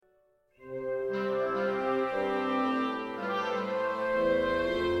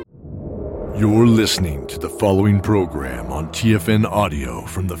You're listening to the following program on TFN Audio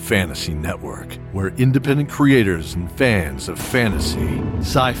from the Fantasy Network, where independent creators and fans of fantasy,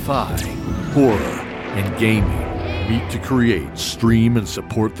 sci-fi, horror, and gaming meet to create, stream, and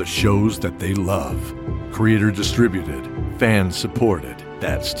support the shows that they love. Creator distributed, fan supported.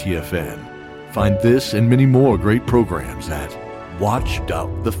 That's TFN. Find this and many more great programs at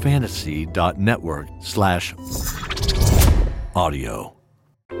watch.thefantasy.network/audio.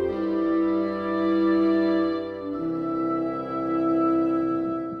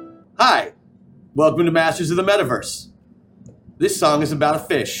 Hi, welcome to Masters of the Metaverse. This song is about a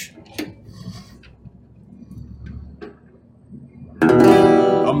fish.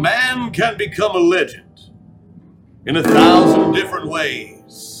 A man can become a legend in 1,000 different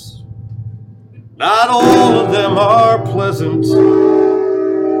ways. Not all of them are pleasant,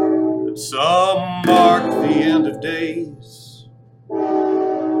 but some mark the end of days.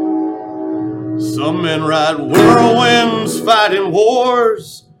 Some men ride whirlwinds fighting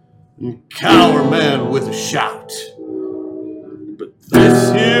wars, and cower men with a shout. But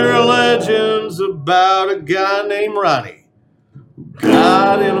this here legend's about a guy named Ronnie who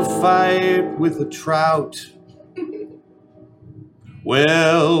got in a fight with a trout.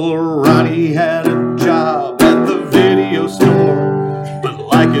 Well, Ronnie had a job at the video store, but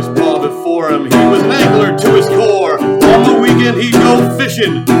like his pa before him, he was an angler to his core. On the weekend he'd go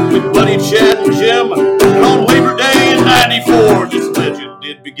fishing with Buddy, Chad, and Jim, and on Labor Day in '94, this legend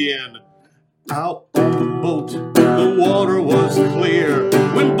did begin. Out on the boat, the water was clear,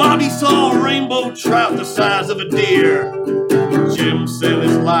 when Bobby saw a rainbow trout the size of a deer. Jim sent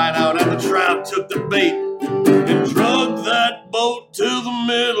his line out and the trout took the bait and drug that boat to the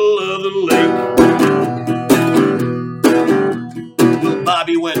middle of the lake. Well,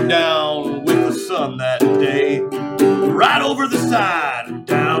 Bobby went down with the sun that day, right over the side and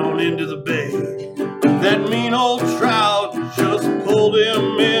down into the bay. That mean old trout just pulled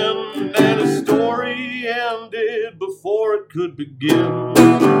him in, and his story ended before it could begin.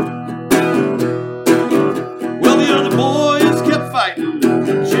 Well, the other boys kept fighting.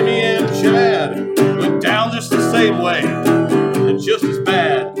 Jimmy and Chad went down just the same way, and just as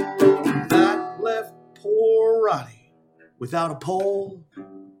bad. That left poor Ronnie without a pole,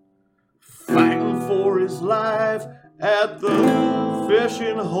 fighting for his life at the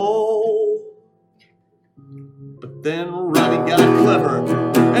fishing hole. But then Ronnie got clever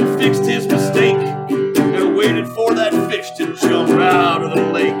and fixed his mistake and waited for that fish to jump out of the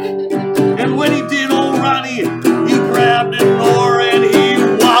lake. And when he did, old Ronnie, he grabbed an oar and he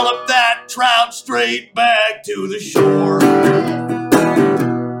walloped that trout straight back to the shore.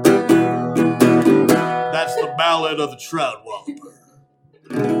 That's the ballad of the trout walloper.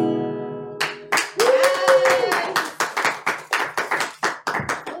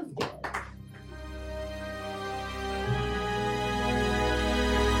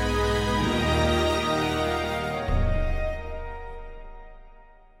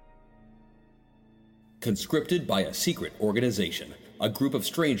 Conscripted by a secret organization, a group of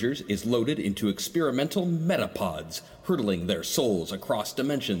strangers is loaded into experimental metapods, hurtling their souls across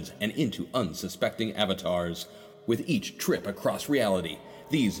dimensions and into unsuspecting avatars. With each trip across reality,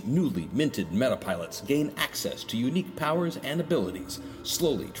 these newly minted metapilots gain access to unique powers and abilities,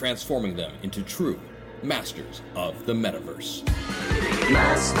 slowly transforming them into true masters of the Metaverse.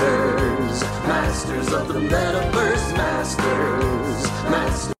 Masters of the Metaverse, masters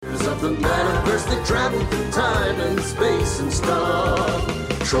of the Metaverse. They travel through time and space and stuff.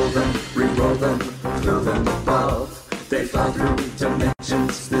 Control them, re-roll them, throw them above. They fly through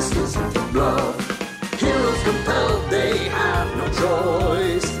dimensions, this isn't a bluff. Heroes compelled, they have no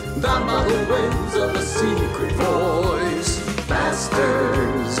choice. Bound by the winds of a secret voice.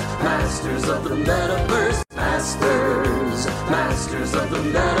 Masters of the Metaverse, masters of the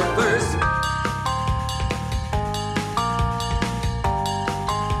Metaverse.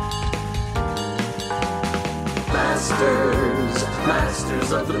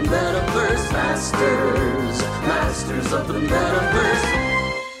 Masters of the Metaverse, masters of the Metaverse.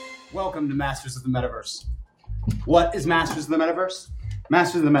 Welcome to Masters of the Metaverse. What is Masters of the Metaverse?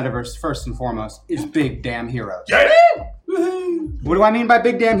 Masters of the Metaverse, first and foremost, is big damn heroes. Yeah! What do I mean by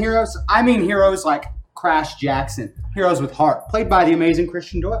big damn heroes? I mean heroes like Crash Jaxun, heroes with heart, played by the amazing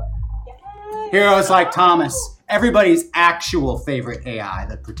Christian Doyle. Heroes like Thomas, everybody's actual favorite AI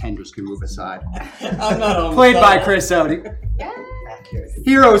that pretenders can move aside. Played by Chris Odie.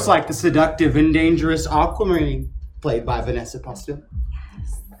 Heroes like the seductive and dangerous Aquamarine, played by Vanessa Postel.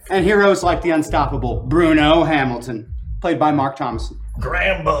 And heroes like the unstoppable Bruno Hamilton, played by Mark Thomason.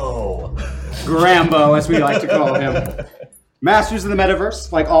 Grambo, as we like to call him. Masters of the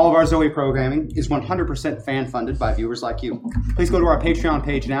Metaverse, like all of our Zoe programming, is 100% fan-funded by viewers like you. Please go to our Patreon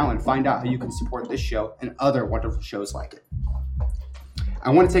page now and find out how you can support this show and other wonderful shows like it.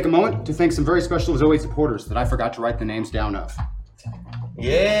 I want to take a moment to thank some very special Zoe supporters that I forgot to write the names down of.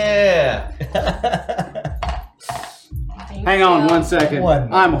 Yeah! Hang on 1 second.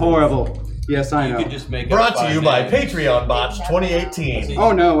 I'm horrible. Yes, I know. You could just make Brought to you by Patreon Bots 2018.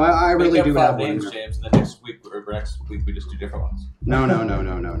 Oh no, I really do have names, one. James, and then next week we just do different ones. No.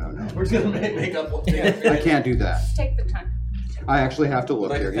 We're just gonna make up one. I can't do that. Take the time. I actually have to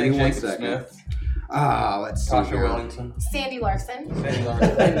look here. Give me 1 second. Smith, Let's see Tasha here. Wellington, Sandy Larson. Sandy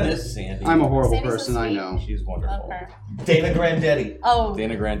Larson. I miss Sandy. I'm a horrible Sandy's so person, I sweet. know. She's wonderful. Love her. Dana Grandetti. Oh.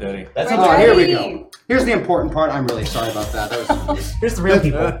 Dana Grandetti. That's Oh, here we go. Here's the important part. I'm really sorry about that. Here's the real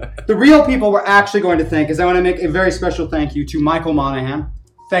people. The real people we're actually going to thank is I want to make a very special thank you to Michael Monahan.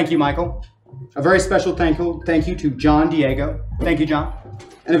 Thank you, Michael. A very special thank you to John Diego. Thank you, John.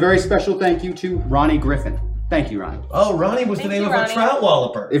 And a very special thank you to Ronnie Griffin. Thank you, Ronnie. Oh, Ronnie was the name of a trout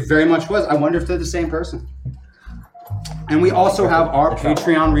walloper. It very much was. I wonder if they're the same person. And we also have our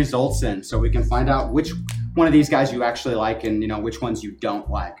Patreon results in, so we can find out which one of these guys you actually like and which ones you don't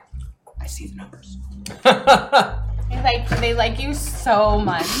like. I see the numbers. They like you so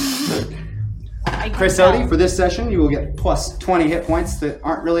much. Chris Odie, for this session, you will get plus 20 hit points that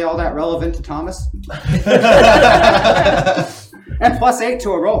aren't really all that relevant to Thomas. And plus 8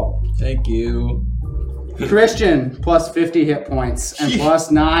 to a roll. Thank you. Christian, plus 50 hit points and plus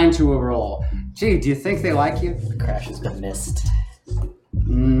 9 to a roll. Gee, do you think they like you? Crash has been missed.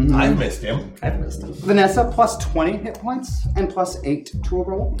 I've missed him. I've missed him. Vanessa, plus 20 hit points and plus 8 to a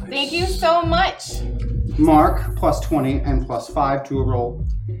roll. Thank you so much. Mark, plus 20 and plus 5 to a roll.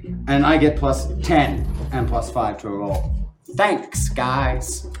 And I get plus 10 and plus 5 to a roll. Thanks,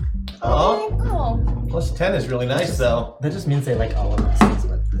 guys. Oh, Oh. plus 10 is really nice, though. That just means they like all of us. Is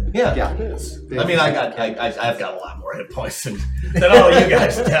what Yeah. Yeah. I mean, I've got a lot more hit points than all you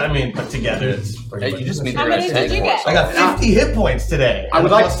guys. I mean, put together, it's pretty Hey, much. you just made How the many right did you tag get? for I got 50 hit points today. I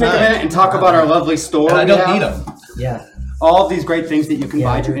would like to take a minute and talk about our lovely store. And I we don't have. need them. Yeah. All of these great things that you can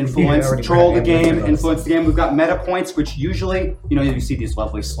buy to you influence, already troll the grabbed one game, of those. influence the game. We've got meta points, which usually, you see these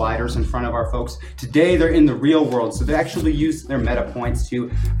lovely sliders in front of our folks. Today, they're in the real world, so they actually use their meta points to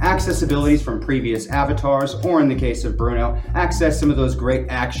access abilities from previous avatars, or in the case of Bruno, access some of those great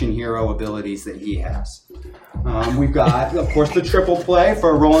action hero abilities that he has. We've got, of course, the triple play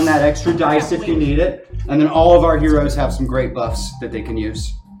for rolling that extra dice if you need it. And then all of our heroes have some great buffs that they can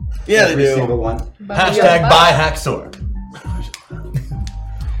use. Yeah, Every they do. single one. Hashtag buy Hacksaw.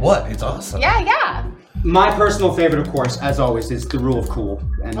 What? It's awesome. Yeah. My personal favorite, of course, as always, is the rule of cool.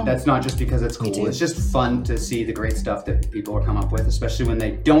 And that's not just because it's cool. It's just fun to see the great stuff that people are coming up with, especially when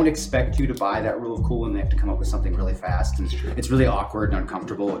they don't expect you to buy that rule of cool and they have to come up with something really fast. And it's really awkward and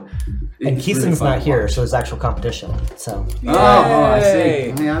uncomfortable. And It's Keeson's really fun not to here, watch. so it's actual competition. So Oh, I see.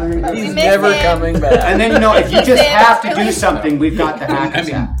 Yeah, there you go. He's miss never him. coming back. And then, if you just Sam, have to really? do something, we've got the hackers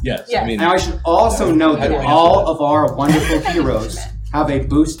app. Yes. Yes. I mean, Now, I should also note that Yeah. all of our wonderful heroes have a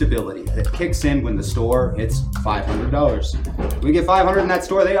boost ability that kicks in when the store hits $500. We get 500 in that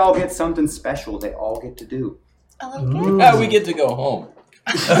store, they all get something special they all get to do. yeah, we get to go home.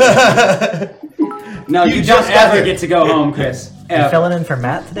 No, you just don't got ever here. get to go home, Chris. you're Ever. filling in for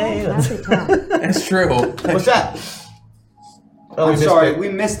Matt today. That's true. What's that? Oh, we I'm missed sorry, it. we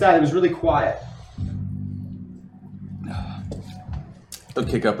missed that. It was really quiet. They'll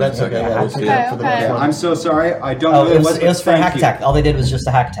kick up That's in a second. okay. We'll see. Okay. Yeah, I'm so sorry. I don't Oh, know it what was for thank hack you. attack. All they did was just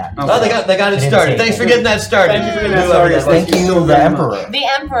a hack attack. Okay. Oh, they got it Didn't started. say Thanks for anything. getting that started. Thank you for getting that Whoever started. that was. Thank you, so the very Emperor. The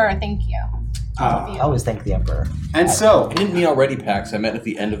Emperor, thank you. I always thank the Emperor. And so, I didn't mean already, Pax. I meant at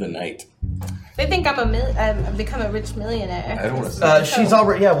the end of the night. They think I've become a rich millionaire. I don't want to say She's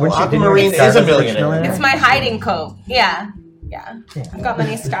already, well, Weren't you- didn't you Aquamarine start is a as a rich millionaire. millionaire? It's my hiding coat. Yeah. I've got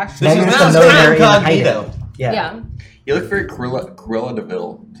money stashed. This Now is you're now just a millionaire in incognito. hiding. Yeah. Yeah. You look very Cruella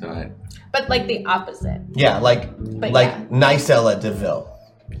DeVille tonight. But like the opposite. Yeah, like yeah. Nicella DeVille.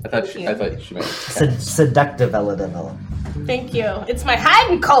 I thought she meant. Seductive Eladiville. Thank you. It's my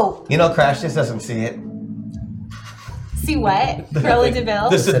hiding coat. You know, Crash just doesn't see it. See what? Cruella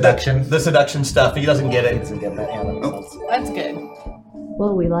DeVille? The Seduction. The seduction stuff. He doesn't get it. It's a good themselves. That's good.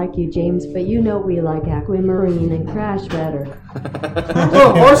 Well, we like you, James, but you know we like Aquamarine and Crash better. well,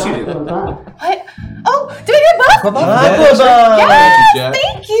 of course you do. What? Oh, do I get both? Aquabug! Yes,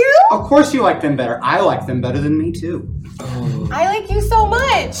 thank you. Of course you like them better. I like them better than me, too. I like you so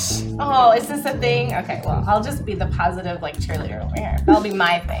much. Oh, is this a thing? Okay, well, I'll just be the positive, cheerleader over here. That'll be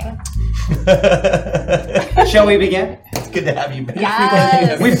my thing. Shall we begin? It's good to have you back.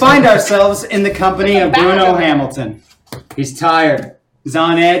 Yes. We find ourselves in the company of Bruno Hamilton. He's tired. He's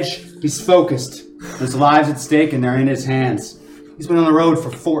on edge. He's focused. There's lives at stake and they're in his hands. He's been on the road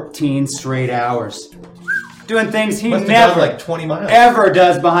for 14 straight hours. Doing things he never like 20 miles. ever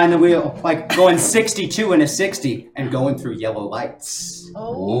does behind the wheel. Like going 62 in a 60 and going through yellow lights.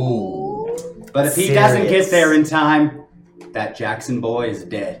 Oh. But if he doesn't get there in time, that Jackson boy is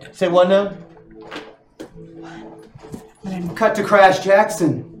dead. Say what now? Cut to Crash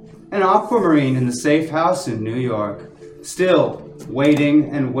Jaxun, an Aquamarine in the safe house in New York. Still waiting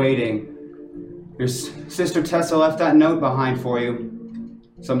and waiting. Your sister Tessa left that note behind for you.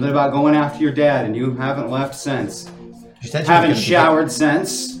 Something about going after your dad, and you haven't left since. Haven't showered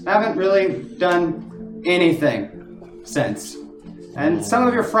since. Haven't really done anything since. And some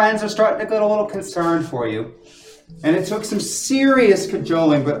of your friends are starting to get a little concerned for you. And it took some serious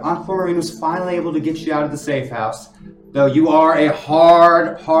cajoling, but Aquamarine was finally able to get you out of the safe house. Though you are a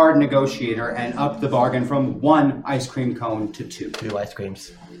hard negotiator and upped the bargain from 1 ice cream cone to 2. 2 ice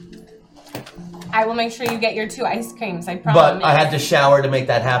creams. I will make sure you get your 2 ice creams, I promise. But I had to shower to make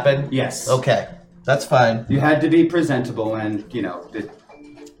that happen? Yes. Okay. That's fine. You had to be presentable and,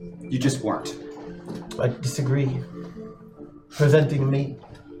 you just weren't. I disagree. Presenting me.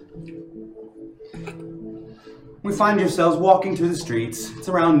 We find yourselves walking through the streets. It's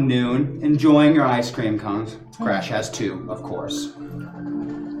around noon, enjoying your ice cream cones. Crash has 2, of course.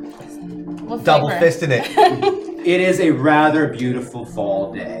 Double fisting it. It is a rather beautiful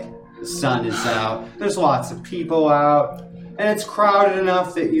fall day. The sun is out. There's lots of people out. And it's crowded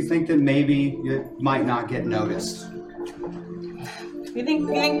enough that you think that maybe you might not get noticed. You think?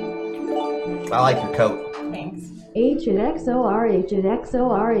 I like your coat. Thanks. H and XOR, H and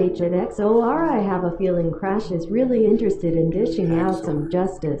XOR, H and XOR. I have a feeling Crash is really interested in dishing out some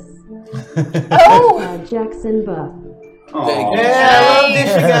justice. Jackson Buff. Oh. Yeah, I love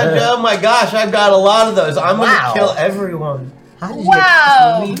dishing out. Oh my gosh, I've got a lot of those. I'm gonna kill everyone. How did you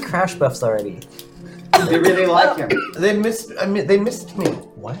get 3 Crash buffs already? They really like him. They missed me.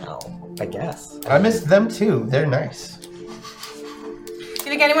 Wow, I guess. I missed them too. They're nice. Do you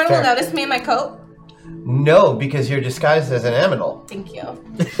think anyone will notice me in my coat? No, because you're disguised as an animal. Thank you.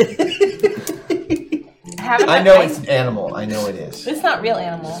 I know it's an animal. I know it is. It's not real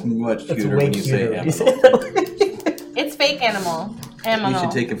animal. It's much cuter when you say animal. It's fake animal. We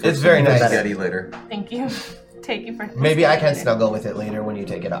should take it for It's very nice. spaghetti later. Thank you. Take you for. Maybe I can snuggle with it later when you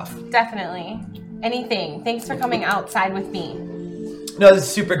take it off. Definitely. Anything. Thanks for coming outside with me. No, this is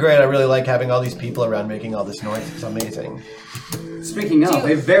super great. I really like having all these people around making all this noise. It's amazing. Speaking of,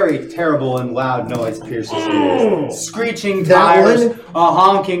 a very terrible and loud noise pierces your ears. Screeching tires, a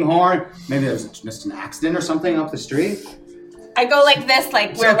honking horn. Maybe there's just an accident or something up the street. I go like this,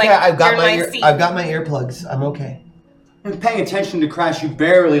 like we're okay. like I've got you're my seat. I've got my earplugs. I'm okay. And paying attention to Crash, you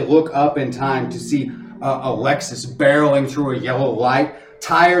barely look up in time to see a Lexus barreling through a yellow light,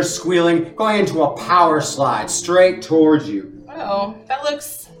 tires squealing, going into a power slide straight towards you. Oh, that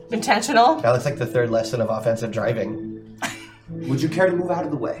looks intentional. That looks like the 3rd lesson of offensive driving. Would you care to move out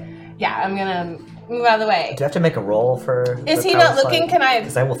of the way? Yeah, I'm gonna move out of the way. Do you have to make a roll for? Is he not looking? Can I?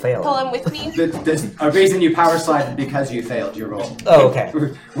 Because I will fail. Pull him with me. The reason you power slide is because you failed your roll. Oh, okay.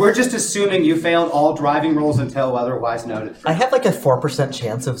 We're just assuming you failed all driving rolls until otherwise noted. I have like a 4%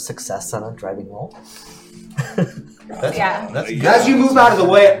 chance of success on a driving roll. As you move out of the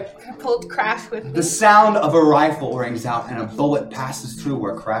way, I pulled Crash with me. the sound of a rifle rings out and a bullet passes through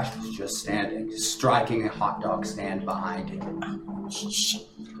where Crash was just standing, striking a hot dog stand behind him.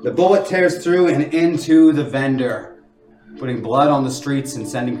 The bullet tears through and into the vendor, putting blood on the streets and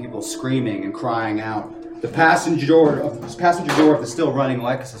sending people screaming and crying out. The passenger door of the still running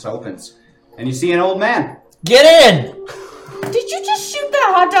Lexus opens, and you see an old man. Get in! Did you just shoot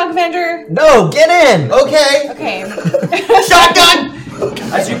that hot dog vendor? No, get in! Okay. Okay. Shotgun!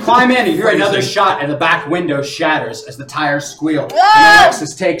 As you climb in, you hear another shot and the back window shatters as the tires squeal and the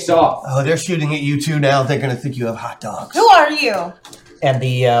Lexus takes off. Oh, they're shooting at you too now. They're going to think you have hot dogs. Who are you? And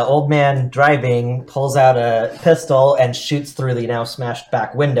the old man driving pulls out a pistol and shoots through the now smashed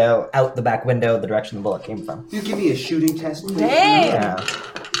back window, out the back window, the direction the bullet came from. You give me a shooting test, please. Dang. Yeah.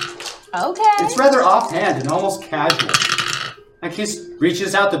 Okay. It's rather offhand and almost casual. Like he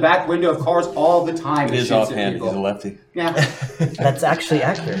reaches out the back window of cars all the time. It is offhand. He's a lefty. Yeah. That's actually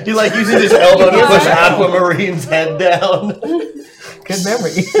accurate. He like uses his elbow to push Aquamarine's head down. Good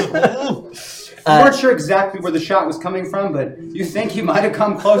memory. You weren't sure exactly where the shot was coming from, but you think you might have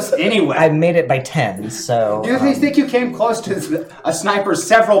come close anyway. I made it by 10, so... You think you came close to a sniper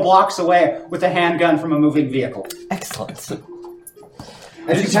several blocks away with a handgun from a moving vehicle. Excellent.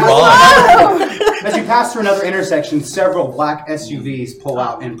 As you pass through another intersection, several black SUVs pull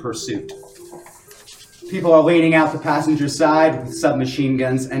out in pursuit. People are leaning out the passenger side with submachine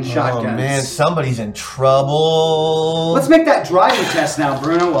guns and shotguns. Oh man, somebody's in trouble. Let's make that driving test now,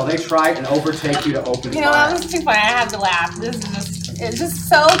 Bruno, while they try and overtake you to open fire. That was too funny. I had to laugh. It's just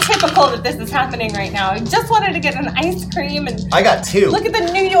so typical that this is happening right now. I just wanted to get an ice cream and I got 2. look at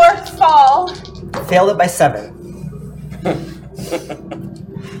the New York fall. Failed it by 7.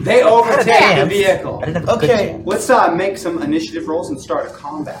 They overtake the vehicle. Okay. Let's make some initiative rolls and start a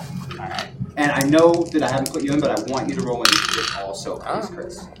combat. Alright. And I know that I haven't put you in, but I want you to roll initiative also, please,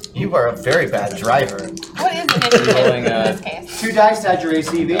 Chris. You are a very bad driver. What is initiative in this case? 2 dice to add your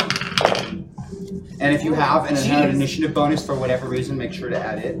ACV. And if you have an inherent initiative bonus for whatever reason, make sure to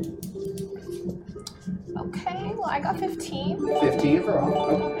add it. Okay, well I got 15. 15 for all.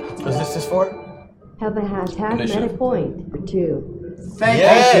 Okay. What's this for? Have a hashtag meta point for 2.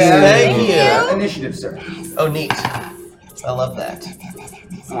 Thank you. Initiative, sir. Oh, neat. I love that.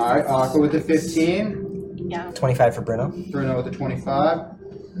 Alright, Aqua with the 15. Yeah. 25 for Bruno. Bruno with the 25.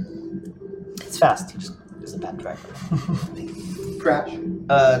 It's fast. He just is a bad driver. Crash.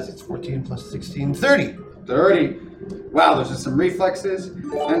 It's 14 plus 16, 30. 30. Wow, there's just some reflexes.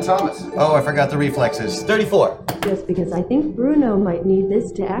 And Thomas. Oh, I forgot the reflexes. 34. Just because I think Bruno might need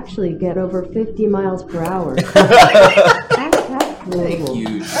this to actually get over 50 miles per hour. Thank you. Thank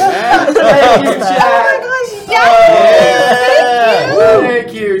you, Chad. Oh my gosh, yes!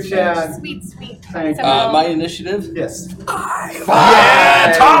 Thank you, Chad. Sweet, sweet. Thank you. My initiative? Yes. 5.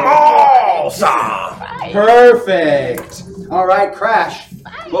 Yeah, Thomas! Perfect. All right, Crash.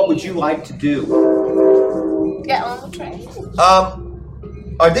 What would you like to do? Get on the train.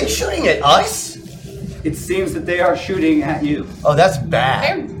 Are they shooting at us? It seems that they are shooting at you. Oh, that's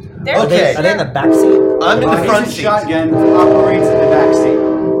bad. They're Okay. Are they in the back seat? I'm in the front He's a seat. shotgun. Aquamarine's in the back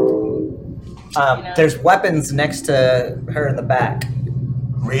seat. There's weapons next to her in the back.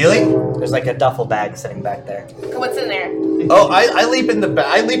 Really? There's like a duffel bag sitting back there. What's in there? Oh, I leap in the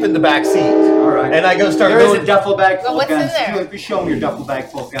I leap in the back seat. All right. And I go start There is going. a duffel bag full What's of in guns. there? You show them your duffel bag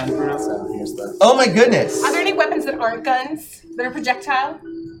full of guns, Bruno. So here's the. Oh my goodness. Are there any weapons that aren't guns? That are projectile?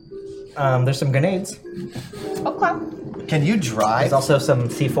 There's some grenades. Okay. Can you There's drive? also some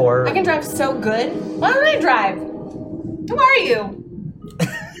C4. I can drive so good. Why don't I drive? Who are you?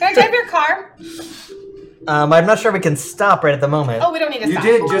 Can I drive your car? I'm not sure we can stop right at the moment. Oh, we don't need to You stop.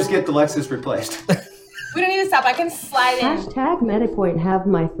 did just get the Lexus replaced. We don't need to stop. I can slide in. Hashtag meta point have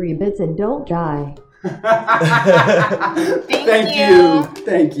my 3 bits and don't die. Thank you.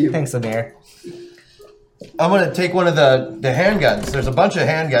 Thank you. Thanks, Amir. I'm gonna take one of the handguns. There's a bunch of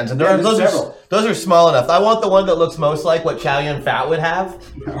handguns, and Yeah, there's those several. those are small enough. I want the one that looks most like what Chow Yun Fat would have.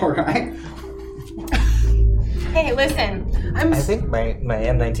 All right. Hey, listen. I think my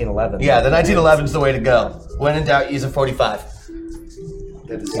M1911. Yeah, the 1911 is the way to go. When in doubt, use a 45.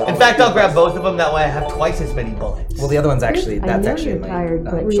 In fact, I'll grab both of them. That way, I have twice as many bullets. Well, the other one's actually I that's know actually you're my tired,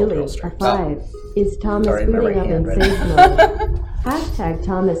 but shoulder really, holster. a 5. Is Thomas Sorry, my booting right up in hand right safe mode? Hashtag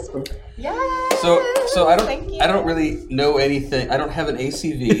Thomas. Yes. So I don't really know anything. I don't have an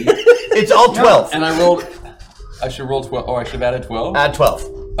ACV. It's all 12. And I rolled. I should roll 12. Oh, I should have added 12. Add 12.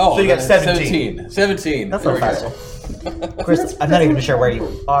 Oh, so you got 17. 17. That's There not we go. faster. Chris, I'm not even sure where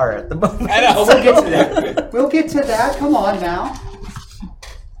you are at the moment. I know. We'll get to that. We'll get to that. Come on now.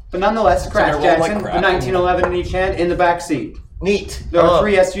 But nonetheless, Crash rolled Jackson, like the crap. 1911 in each hand, in the back seat. Neat. There are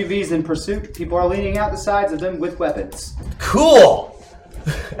 3 SUVs in pursuit. People are leaning out the sides of them with weapons. Cool.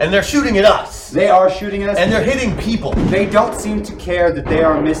 And they're shooting at us. They are shooting at us. And they're hitting people. They don't seem to care that they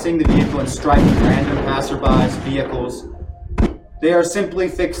are missing the vehicle and striking random passerbys, vehicles. They are simply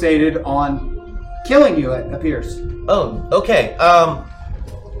fixated on killing you, it appears. Oh, okay.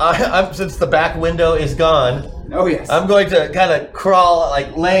 I'm since the back window is gone. Oh yes. I'm going to kind of crawl,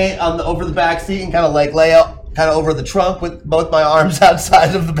 like lay on over the back seat and kind of like lay out kind of over the trunk with both my arms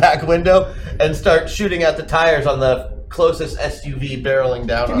outside of the back window and start shooting at the tires on the closest SUV barreling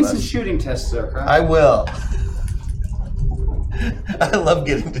down Give on me some us. shooting tests, sir. I will. I love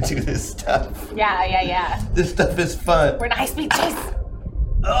getting to do this stuff. Yeah. This stuff is fun. We're in a high-speed chase.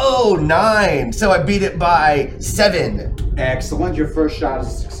 Oh, 9. So I beat it by 7. Excellent. Your first shot is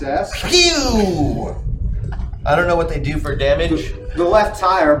a success. Phew! I don't know what they do for damage. The left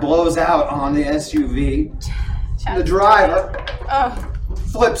tire blows out on the SUV. The driver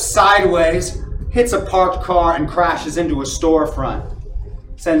flips sideways, hits a parked car, and crashes into a storefront,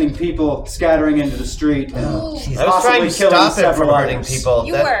 sending people scattering into the street. I was trying to stop it from hurting people.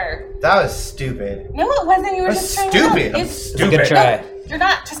 You were. That was stupid. No, it wasn't. You were That's just trying stupid. to I'm It's stupid. Good try. No, you're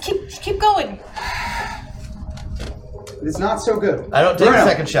not. Just keep going. It's not so good. I don't take Bruno. a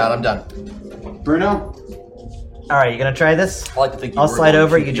second shot. I'm done. Bruno, All right, you gonna try this? I like to think I'll slide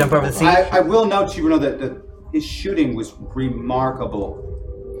over. You can jump over the seat. I will note, Bruno, that his shooting was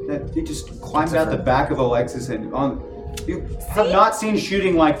remarkable. That he just climbed out the back of a Lexus and you have not seen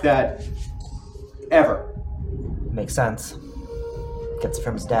shooting like that ever. Makes sense. Gets it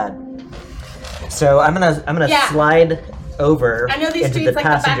from his dad. So I'm gonna slide over I know these into streets the like the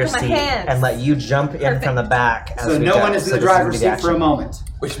back passenger of my seat hands. and let you jump in from the back. As So we no go. one is in So the this driver's gonna be seat for a action. moment.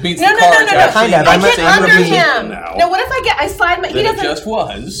 Which means No, the no, car no, is no, no. actually Kind of. I I'm get gonna under be him. now. No, what if I slide my... He Than it doesn't... just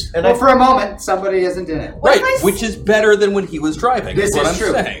was. Well, for a moment, somebody isn't in it. What if Right, I which is better than when he was driving. This is what is I'm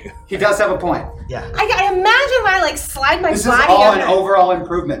true. saying. He does have a point. Yeah. I imagine when I like slide my This is body all an under. overall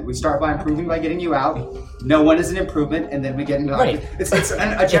improvement. We start by improving by getting you out. No one is an improvement, and then we get into Right. It's a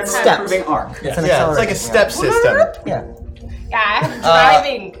general steps. improving arc. It's an Yeah, it's like a accelerator. step system. Yeah. Yeah, I'm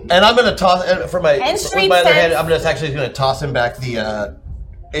driving. And I'm gonna toss for my And with street my other hand. sense. I'm just actually gonna toss him back the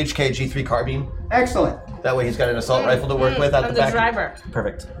HK G3 carbine. Excellent. That way he's got an assault rifle to work with out I'm the back. driver.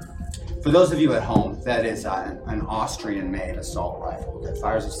 Perfect. For those of you at home, that is an Austrian-made assault rifle that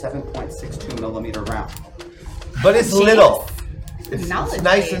fires a 7.62 millimeter round. But it's little. It's Knowledge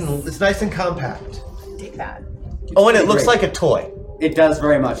nice base. it's nice and compact. Take that. Oh, and it looks Great. like a toy. It does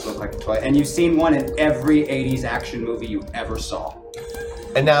very much look like a toy, and you've seen one in every 80s action movie you ever saw.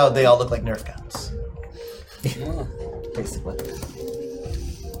 And now they all look like Nerf guns. Basically.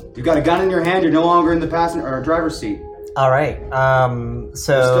 You've got a gun in your hand, you're no longer in the passenger or driver's seat. All right. So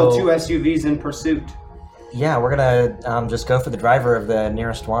Still two SUVs in pursuit. yeah, we're gonna just go for the driver of the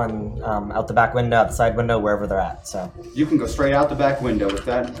nearest one, out the back window, out the side window, wherever they're at. So You can go straight out the back window with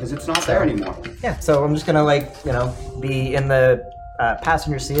that, because it's not there anymore. yeah, so I'm just gonna be in the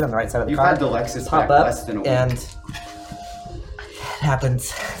passenger seat on the right side of the You've car. had the Lexus Pop back up, less than a week. and it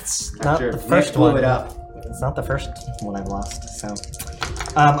happens. It's not After the Nick first blew one. it up. It's not the first one I've lost. So,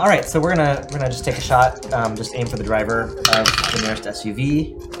 all right. So we're gonna just take a shot. Just aim for the driver of the nearest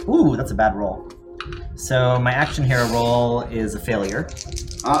SUV. Ooh, that's a bad roll. So my action hero roll is a failure.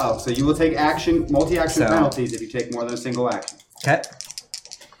 Uh-oh, so you will take multi-action So- penalties if you take more than a single action. Okay.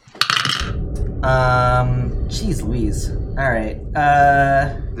 Jeez Louise. All right.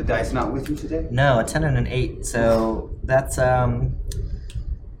 The dice not with you today? No, a 10 and an 8. So that's you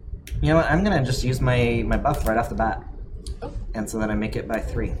know what? I'm gonna just use my buff right off the bat, and so then I make it by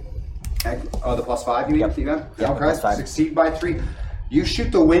 3. Oh, the +5 you mean? Yep. You got? Yep, Okay, +5. succeed by 3. You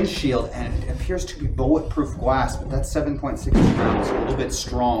shoot the windshield, and it appears to be bulletproof glass, but that 7.62 rounds is a little bit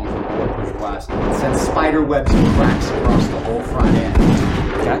strong for bulletproof glass. It sends spider webs and cracks across the whole front end.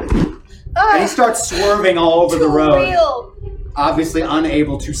 Okay. And he starts swerving all over the Too road, real. obviously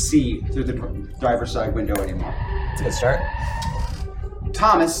unable to see through the driver's side window anymore. It's a good start.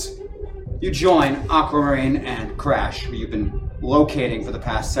 Thomas, you join Aquamarine and Crash, who you've been locating for the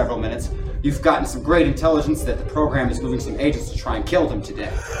past several minutes. You've gotten some great intelligence that the program is moving some agents to try and kill them today.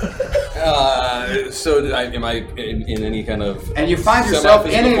 So am I in any kind of And you find yourself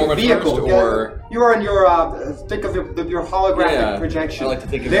in semi-physical a form at vehicle. first, or You are in your, think of your holographic Yeah, projection. I like to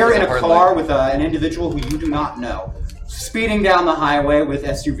think of it They're as in a a hard car light. with an individual who you do not know, speeding down the highway with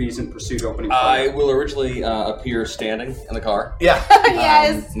SUVs in pursuit opening I fire. will originally appear standing in the car. Yeah.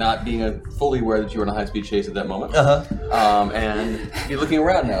 Yes. Not being fully aware that you were in a high-speed chase at that moment. Uh-huh. And you're looking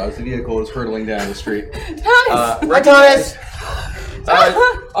around now as the vehicle is hurtling down the street. Thomas. Hi, Thomas.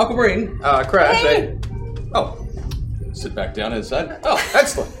 Aquamarine, Crash. Hey. Oh, sit back down inside. Oh,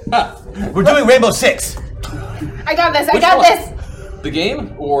 excellent. Ah, We're doing Rainbow Six. I got this. I Which got one? this. the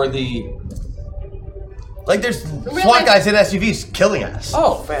game or the? Like there's SWAT guys in SUVs killing us.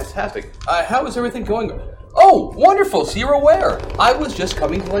 Oh, fantastic. How is everything going? Oh, wonderful. So you're aware. I was just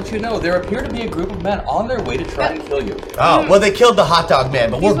coming to let you know there appear to be a group of men on their way to try and kill you. Oh, well they killed the hot dog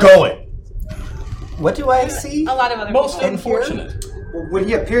man, but we're going. What do I see? A lot of other Most people. unfortunate. Well, when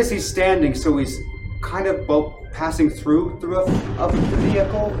he appears, he's standing, so he's kind of both passing through of the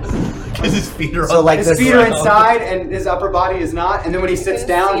vehicle. Because his feet are So, on like, His this- feet are inside, and his upper body is not. And then when he sits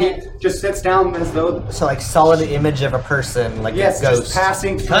Couldn't down, see he it. just sits down as though, So like solid image of a person, like yes, a ghost, just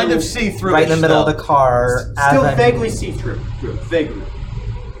passing through. kind of see-through. right in the middle of the car. Still as I'm- vaguely see-through. Vaguely.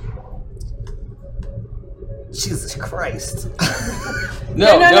 Jesus Christ.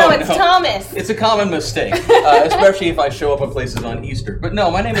 No, it's Thomas. It's a common mistake, especially if I show up at places on Easter. But no,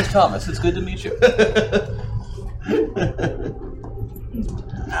 my name is Thomas. It's good to meet you.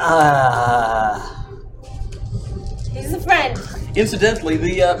 He's a friend. Incidentally,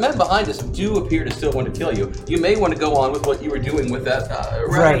 the men behind us do appear to still want to kill you. You may want to go on with what you were doing with that rather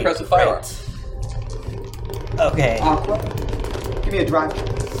Right, impressive firearm. Okay. Aqua, give me a drive.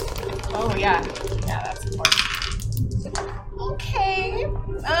 Oh yeah, yeah, that's important. Okay.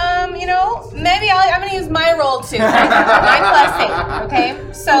 You know, maybe I'm gonna use my roll too. 9 plus 8.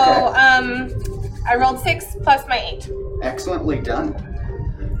 Okay. So I rolled 6 plus my 8. Excellently done.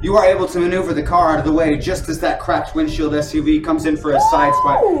 You are able to maneuver the car out of the way just as that cracked windshield SUV comes in for a side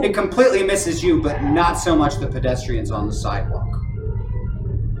swipe. It completely misses you, but not so much the pedestrians on the sidewalk.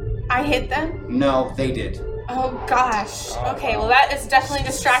 I hit them? No, they did. Oh gosh. Okay, well that is definitely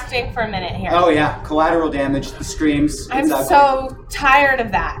distracting for a minute here. Oh yeah, collateral damage, the screams. I'm so tired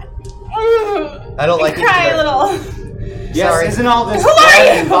of that. I don't like it. Cry a little. Yes, Sorry. isn't all this Who are blood you?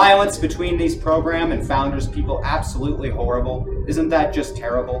 and violence between these program and founders people absolutely horrible? Isn't that just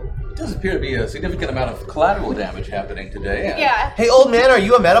terrible? It does appear to be a significant amount of collateral damage happening today. Yeah. Hey, old man, are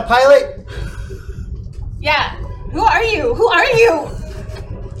you a meta pilot? Yeah. Who are you? Who are you?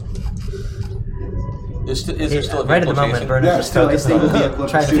 Is there still a Right at the vehicle moment, chasing? Bruno Yeah, just still a focused single on vehicle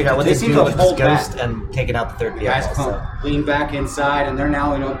trying to figure out what They to seem do to with this hold back. ghost and taking out the third vehicle. Guys come lean back inside, and they're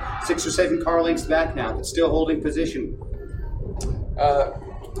now 6 or 7 car lengths back now, but still holding position.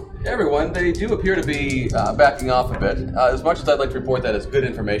 Everyone, they do appear to be backing off a bit. As much as I'd like to report that as good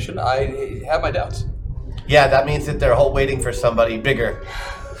information, I have my doubts. Yeah, that means that they're waiting for somebody bigger.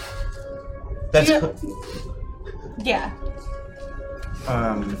 That's. Yeah.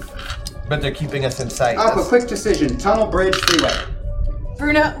 But they're keeping us in sight. Up, a quick decision. Tunnel, bridge, freeway.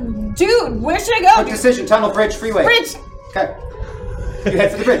 Bruno, dude, where should I go? Quick decision. Tunnel, bridge, freeway. Bridge. Okay. You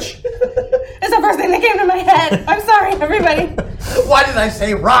head for the bridge. It's the first thing that came to my head. I'm sorry, everybody. Why did I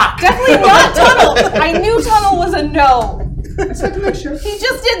say rock? Definitely not tunnel. I knew tunnel was a no. I just had to make sure. He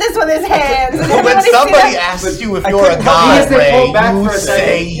just did this with his hands. When Everybody see somebody that? asks you if you're a god, Because they pulled back Ray, for you a second.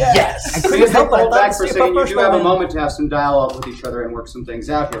 say yes. I couldn't Because they help it. I pulled thought back the for a CFO second, you pushed do have a my moment to have some dialogue with each other and work some things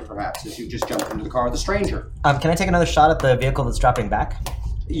out here, perhaps, as you just jump into the car with a stranger. Can I take another shot at the vehicle that's dropping back?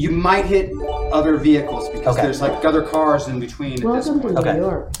 You might hit other vehicles because Okay. there's other cars in between at this Welcome point. to Okay. New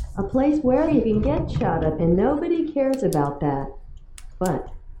York, a place where you can get shot up and nobody cares about that. But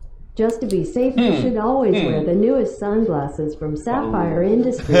just to be safe, you should always wear the newest sunglasses from Sapphire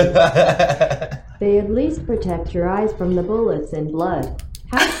Industries. They at least protect your eyes from the bullets and blood.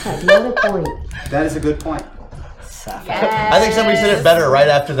 Hashtag not a point. That is a good point. I think somebody said it better right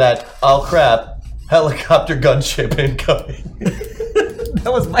after that. Oh crap! Helicopter gunship incoming.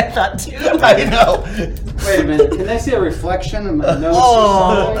 That was my thought too. I know. Wait a minute, can I see a reflection of my nose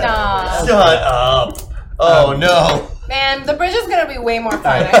Oh. or something? Nah. Shut up! Oh no! Man, the bridge is gonna be way more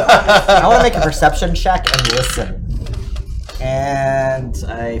fun. I want to make a perception check and listen. And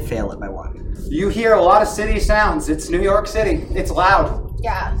I fail it by 1. You hear a lot of city sounds. It's New York City. It's loud.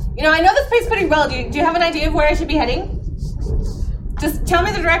 Yeah. You know, I know this place pretty well. Do you have an idea of where I should be heading? Just tell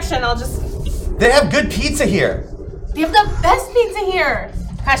me the direction. I'll just... They have good pizza here. They have the best pizza here.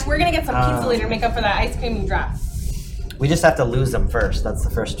 Gosh, we're gonna get some pizza later to make up for that ice cream you dropped. We just have to lose them first. That's the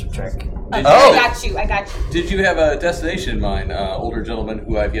first trick. Okay, Oh. I got you. Did you have a destination in mind, older gentleman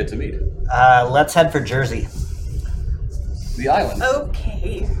who I've yet to meet? Let's head for Jersey. The island.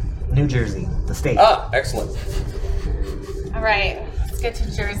 Okay. New Jersey, the state. Ah, excellent. All right. Let's get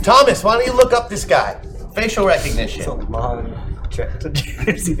to Jersey. Thomas, why don't you look up this guy? Facial recognition. It's a long trip to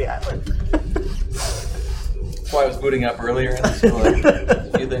Jersey, the island. That's why I was booting up earlier. And there's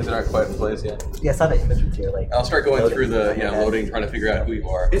a few things that aren't quite in place yet. Yeah, I saw the image with your I'll start going loading. through the loading, trying to figure out who you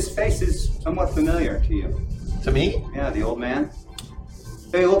are. His face is somewhat familiar to you. To me? Yeah, the old man.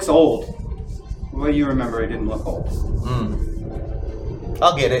 He looks old. The way you remember, he didn't look old.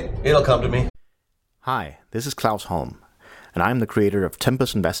 I'll get it. It'll come to me. Hi, this is Klaus Holm, and I'm the creator of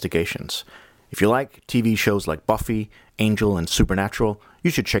Tempest Investigations. If you like TV shows like Buffy, Angel, and Supernatural, you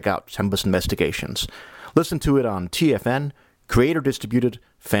should check out Tempest Investigations. Listen to it on TFN, creator distributed,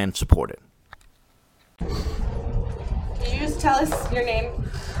 fan supported. Can you just tell us your name?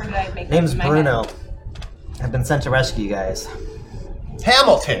 Or did I make that Name's in my Bruno. head? I've been sent to rescue you guys.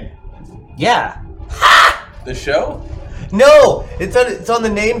 Hamilton. Yeah. The show? No, it's on the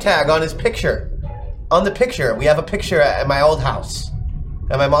name tag on his picture. On the picture, we have a picture at my old house,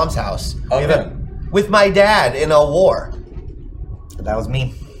 at my mom's house. We have Okay. with my dad in a war. That was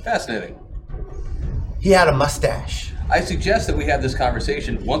me. Fascinating. He had a mustache. I suggest that we have this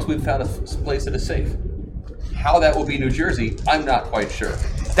conversation once we've found a place that is safe. How that will be New Jersey, I'm not quite sure.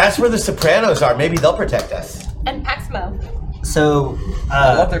 That's where the Sopranos are. Maybe they'll protect us. And Paxmo. So,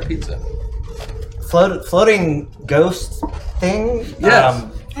 I love their pizza. floating ghost thing? Yes.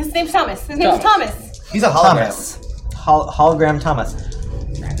 His name's Thomas. His name's Thomas. He's a hologram. Thomas. Hologram Thomas.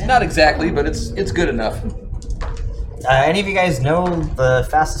 Not exactly, but it's good enough. Any of you guys know the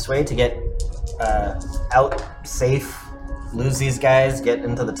fastest way to get out safe lose these guys, get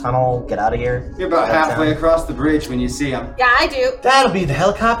into the tunnel, get out of here? You're about halfway across the bridge when you see them. Yeah, I do. That'll be the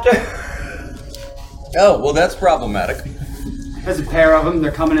helicopter. Oh, well, that's problematic. There's a pair of them.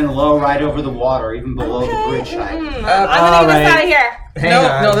 They're coming in low right over the water, even below the bridge height. I'm gonna get us out of here.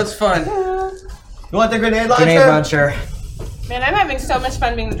 No, that's fine. You want the grenade launcher? Grenade launcher. Man, I'm having so much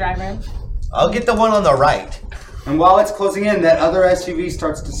fun being the driver. I'll get the one on the right. And while it's closing in, that other SUV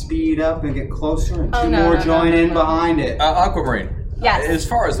starts to speed up and get closer, and two more join in behind it. Aquamarine. Yes. As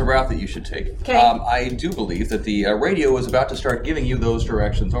far as the route that you should take, I do believe that the radio is about to start giving you those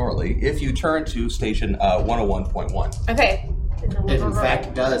directions orally if you turn to station 101.1. Okay. It in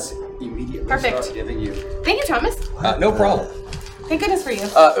fact does immediately start giving you. Thank you, Thomas. No problem. Thank goodness for you.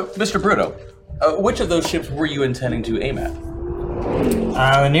 Mr. Bruno, which of those ships were you intending to aim at?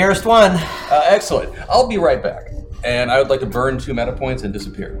 The nearest one. Excellent. I'll be right back. And I would like to burn 2 meta points and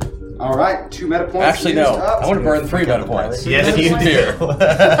disappear. All right, 2 meta points. Actually, no. I want to burn 3 meta points. Yes, you disappear.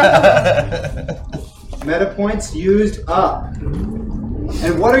 Meta points used up.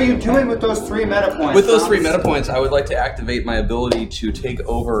 And what are you doing with those 3 meta points? With those 3 meta points, I would like to activate my ability to take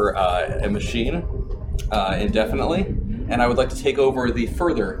over a machine indefinitely, and I would like to take over the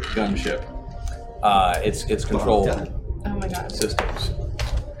further gunship. Its control systems.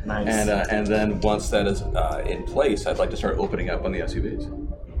 Nice. And then once that is in place, I'd like to start opening up on the SUVs.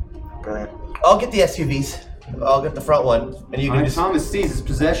 Brilliant. I'll get the SUVs. I'll get the front one, and you can just... Thomas seizes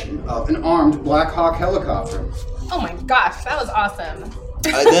possession of an armed Black Hawk helicopter. Oh my gosh, that was awesome.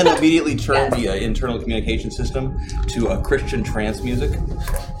 I then immediately turn the internal communication system to a Christian trance music.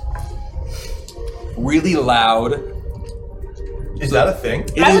 Really loud. Is that a thing?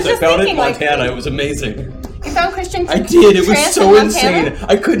 It is. I found it in Montana. It was amazing. You found Christian I did. It was so insane.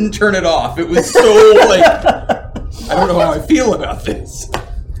 I couldn't turn it off. It was so like... I don't know how I feel about this.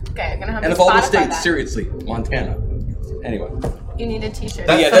 Okay, I'm gonna have And to of all the Spotify states, that. seriously, Montana. Anyway. You need a t-shirt.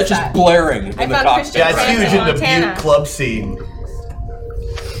 That's just blaring in the found cockpit. Christian Yeah, it's huge in the Montana. Butte club scene.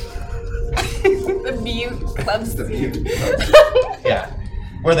 The Butte club scene. Yeah,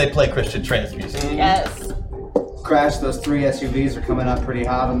 where they play Christian trance music. Yes. Crash, those 3 SUVs are coming up pretty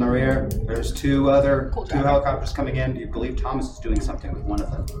hot on the rear. There's 2 helicopters coming in. Do you believe Thomas is doing something with one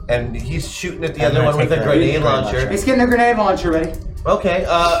of them? And he's shooting at the other one with a grenade launcher. He's getting a grenade launcher ready. Okay,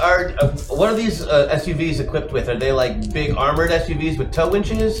 what are these SUVs equipped with? Are they like big armored SUVs with tow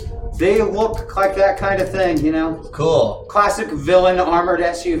winches? They look like that kind of thing, you know? Cool. Classic villain armored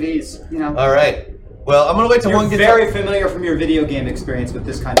SUVs, you know? All right. Well, I'm gonna wait till You're one gets very up. familiar from your video game experience with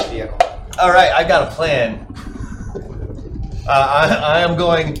this kind of vehicle. All right, I got a plan. I am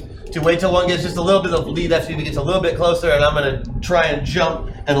going to wait till one gets just a little bit of lead SUV gets a little bit closer, and I'm gonna try and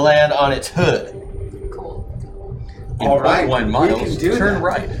jump and land on its hood. In All right, 0.1 we miles, can do turn that.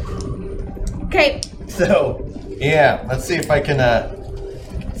 right. Okay. So, yeah, let's see if I can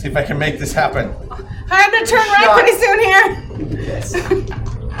make this happen. I'm gonna turn right pretty soon here. Yes.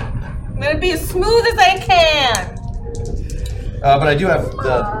 I'm gonna be as smooth as I can. But I do have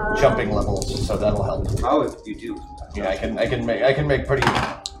the jumping levels, so that'll help. Oh, you do. Yeah, I can make pretty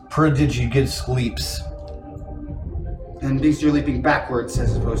prodigy good leaps. And because you're leaping backwards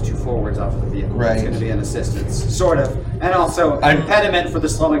as opposed to forwards off of the vehicle. Right. It's going to be an assistance, sort of. And also an impediment for the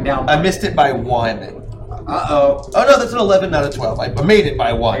slowing down. I missed it by 1. Uh-oh. Oh no, that's an 11 out of 12. I made it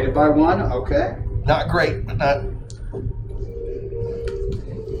by 1. Made it by 1? Okay. Not great, but not...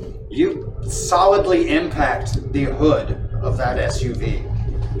 You solidly impact the hood of that SUV,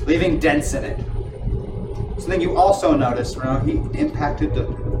 leaving dents in it. Something you also noticed, you know, he impacted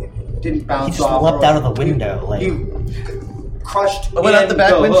didn't bounce He just off. leapt out of the window. Like, He crushed I went out the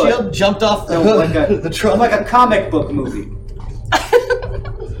back hood. windshield, jumped off the hood, the trunk. Like a comic book movie.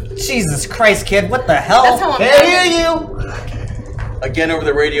 Jesus Christ, kid, what the hell? That's how I'm Can't hear you! Again, over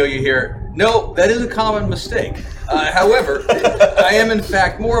the radio, you hear, no, that is a common mistake. However, I am in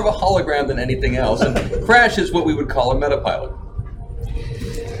fact more of a hologram than anything else, and Crash is what we would call a metapilot.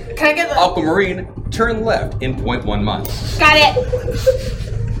 Can I get the... Aquamarine, turn left in 0.1 miles. Got it.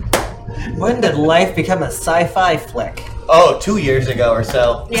 When did life become a sci-fi flick? Oh, 2 years ago or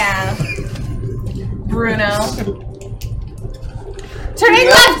so. Yeah. Bruno. Turning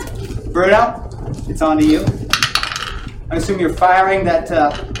left! Bruno, it's on to you. I assume you're firing that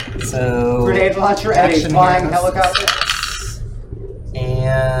So grenade launcher at a action flying here. helicopter.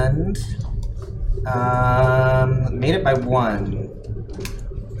 And made it by 1.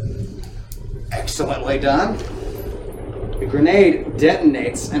 Excellently done. The grenade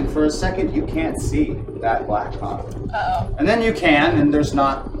detonates, and for a second you can't see that Black Hawk. Uh-oh. And then you can, and there's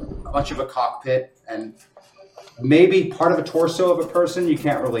not much of a cockpit, and maybe part of a torso of a person. You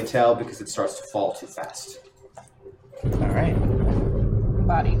can't really tell because it starts to fall too fast. All right.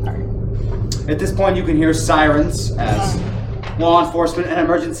 Body part. At this point, you can hear sirens as law enforcement and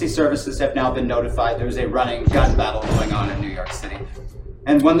emergency services have now been notified. There's a running gun battle going on in New York City.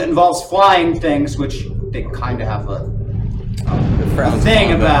 And one that involves flying things, which they kind of have a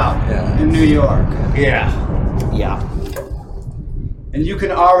thing about in New York. Yeah. And you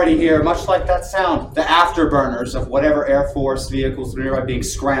can already hear, much like that sound, the afterburners of whatever Air Force vehicles are nearby being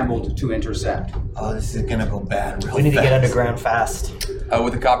scrambled to intercept. Oh, this is gonna go bad real We need to get fast. underground fast.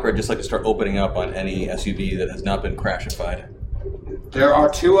 With the copper, I'd just like to start opening up on any SUV that has not been crashified. There are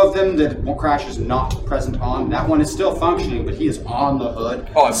 2 of them that Crash is not present on. That one is still functioning, but he is on the hood,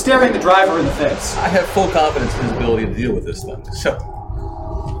 staring the driver in the face. I have full confidence in his ability to deal with this thing. So,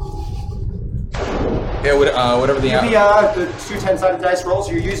 yeah, whatever the. Give me the 2 10-sided dice rolls.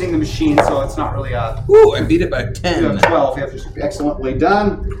 You're using the machine, so it's not really Ooh, I beat it by 10. You have 12. You have excellently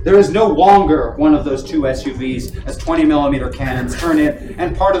done. There is no longer one of those 2 SUVs as 20mm cannons turn in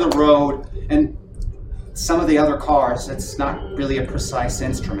and part of the road and some of the other cars. It's not really a precise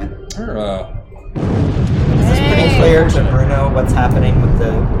instrument. Is this pretty clear to Bruno what's happening with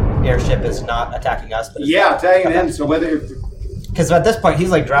the airship is not attacking us? But tagging in. So whether because at this point he's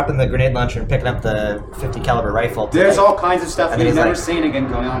like dropping the grenade launcher and picking up the 50 caliber rifle. There's all kinds of stuff and we've never like, seen again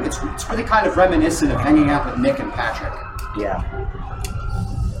going on. It's really kind of reminiscent of hanging out with Nick and Patrick. Yeah.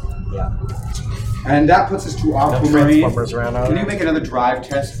 And that puts us to Aquamarine. Around Can you make another drive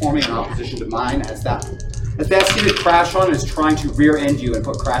test for me in opposition to mine as that seated Crash on is trying to rear end you and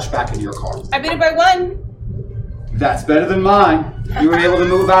put Crash back into your car? I beat it by 1. That's better than mine. You were able to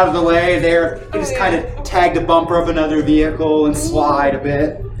move out of the way there. You just kind of tagged a bumper of another vehicle and slide a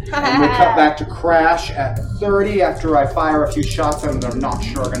bit. And we cut back to Crash at 30 after I fire a few shots at him that I'm not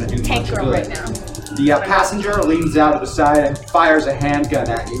sure are going to do much good. Right now. The passenger leans out of the side and fires a handgun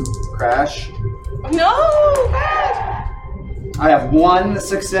at you, Crash. No! I have 1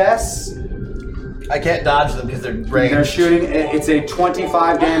 success. I can't dodge them because they're ranged. They're shooting. It's a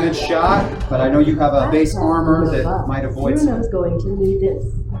 25 damage shot, but I know you have a base armor that might avoid some. Bruno's going to need this.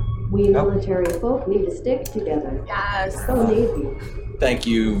 We military folk need to stick together. Yes. So Navy. Thank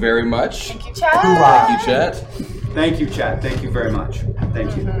you very much. Thank you, Chat. Thank you, Chat. Thank you, Chat. Thank you very much.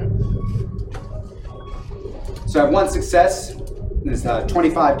 Thank you. So I have 1 success. There's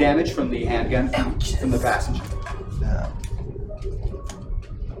 25 damage from the handgun from the passenger.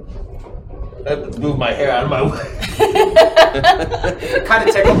 I have to move my hair out of my way. Kind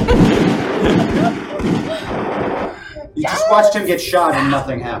of tickled. You just watched him get shot and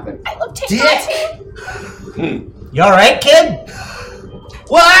nothing happened. I love You alright, kid?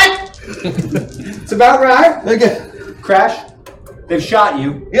 What? It's about right. Okay. Crash, they've shot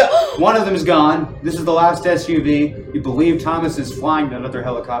you. Yeah. One of them's gone. This is the last SUV. You believe Thomas is flying another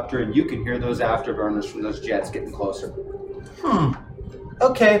helicopter, and you can hear those afterburners from those jets getting closer.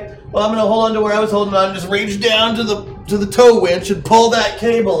 Okay. Well, I'm gonna hold on to where I was holding on. Just reach down to the tow winch and pull that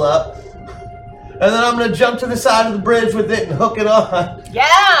cable up, and then I'm gonna jump to the side of the bridge with it and hook it on.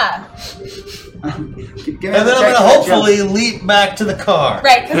 Yeah! And then I'm gonna hopefully leap back to the car.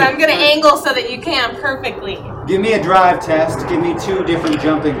 Right, because I'm gonna angle so that you can perfectly. Give me a drive test. Give me 2 different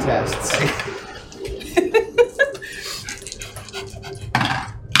jumping tests.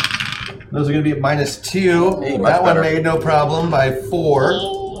 Those are gonna be at -2. Hey, that one better. made no problem by 4.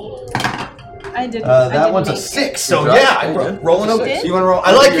 I did. That one's a 6. So yeah, I'm rolling over. did? So you want to roll?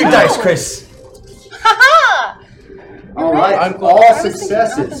 I like your dice, Chris. Haha! All right, all I was thinking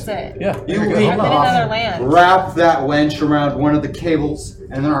successes. opposite. Yeah. You I'm leap in another off, land. wrap that winch around one of the cables,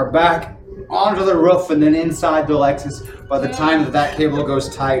 and then are back onto the roof and then inside the Lexus by the time that cable goes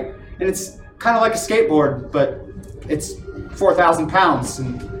tight. And it's kind of like a skateboard, but it's 4,000 pounds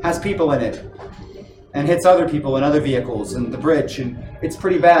and has people in it. And hits other people and other vehicles and the bridge, and it's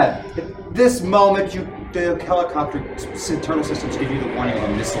pretty bad. At this moment, the helicopter internal systems give you the warning of a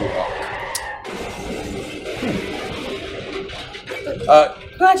missile lock.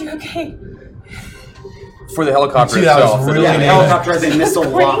 Glad you're okay. For the helicopter See, that was itself. really Yeah, the neat. helicopter has a missile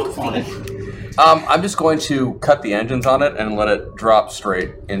lock on it. I'm just going to cut the engines on it and let it drop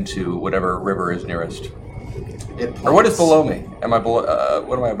straight into whatever river is nearest. Or what is below me? Am I below?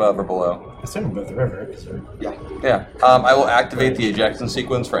 What am I above or below? I assume above the river. Yeah. Yeah. I will activate the ejection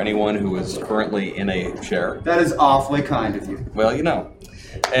sequence for anyone who is currently in a chair. That is awfully kind of you. Well, you know.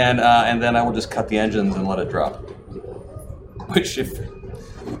 And then I will just cut the engines and let it drop. Which,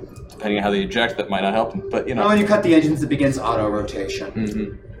 depending on how they eject, that might not help them. But you know. When you cut the engines, it begins auto rotation.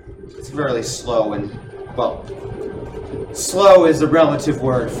 Mm-hmm. It's fairly slow and, well, Slow is a relative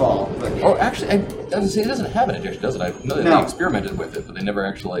word, fall. But Oh, actually, I was gonna say it doesn't have an addiction, does it? I know that No. they experimented with it, but they never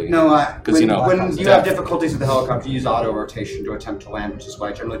actually. no, Because when you have difficulties with the helicopter, you use auto rotation to attempt to land, which is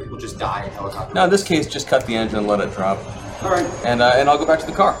why generally people just die in helicopters. No, in this case, just cut the engine and let it drop, All right. and I'll go back to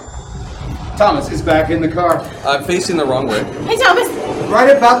the car. Thomas is back in the car. I'm facing the wrong way. Hey, Thomas.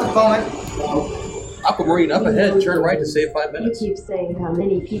 Right about the moment. Aquamarine up ahead. Turn right to save 5 You minutes. keep saying how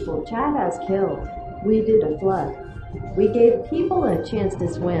many people Chad has killed. We did a flood. We gave people a chance to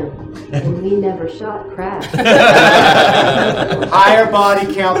swim, and we never shot Crash. Higher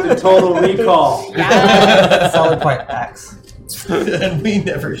body count than total recall. Solid point, X. And we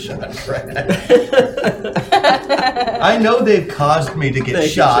never shot Brad. I know they've caused me to get Thank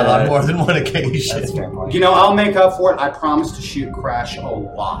you, shot on Chad. more than one occasion. That's a fair point. You know, I'll make up for it. I promise to shoot Crash a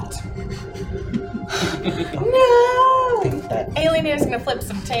lot. No. That- Alienator's gonna flip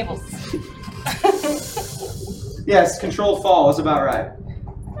some tables. Yes, controlled fall is about right.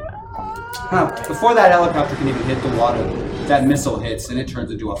 Huh. Before that helicopter can even hit the water, that missile hits and it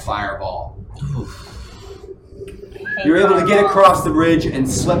turns into a fireball. You're able to get across the bridge and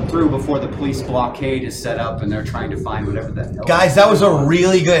slip through before the police blockade is set up and they're trying to find whatever the hell. Guys, that was a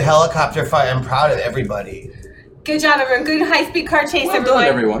really good helicopter fight. I'm proud of everybody. Good job, everyone. Good high-speed car chase, Well everyone. done,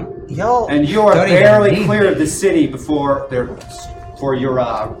 everyone. Y'all And you are don't even barely need clear me. of the city before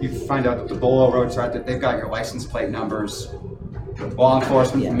you find out that the Bolo roads are that they've got your license plate numbers. Law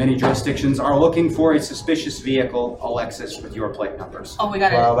enforcement from many jurisdictions are looking for a suspicious vehicle, a Lexus, with your plate numbers. Oh, we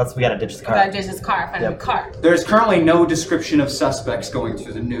gotta. Well, we gotta ditch the we car. gotta ditch this car. Find a new car. There's currently no description of suspects going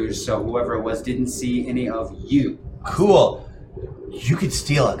through the news, so whoever it was didn't see any of you. Cool. You could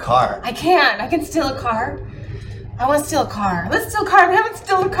steal a car. I can't. I can steal a car. I want to steal a car. Let's steal a car. We haven't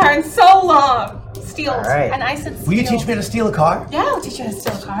stolen a car in so long. Steal. All right. And I said steal. Will you teach me how to steal a car? Yeah, I'll teach you how to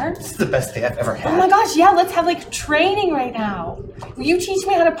steal a car. This is the best day I've ever had. Oh my gosh, yeah, let's have like training right now. Will you teach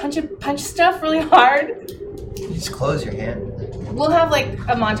me how to punch stuff really hard? You just close your hand. We'll have like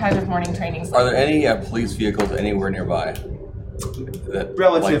a montage of morning trainings. Are there any police vehicles anywhere nearby? That,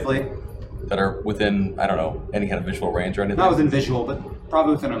 Relatively. that are within, I don't know, any kind of visual range or anything? Not within visual, but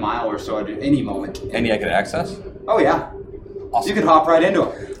probably within a mile or so at any moment. Any I could access? Oh yeah. Awesome. You could hop right into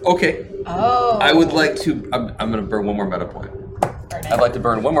it. Okay. Oh. I would like to. I'm going to burn one more meta point. I'd like to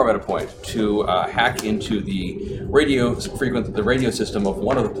burn one more meta point to hack into the radio system of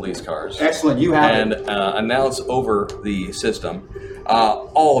one of the police cars. Excellent, you have and it. Announce over the system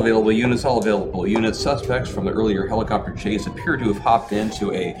all available units. Suspects from the earlier helicopter chase appear to have hopped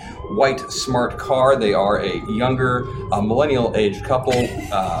into a white smart car. They are a younger, millennial-aged couple.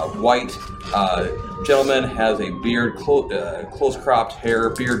 White gentleman has a beard, close-cropped hair,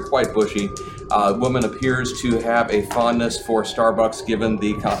 beard quite bushy. Woman appears to have a fondness for Starbucks given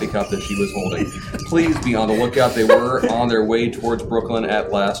the coffee cup that she was holding. Please be on the lookout. They were on their way towards Brooklyn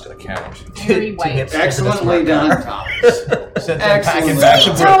at last account. Very white. Excellently done, Thomas.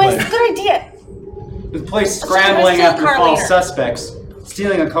 Excellent. Thomas, good idea. With police Let's try to scrambling steal a after car false later. suspects,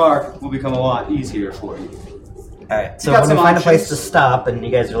 stealing a car will become a lot easier for you. Alright, so You got when we some find a place options. to stop and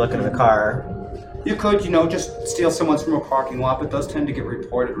you guys are looking in the car, You could, just steal someone's from a parking lot, but those tend to get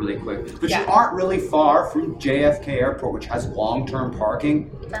reported really quick. But Yeah. you aren't really far from JFK Airport, which has long-term parking.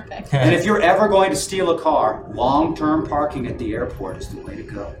 Perfect. And if you're ever going to steal a car, long-term parking at the airport is the way to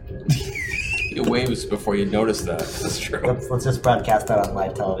go. It waves before you notice that. That's true. let's just broadcast that on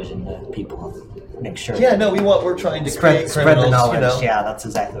live television to people. Make sure. Yeah, no, we're trying to Spread create the criminals, knowledge. you know. Yeah, that's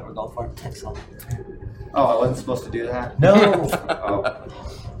exactly what we're going for. Excellent. Oh, I wasn't supposed to do that? No. Oh.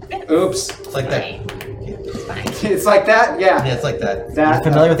 Oops. It's like that. It's fine. It's like that? Yeah. Yeah, it's like that. That.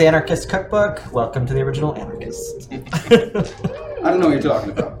 Familiar with the Anarchist Cookbook? Welcome to the original Anarchist. I don't know what you're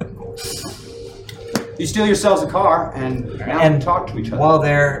talking about. You steal yourselves a car, and now And talk to each other. While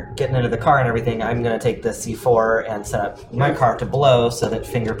they're getting into the car and everything, I'm going to take the C4 and set up my car to blow so that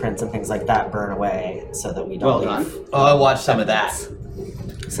fingerprints and things like that burn away so that we don't Well leave. done. Oh, I watched some of that.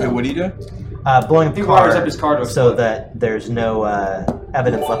 So, Wait, what are you doing? blowing up He the wires car, up his car to so explode. that there's no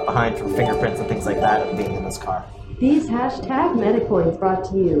evidence left behind from fingerprints and things like that of being in this car. These hashtag MetaCoins brought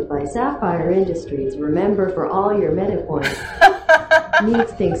to you by Sapphire Industries. Remember, for all your MetaCoins,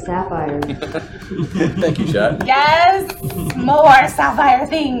 needs think Sapphire. Thank you, Chad. Yes! More sapphire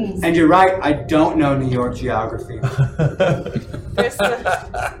things. And you're right, I don't know New York geography. There's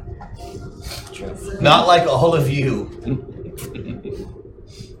Not like all of you.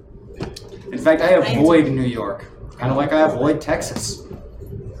 In fact, I avoid New York. Kind of like I avoid Texas.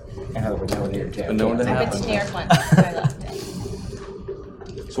 I know we're going here too. But no one did I've been to happen. New York once. I loved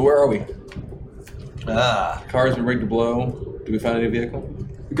it. So where are we? Ah. Car's been rigged to blow. Do we find a new vehicle?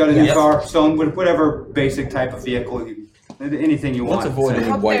 We got a new Yes. car, so whatever basic type of vehicle you Anything you want. Let's avoid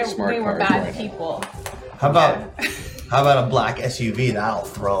any white smart They were cars. bad people. How about a black SUV? That'll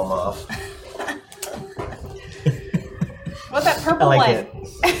throw them off. What's that purple I like one?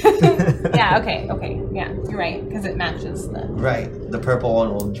 it. Yeah, okay. Yeah, you're right, because it matches the... Right. The purple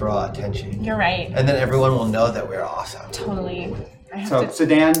one will draw attention. You're right. And then everyone will know that we're awesome. Totally. So,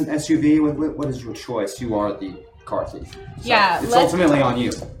 sedan, SUV, what is your choice? You are the car thief. So Yeah, it's ultimately on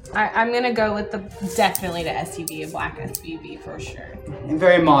you. I'm going to go with definitely the SUV, a black SUV for sure. And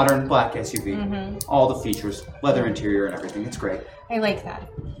very modern black SUV. Mm-hmm. All the features, leather interior and everything. It's great. I like that.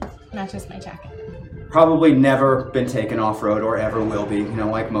 Matches my jacket. Probably never been taken off-road or ever will be.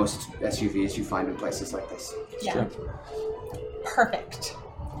 Like most SUVs you find in places like this. Yeah. Perfect.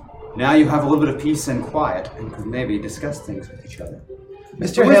 Now you have a little bit of peace and quiet and could maybe discuss things with each other.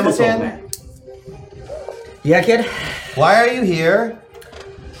 Mr. Who is this old Hamilton? man? Yeah, kid? Why are you here?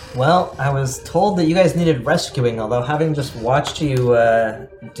 Well, I was told that you guys needed rescuing, although having just watched you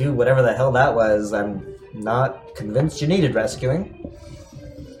do whatever the hell that was, I'm not convinced you needed rescuing.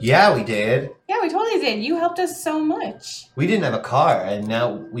 Yeah, we did. Yeah, we totally did. You helped us so much. We didn't have a car, and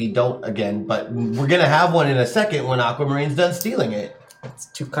now we don't again, but we're gonna have one in a second when Aquamarine's done stealing it. It's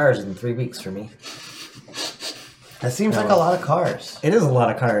 2 cars in 3 weeks for me. That seems like a lot of cars. It is a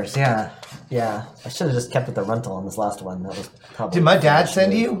lot of cars, yeah. Yeah, I should have just kept with the rental on this last one. That was probably... Did my dad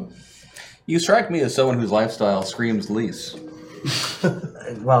send you? You strike me as someone whose lifestyle screams lease.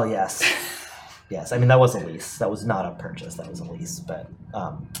 Well, yes. Yes, I mean, that was a lease. That was not a purchase. That was a lease, but...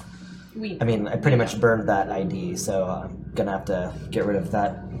 I mean, I pretty much burned that ID, so I'm gonna have to get rid of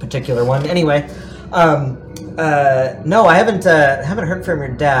that particular one. Anyway, no, I haven't heard from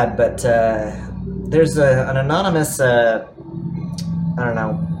your dad, but there's an anonymous, I don't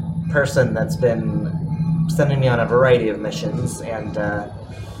know, person that's been sending me on a variety of missions and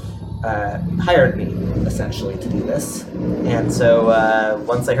hired me essentially to do this. And so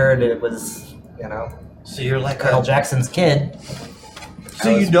once I heard it was, so you're like Colonel Jackson's kid. So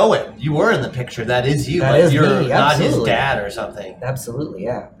you know it. You were in the picture. That is you. That like is you're me, not his absolutely. dad or something. Absolutely,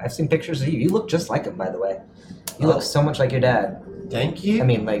 yeah. I've seen pictures of you. You look just like him, by the way. You look so much like your dad. Thank you. I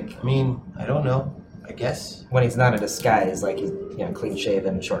mean, I don't know. I guess. When he's not in disguise, like he's clean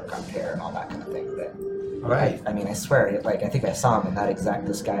shaven, short cropped hair, and all that kind of thing. But Right. I mean, I swear, I think I saw him in that exact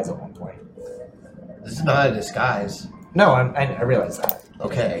disguise at one point. This is not a disguise. No, I realize that.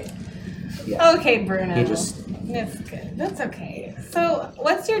 Okay. Yeah. Okay, Bruno. He just... That's good. That's okay. So,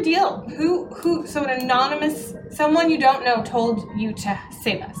 what's your deal? So an anonymous, someone you don't know told you to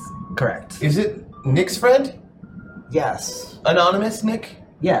save us. Correct. Is it Nick's friend? Yes. Anonymous Nick?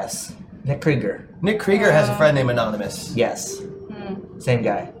 Yes. Nick Krieger. Nick Krieger has a friend named Anonymous. Yes. Same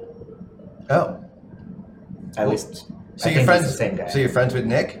guy. Oh. At least. So I you're think friends. he's the same guy. So you're friends with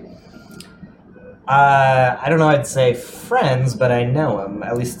Nick? I don't know. I'd say friends, but I know him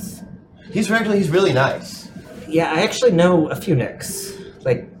at least. He's really nice. Yeah, I actually know a few Nicks.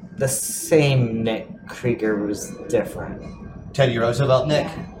 Like the same Nick Krieger was different. Teddy Roosevelt Nick.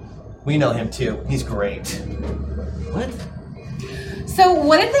 We know him too. He's great. What? So,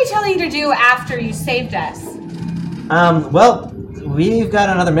 what did they tell you to do after you saved us? Well, we've got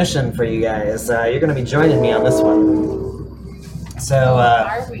another mission for you guys. You're going to be joining me on this one. So,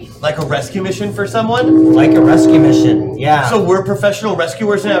 Are we? Like a rescue mission for someone? Like a rescue mission, yeah. So we're professional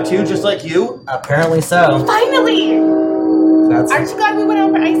rescuers now too, just like you? Apparently so. Finally! That's Aren't you glad we went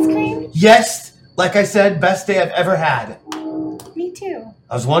out for ice cream? Yes! Like I said, best day I've ever had. Me too.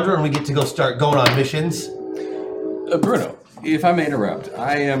 I was wondering when we get to go start going on missions. Bruno, if I may interrupt,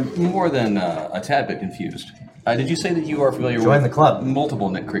 I am more than a tad bit confused. Did you say that you are familiar Join with the club. multiple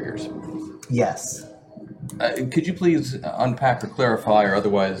Nick Kriegers? Yes. Could you please unpack or clarify or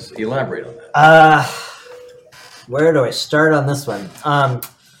otherwise elaborate on that? Where do I start on this one?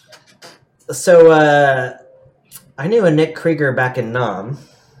 So I knew a Nick Krieger back in Nam.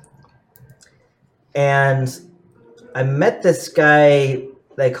 And I met this guy,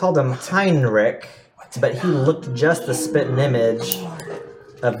 they called him Heinrich, but he looked just the spitting image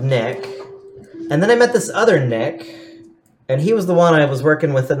of Nick. And then I met this other Nick, and he was the one I was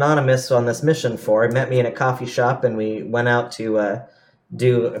working with Anonymous on this mission for. He met me in a coffee shop, and we went out to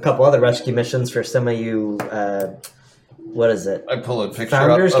do a couple other rescue missions for some of you, what is it? I pull a picture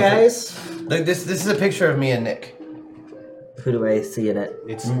Founders up. guys? This is a picture of me and Nick. Who do I see in it?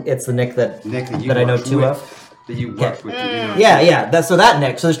 It's the Nick that you I know worked two with, of. That you worked with. Yeah. So that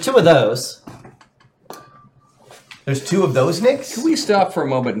Nick. So there's two of those. There's two of those Nicks? Can we stop for a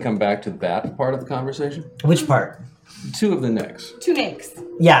moment and come back to that part of the conversation? Which part? Two of the Nicks. Two Nicks.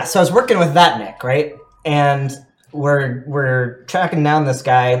 Yeah, so I was working with that Nick, right? And we're tracking down this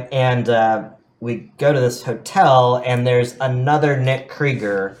guy, and we go to this hotel, and there's another Nick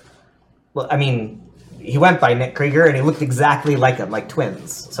Krieger. Well, I mean, he went by Nick Krieger, and he looked exactly like him, like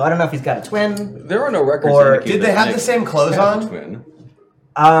twins. So I don't know if he's got a twin. There are no records. Or did they have the same clothes on? Twin.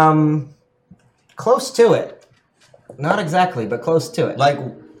 Close to it. Not exactly, but close to it. Like,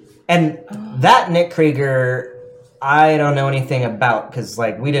 and that Nick Krieger, I don't know anything about because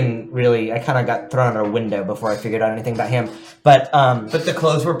like we didn't really. I kind of got thrown out a window before I figured out anything about him. But the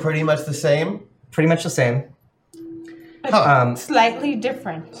clothes were pretty much the same. Pretty much the same. Slightly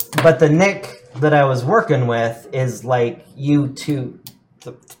different. But the Nick that I was working with is like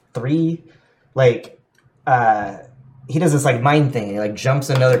three, like he does this like mind thing. He like jumps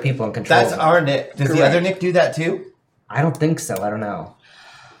into other people and controls. That's our Nick. Does the other Nick do that too? I don't think so. I don't know.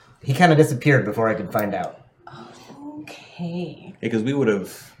 He kind of disappeared before I could find out. Okay. Because we would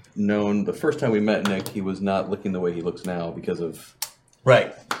have known the first time we met Nick, he was not looking the way he looks now because of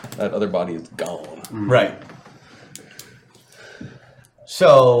that other body is gone. Right.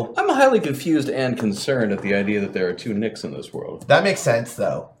 So I'm highly confused and concerned at the idea that there are two Nicks in this world. That makes sense,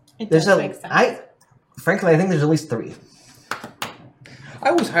 though. It does make sense. Frankly, I think there's at least three. I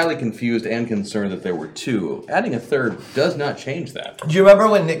was highly confused and concerned that there were two. Adding a third does not change that. Do you remember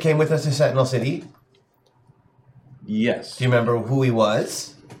when Nick came with us to Sentinel City? Yes. Do you remember who he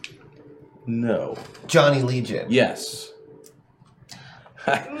was? No. Johnny Legion. Yes.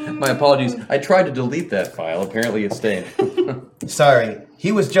 My apologies. I tried to delete that file. Apparently it stayed. Sorry.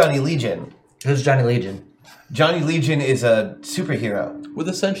 He was Johnny Legion. Who's Johnny Legion? Johnny Legion is a superhero. With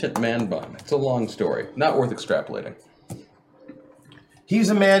a sentient man bun. It's a long story. Not worth extrapolating. He's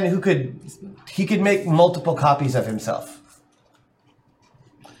a man who could make multiple copies of himself.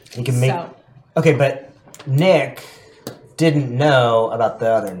 He can make... Okay, but Nick didn't know about the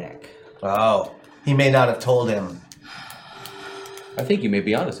other Nick. Oh. He may not have told him. I think you may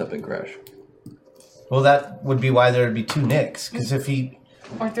be onto something, Crash. Well, that would be why there would be two Nicks. Because if he...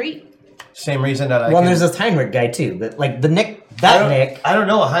 Or three. Same reason that I Well, there's this Heinrich guy, too. But, like, the Nick... Nick... I don't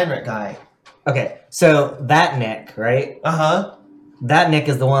know a Heinrich guy. Okay, so that Nick, right? Uh-huh. That Nick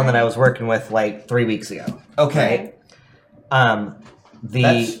is the one that I was working with, like, 3 weeks ago. Okay. Right?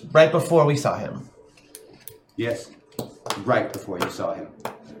 That's right before we saw him. Yes. Right before you saw him.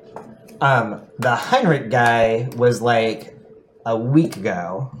 The Heinrich guy was, like, a week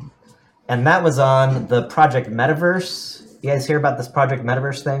ago. And that was on the Project Metaverse. You guys hear about this Project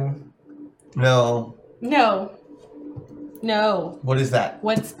Metaverse thing? No. No. What is that?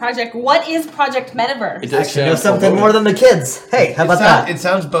 What is Project Metaverse? It actually knows something more than the kids. Hey, how about that? It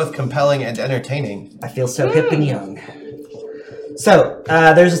sounds both compelling and entertaining. I feel so hip and young. So,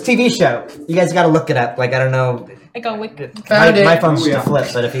 there's this TV show. You guys gotta look it up. Like, I don't know. Like a wicked. My phone's just a flip,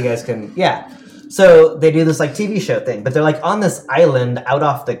 but if you guys can... Yeah. So, they do this, like, TV show thing. But they're, like, on this island out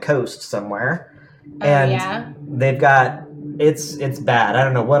off the coast somewhere. And they've got... It's bad. I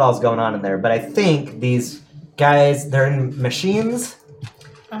don't know what all's going on in there. But I think these guys, they're in machines.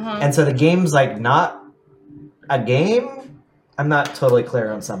 And so the game's, like, not a game? I'm not totally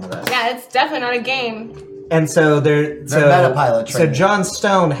clear on some of this. Yeah, it's definitely not a game. And so they're Metapilot training. So John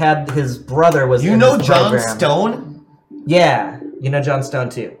Stone had his brother was You in know this John program. Stone? Yeah, you know John Stone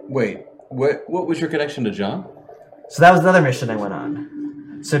too. Wait, what was your connection to John? So that was another mission I went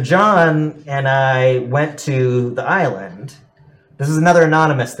on. So John and I went to the island. This is another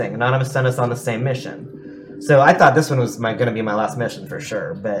Anonymous thing. Anonymous sent us on the same mission. So I thought this one was going to be my last mission for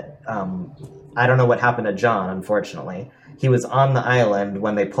sure, but I don't know what happened to John, unfortunately. He was on the island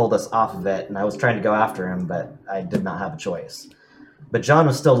when they pulled us off of it, and I was trying to go after him, but I did not have a choice. But John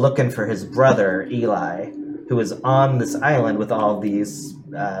was still looking for his brother, Eli, who was on this island with all these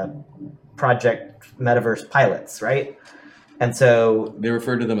Project Metaverse pilots, right? And so... They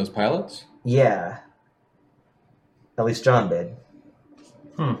referred to them as pilots? Yeah. At least John did.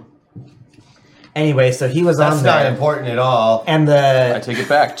 Anyway, so he was on there. That's not important at all. And I take it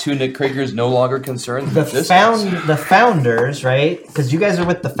back. Two Nick Kriegers no longer concerned with this. The founders, right? Because you guys are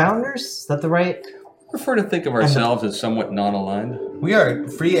with the founders? Is that the right? We prefer to think of ourselves as somewhat non-aligned. We are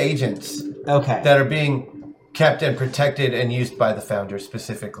free agents. Okay. That are being kept and protected and used by the founders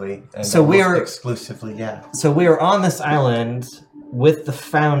specifically. And so we are exclusively, yeah. So we were on this island with the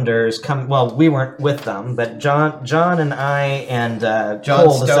founders. Well, we weren't with them, but John and I and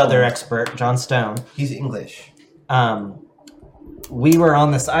Cole, this other expert, John Stone. He's English. We were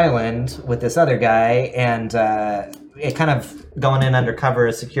on this island with this other guy, and it kind of going in undercover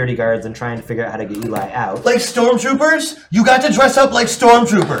as security guards and trying to figure out how to get Eli out. Like stormtroopers? You got to dress up like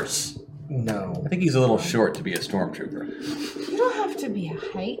stormtroopers. No. I think he's a little short to be a stormtrooper. You don't have to be a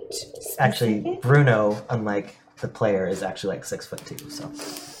height. Actually, Bruno, unlike the player, is actually like 6'2", so.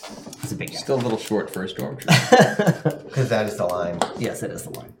 It's a big guy. Still a little short for a stormtrooper. Because that is the line. Yes, it is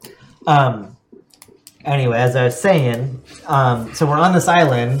the line. Anyway, as I was saying, so we're on this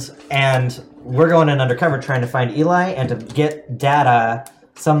island, and we're going in undercover trying to find Eli and to get data,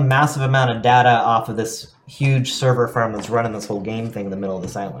 some massive amount of data off of this huge server farm that's running this whole game thing in the middle of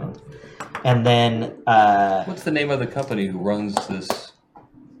this island. And then... What's the name of the company who runs this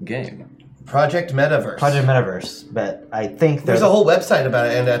game? Project Metaverse. Project Metaverse, but I think there's a whole website about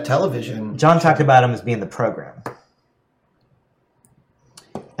it and a television. John talked about him as being the program.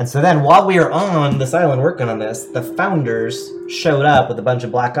 And so then, while we were on this island working on this, the founders showed up with a bunch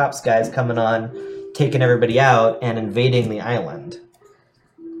of Black Ops guys coming on, taking everybody out, and invading the island.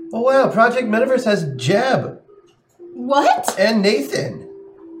 Oh wow, Project Metaverse has Jeb. What? And Nathan.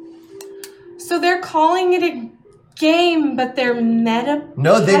 So they're calling it a game, but they're meta...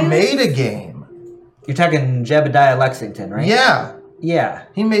 No, they made a game. You're talking Jebediah Lexington, right? Yeah. Yeah.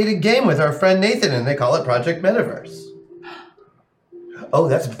 He made a game with our friend Nathan, and they call it Project Metaverse. Oh,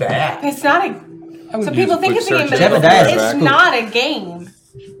 that's bad. It's not a... So people think it's a game, but it's not a game.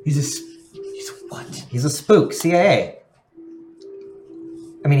 He's what? He's a spook, CIA.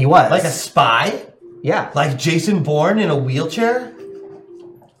 I mean, he was. Like a spy? Yeah. Like Jason Bourne in a wheelchair?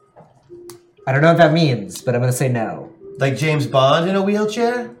 I don't know what that means, but I'm going to say no. Like James Bond in a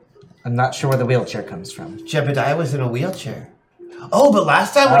wheelchair? I'm not sure where the wheelchair comes from. Jebediah was in a wheelchair. Oh, but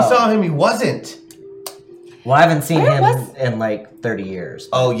last time we saw him, he wasn't. Well, I haven't seen him in like 30 years.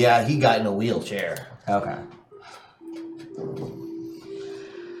 Oh, yeah, he got in a wheelchair. Okay.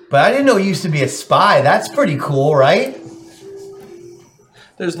 But I didn't know he used to be a spy. That's pretty cool, right?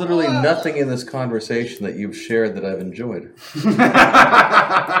 There's literally nothing in this conversation that you've shared that I've enjoyed.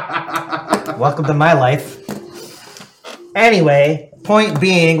 Welcome to my life. Anyway, point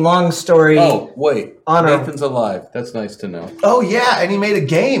being, long story. Oh, wait. Nathan's alive. That's nice to know. Oh, yeah, and he made a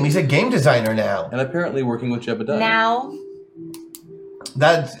game. He's a game designer now. And apparently working with Jebediah. Now?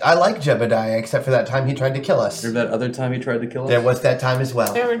 I like Jebediah, except for that time he tried to kill us. Or that other time he tried to kill us? There was that time as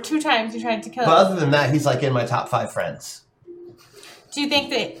well. There were 2 times he tried to kill us. But other than that, he's like in my top 5 friends. Do you think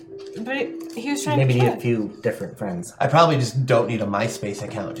that... But he was trying Maybe to need kill a few different friends. I probably just don't need a MySpace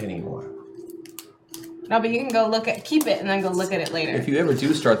account anymore. No, but you can go look at... Keep it and then go look at it later. If you ever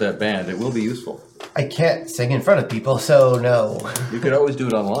do start that band, it will be useful. I can't sing in front of people, so no. You could always do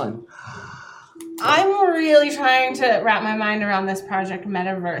it online. I'm really trying to wrap my mind around this Project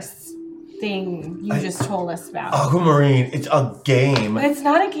Metaverse thing you just told us about. Aquamarine, it's a game. But it's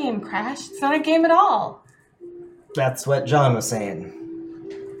not a game, Crash. It's not a game at all. That's what John was saying.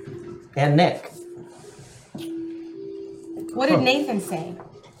 And Nick. What did Nathan say?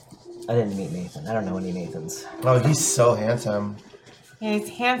 I didn't meet Nathan. I don't know any Nathans. Oh, he's so handsome. Yeah, he's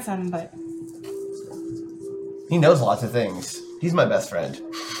handsome, but... He knows lots of things. He's my best friend.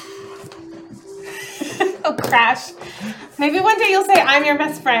 Oh, Crash. Maybe one day you'll say, I'm your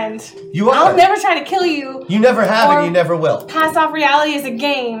best friend. You are. I'll never try to kill you. You never have and you never will. Pass off reality as a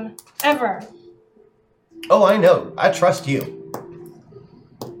game. Ever. Oh, I know. I trust you.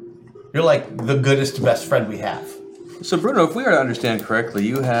 You're like the goodest best friend we have. So, Bruno, if we are to understand correctly,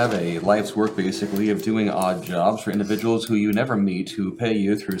 you have a life's work, basically, of doing odd jobs for individuals who you never meet, who pay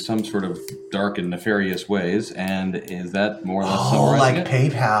you through some sort of dark and nefarious ways, and is that more or less summarizing like it?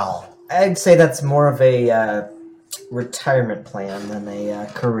 PayPal. I'd say that's more of a retirement plan than a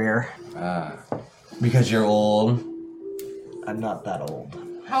career. Because you're old. I'm not that old.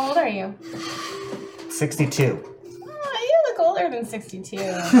 How old are you? 62. You look older than 62.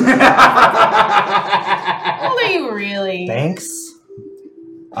 How old are you really? Thanks.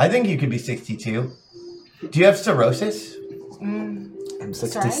 I think you could be 62. Do you have cirrhosis? I'm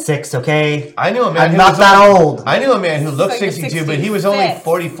 66, okay? I knew a man I'm not that old. I knew a man who looked So you're 62, but he was only 66.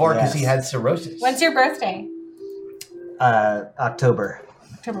 44 because Yes. he had cirrhosis. When's your birthday? October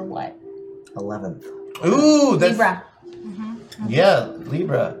October what? 11th. Ooh, that's... Libra. Yeah,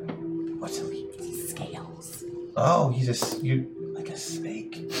 Libra. What's a Libra? Scales. Oh, you like a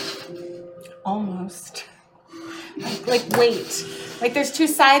snake. Almost. Like wait. Like there's 2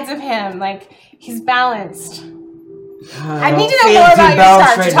 sides of him. Like he's balanced. I need to know more about your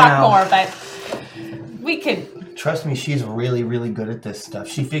chart to talk more, but we could. Trust me, she's really, really good at this stuff.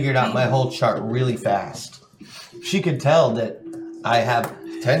 She figured out my whole chart really fast. She could tell that I have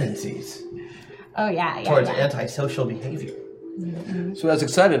tendencies Oh yeah. towards antisocial behavior. So, as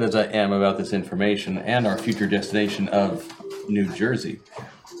excited as I am about this information and our future destination of New Jersey,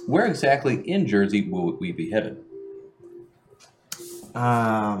 where exactly in Jersey will we be headed?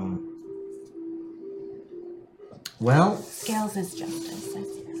 Well, Scales is justice.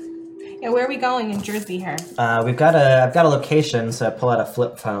 Yeah, where are we going in Jersey here? I've got a location, so I pull out a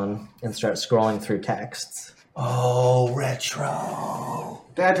flip phone and start scrolling through texts. Oh, retro.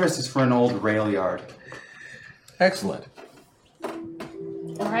 The address is for an old rail yard. Excellent.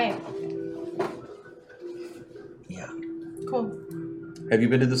 All right. Yeah. Cool. Have you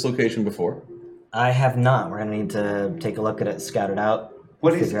been to this location before? I have not. We're gonna need to take a look at it, scout it out.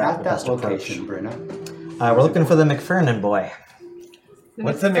 What is figure out at the that best location, approach. Bruno? We're looking for the McFernan boy.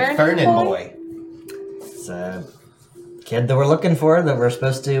 What's the McFernan boy? It's a kid that we're looking for that we're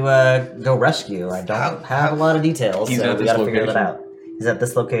supposed to go rescue. I don't have a lot of details, He's so at we this gotta figure that location? out. He's at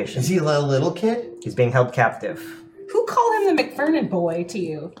this location. Is he a little kid? He's being held captive. Who called him the McFernan boy to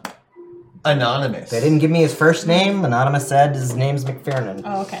you? Anonymous. They didn't give me his first name. Anonymous said his name's McFernan.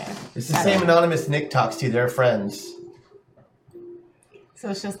 Oh, okay. It's the same Anonymous Nick talks to. They're friends. So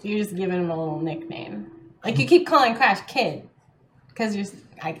it's just you're just giving him a little nickname. Like you keep calling Crash Kid because you're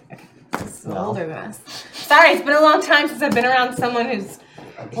he's older than us. Sorry, it's been a long time since I've been around someone who's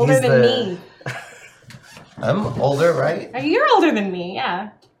older than me. I'm older, right? You're older than me,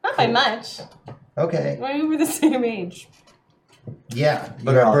 yeah. Not by much. Okay. We were the same age. Yeah,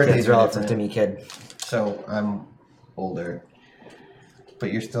 but You're our all birthdays kids are relative different. to me, kid. So I'm older.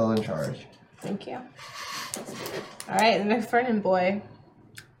 But you're still in charge. Thank you. All right, the McFernan boy.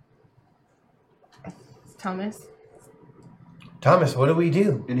 Thomas. Thomas, what do we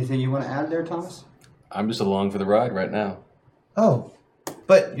do? Anything you want to add there, Thomas? I'm just along for the ride right now. Oh,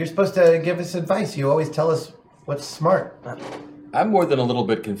 but you're supposed to give us advice. You always tell us what's smart. I'm more than a little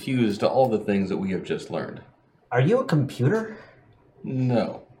bit confused to all the things that we have just learned. Are you a computer?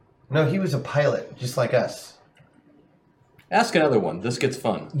 No. No, he was a pilot, just like us. Ask another one. This gets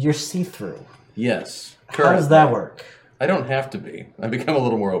fun. You're see-through. Yes. How does that work? I don't have to be. I become a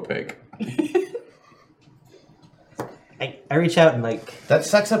little more opaque. I reach out and like... That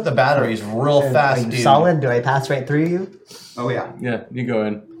sucks up the batteries real fast, Are you dude. solid? Do I pass right through you? Oh, yeah. Yeah, you go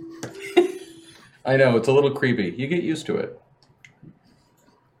in. I know, it's a little creepy. You get used to it.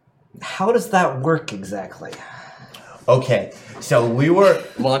 How does that work exactly? Okay, so we were...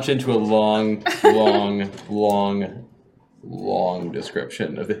 Launch into a long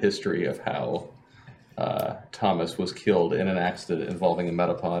description of the history of how Thomas was killed in an accident involving a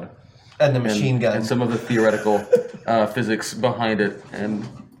metapod. And the machine gun. And some of the theoretical physics behind it and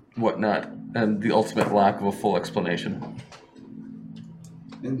whatnot. And the ultimate lack of a full explanation.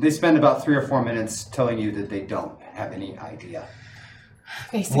 And they spend about 3 or 4 minutes telling you that they don't have any idea.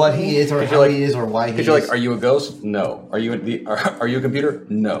 Basically. What he is or how he is or why he is. Because you're like, are you a ghost? No. Are you are you a computer?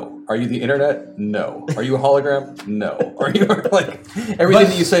 No. Are you the internet? No. Are you a hologram? No. Are you like everything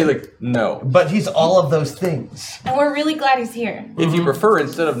that you say like no. But he's all of those things. And we're really glad he's here. If you prefer,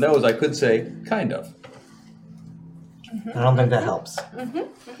 instead of no's, I could say kind of. I don't think that helps.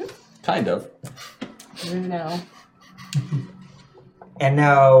 Kind of. No. And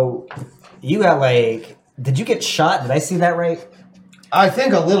now, you got like... Did you get shot? Did I see that right? I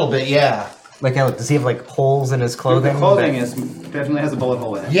think a little bit, yeah. Like, does he have like holes in his clothing? The clothing definitely has a bullet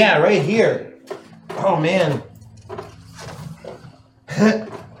hole in it. Yeah, right here. Oh, man.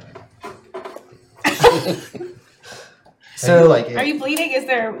 So, like it. Are you bleeding? Is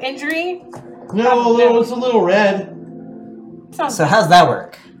there injury? No, it's a little red. So how's that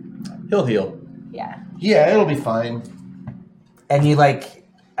work? He'll heal. Yeah. Yeah, it'll be fine. And you like...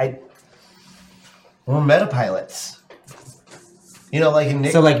 We're metapilots. You know, like in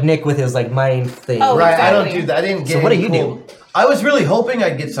Nick. So like Nick with his like mind thing. Oh, right, exactly. I don't do that. I didn't get So what do any you cool- do? I was really hoping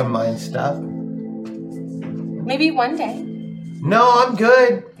I'd get some mind stuff. Maybe one day. No, I'm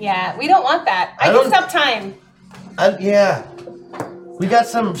good. Yeah, we don't want that. I don't- can stop time. Yeah. We got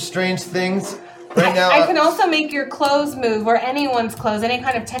some strange things right now. I can also make your clothes move, or anyone's clothes, any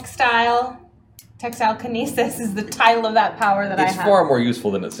kind of textile. Textile kinesis is the title of that power that I It's have. far more useful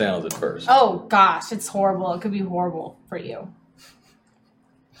than it sounds at first. Oh gosh, it's horrible. It could be horrible for you.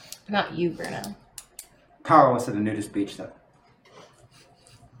 Not you, Bruno. Powerless at a nudist beach, though.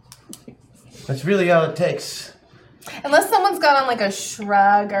 That's really all it takes. Unless someone's got on like a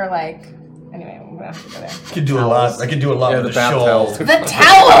shrug or like. Anyway, we're gonna have to go there. I could do a lot. I could do a lot with the bath shawl. towels. The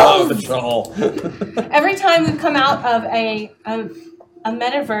towels! The shawl. Every time we come out of a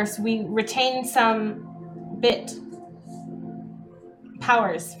metaverse, we retain some bit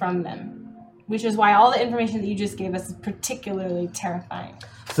powers from them, which is why all the information that you just gave us is particularly terrifying.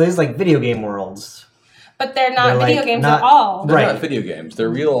 So these like video game worlds. But they're not They're, video like, games not- at all. They're Right. not video games. They're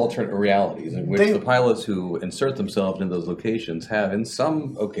real alternate realities in which the pilots who insert themselves in those locations have, in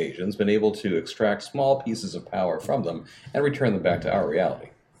some occasions, been able to extract small pieces of power from them and return them back to our reality.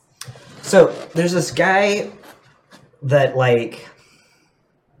 So there's this guy that like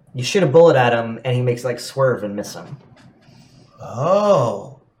You shoot a bullet at him, and he makes like swerve and miss him.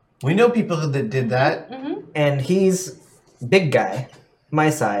 Oh, we know people that did that. Mm-hmm. And he's big guy, my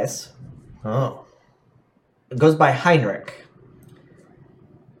size. Oh, Goes by Heinrich.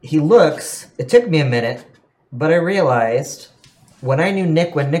 He looks. It took me a minute, but I realized when I knew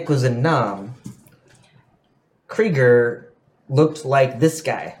Nick when Nick was in Nam, Krieger looked like this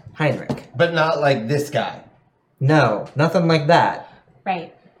guy, Heinrich. but not like this guy. No, nothing like that.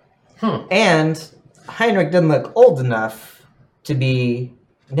 Right. And Heinrich didn't look old enough to be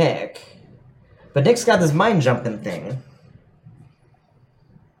Nick. But Nick's got this mind jumping thing.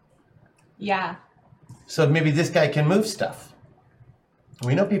 Yeah. So maybe this guy can move stuff.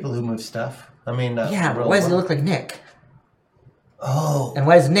 We know people who move stuff. I mean, Yeah, but why does he look like Nick? Oh. And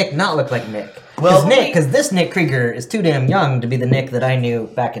why does Nick not look like Nick? Well, Because this Nick Krieger is too damn young to be the Nick that I knew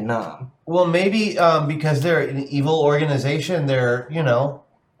back in Nam. Well, maybe because they're an evil organization, they're,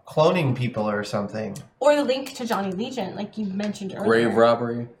 cloning people or something. Or the link to Johnny Legion, like you mentioned earlier. Grave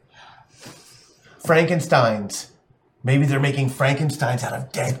robbery. Frankensteins. Maybe they're making Frankensteins out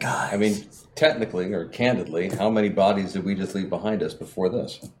of dead guys. I mean, technically or candidly, how many bodies did we just leave behind us before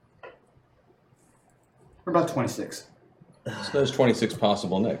this? We're about 26. So there's 26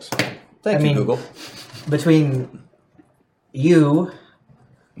 possible Nicks. I Thank you, mean, Google. Between you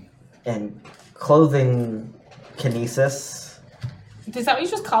and clothing kinesis. Is that what you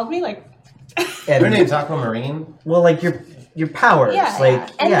just called me? Like, And Her name's Aquamarine. Well, like your powers. yeah, like,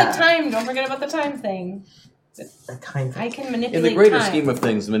 and yeah. the time. Don't forget about the time thing. The time thing. I can In manipulate the greater time. scheme of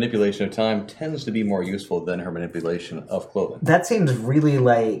things, the manipulation of time tends to be more useful than her manipulation of clothing. That seems really,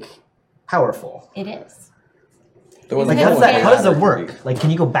 like, powerful. It is. Like, how does it work? Like, can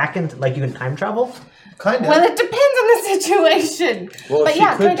you go back into, like, you can time travel? Kind of. Well, it depends on the situation. Well, but she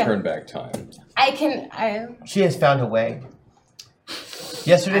yeah, could kinda. turn back time. She has found a way.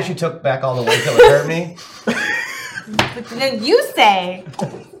 Yesterday she took back all the weight that would hurt me. But then you say.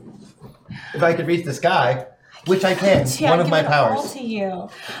 If I could reach the sky, which I can, one of my powers. All to you.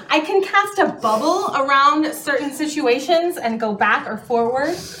 I can cast a bubble around certain situations and go back or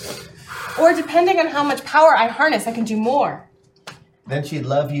forward. Or depending on how much power I harness, I can do more. Then she'd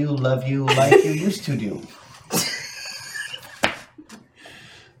love you like you used to do.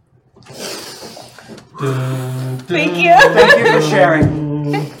 Thank you. Thank you for sharing.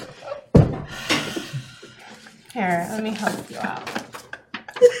 Here, let me help you out.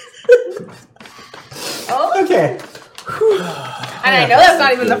 Okay. And I know that's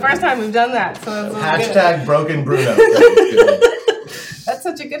not even the first time we've done that, so it's Hashtag broken Bruno. That's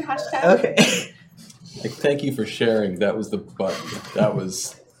such a good hashtag. Okay. Like, thank you for sharing. That was the button. That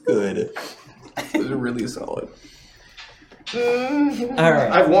was good. It was really solid. Mm-hmm. All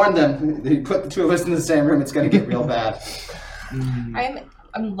right. I've warned them. You put the two of us in the same room, it's going to get real bad.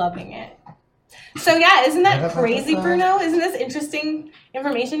 I'm loving it. So yeah, isn't that crazy, Bruno? Isn't this interesting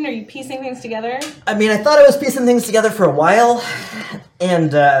information? Are you piecing things together? I mean, I thought I was piecing things together for a while,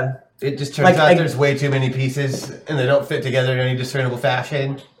 and it just turns out there's way too many pieces, and they don't fit together in any discernible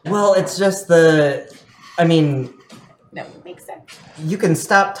fashion. Well, it's just I mean... No, it makes sense. You can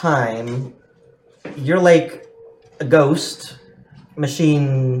stop time. You're like a ghost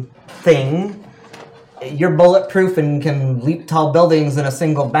machine thing. You're bulletproof and can leap tall buildings in a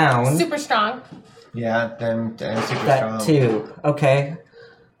single bound. Super strong. Yeah, then super that strong. too. Okay.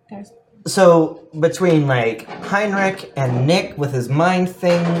 There's... So between like Heinrich and Nick with his mind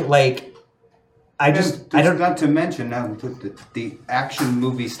thing, like I don't. Not to mention now the action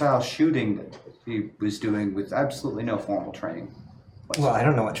movie style shooting that he was doing with absolutely no formal training. Well, I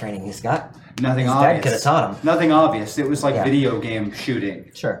don't know what training he's got. Nothing his obvious. Dad could have taught him. Nothing obvious. It was like Yeah. video game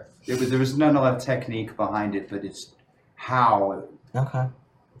shooting. Sure. There was not a lot of technique behind it, but it's how. Okay.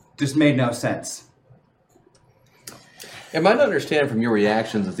 Just made no sense. Am I to understand from your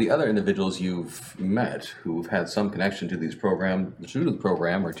reactions that the other individuals you've met who've had some connection to these to the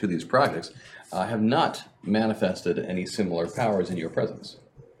program or to these projects have not manifested any similar powers in your presence?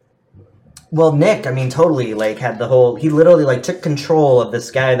 Well, Nick, I mean, totally, like, had the whole... He literally, like, took control of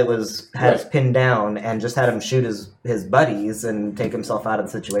this guy that had us pinned down and just had him shoot his buddies and take himself out of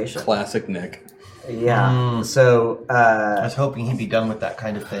the situation. Classic Nick. Yeah, so... I was hoping he'd be done with that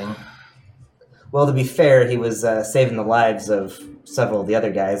kind of thing. Well, to be fair, he was saving the lives of several of the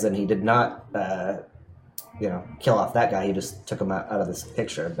other guys, and he did not, kill off that guy. He just took him out of this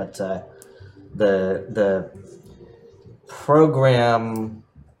picture. But the program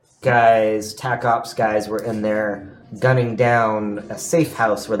guys, TAC Ops guys were in there gunning down a safe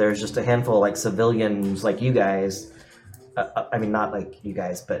house where there's just a handful of, like, civilians like you guys. I mean, not like you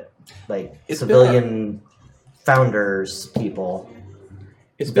guys, but, like, civilian founders people.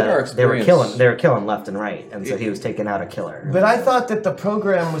 It's been our experience. They were killing left and right, and so he was taking out a killer. But I thought that the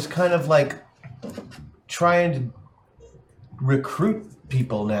program was kind of like trying to recruit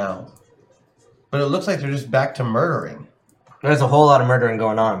people now. But it looks like they're just back to murdering. There's a whole lot of murdering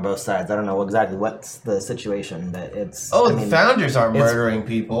going on both sides. I don't know exactly what's the situation, but it's... the founders are murdering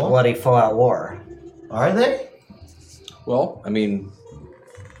people. Bloody full-out war. Are they? Well, for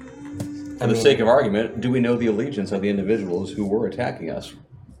the sake of argument, do we know the allegiance of the individuals who were attacking us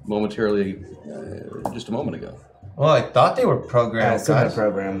momentarily just a moment ago? Well, I thought they were programmed.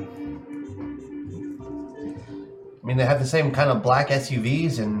 Program. I mean, they have the same kind of black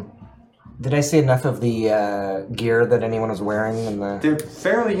SUVs and... Did I see enough of the gear that anyone was wearing? They're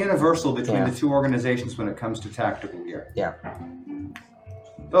fairly universal between the two organizations when it comes to tactical gear. Yeah.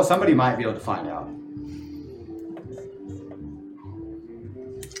 Though somebody might be able to find out.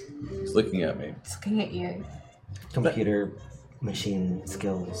 He's looking at me. He's looking at you. Computer machine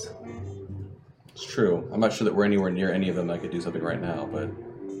skills. It's true. I'm not sure that we're anywhere near any of them that could do something right now, but...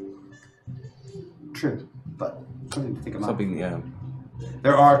 True, but something to think about. Something, yeah.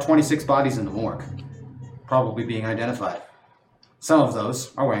 There are 26 bodies in the morgue, probably being identified. Some of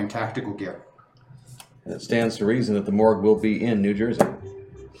those are wearing tactical gear. And it stands to reason that the morgue will be in New Jersey.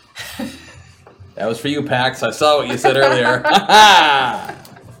 That was for you, Pax. I saw what you said earlier.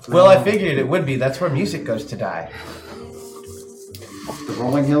 Well, I figured it would be. That's where music goes to die. The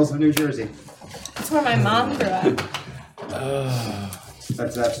rolling hills of New Jersey. That's where my mom grew up.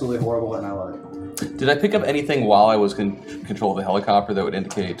 That's absolutely horrible, and I love it. Did I pick up anything while I was control of the helicopter that would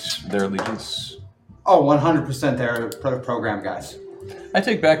indicate their allegiance? Oh, 100% they're program guys. I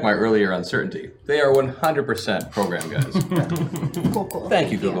take back my earlier uncertainty. They are 100% program guys. Cool.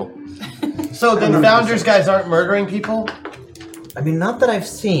 Thank you, Google. So the founders guys aren't murdering people? I mean, not that I've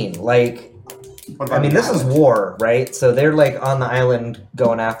seen. This is war, right? So they're on the island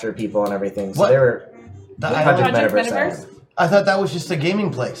going after people and everything. So they're Project Metaverse? I thought that was just a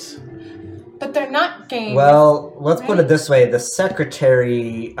gaming place. But they're not games. Well, let's put it this way. The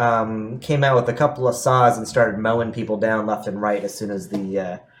secretary came out with a couple of saws and started mowing people down left and right as soon as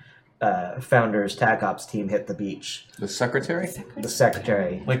the founders TAC Ops team hit the beach. The secretary? The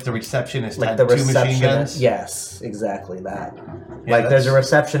secretary. Like the receptionist like had the 2 machine receptionist. guns? Yes, exactly that. Yeah, there's a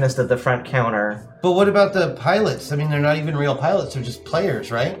receptionist at the front counter. But what about the pilots? I mean, they're not even real pilots. They're just players,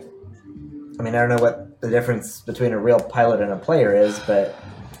 right? I mean, I don't know what the difference between a real pilot and a player is, but...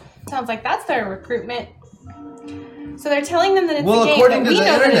 Sounds like that's their recruitment. So they're telling them that it's a game, according but to we the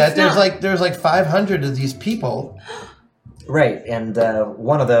know internet, that it's there's like 500 of these people. Right, and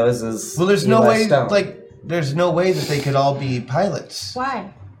one of those is there's Eli no way Stone. there's no way that they could all be pilots.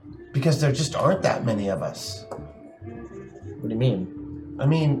 Why? Because there just aren't that many of us. What do you mean? I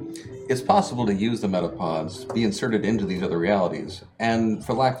mean, it's possible to use the metapods, be inserted into these other realities, and,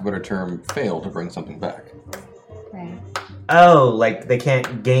 for lack of a better term, fail to bring something back. Right. Oh, they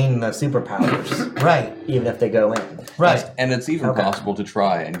can't gain the superpowers. Right. Even if they go in. Right. And it's even possible to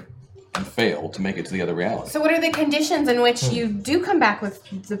try and fail to make it to the other reality. So what are the conditions in which you do come back with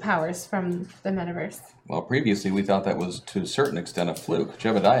the powers from the metaverse? Well, previously we thought that was to a certain extent a fluke.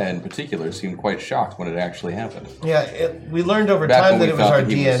 Jebediah in particular seemed quite shocked when it actually happened. Yeah, we learned over Back time when that we it was thought our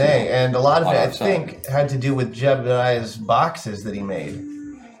that he was, DNA, and a lot of on it, our I side. think, had to do with Jebediah's boxes that he made.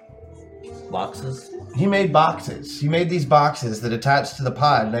 Boxes? He made boxes. He made these boxes that attached to the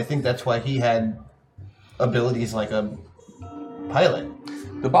pod, and I think that's why he had abilities like a pilot.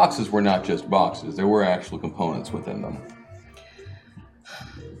 The boxes were not just boxes. There were actual components within them.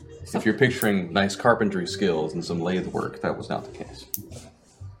 If you're picturing nice carpentry skills and some lathe work, that was not the case.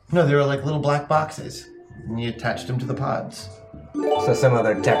 No, they were like little black boxes, and you attached them to the pods. So some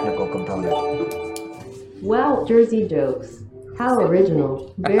other technical component. Wow, Jersey jokes. How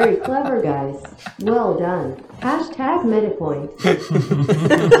original. Very clever, guys. Well done. Hashtag Metacoin.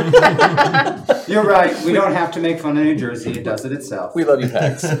 You're right. We don't have to make fun of New Jersey. It does it itself. We love you,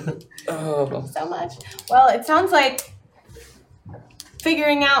 Pax. So much. Well, it sounds like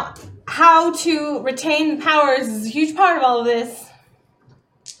figuring out how to retain powers is a huge part of all of this.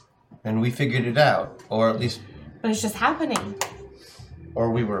 And we figured it out, or at least... But it's just happening.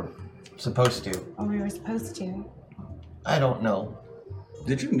 Or we were supposed to. Or we were supposed to. I don't know.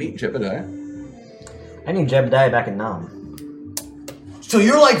 Did you meet Jebediah? I knew Jebediah back in Nam. So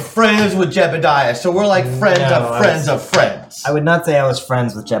you're like friends with Jebediah, so we're like friends of friends of friends. I would not say I was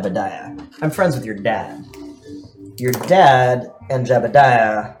friends with Jebediah. I'm friends with your dad. Your dad and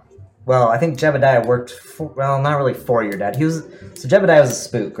Jebediah... Well, I think Jebediah worked for... Well, not really for your dad. So Jebediah was a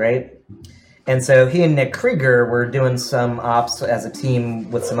spook, right? And so he and Nick Krieger were doing some ops as a team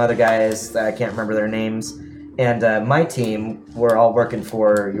with some other guys that I can't remember their names. And my team, we're all working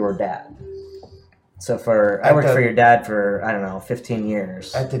for your dad. So I worked for your dad for, I don't know, 15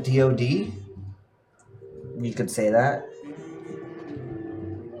 years. At the DOD? You could say that.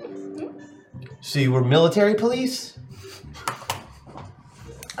 So you were military police?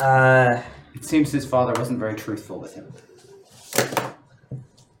 It seems his father wasn't very truthful with him.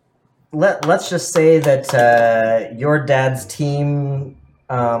 Let's just say that your dad's team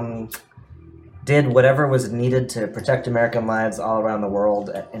did whatever was needed to protect American lives all around the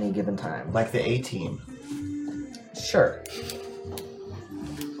world at any given time. Like the A-Team? Sure.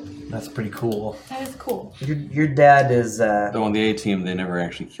 That's pretty cool. That is cool. Your dad is... Though on the A-Team, they never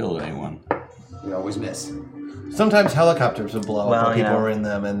actually killed anyone. We always miss. Sometimes helicopters would blow up when people you know, were in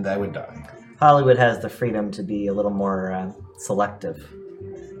them and they would die. Hollywood has the freedom to be a little more selective.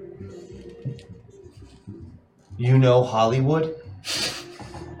 You know Hollywood?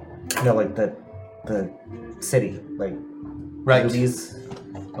 No, like the city, like right. movies.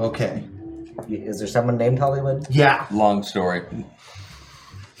 Okay. Is there someone named Hollywood? Yeah. Long story.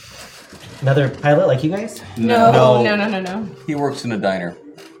 Another pilot like you guys? No. He works in a diner.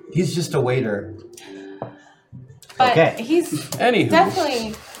 He's just a waiter. But Okay. he's Anywho.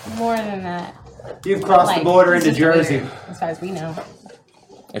 definitely more than that. You've crossed the border into Jersey. As far as we know.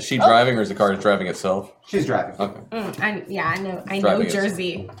 Is she driving or is the car driving itself? She's driving. Okay. I know. I know Driving is-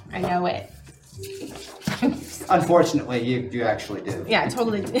 Jersey. I know it. Unfortunately, you actually do. Yeah,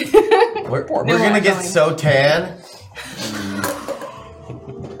 totally. We're going to get so tan.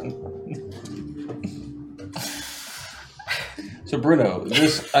 So Bruno,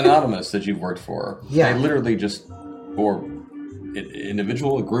 this anonymous that you've worked for, Yeah. they literally just, or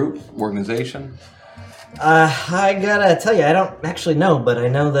individual, a group, organization? I gotta tell you, I don't actually know, but I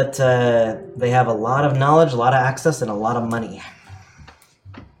know that they have a lot of knowledge, a lot of access, and a lot of money.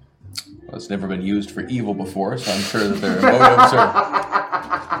 Well, it's never been used for evil before, so I'm sure that their motives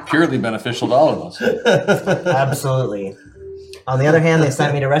are purely beneficial to all of us. Absolutely. On the other hand, they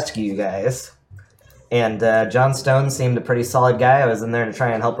sent me to rescue you guys. And John Stone seemed a pretty solid guy. I was in there to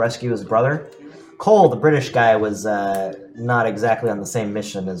try and help rescue his brother. Cole, the British guy, was not exactly on the same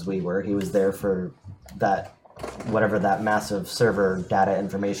mission as we were. He was there for that, whatever that massive server data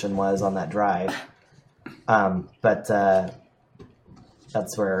information was on that drive. But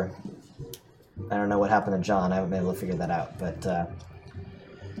that's where, I don't know what happened to John. I haven't been able to figure that out. But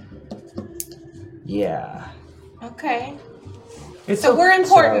yeah. Okay. It's So we're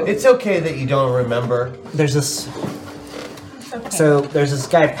important. It's okay that you don't remember. There's this. Okay. So there's this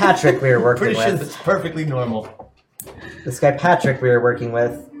guy Patrick we were working Pretty sure with. that's perfectly normal. This guy Patrick we were working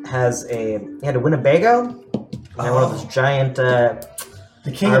with he had a Winnebago. And one of those giant The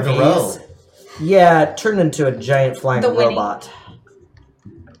king of the RVs. road. Yeah, it turned into a giant flying The Winnie. robot.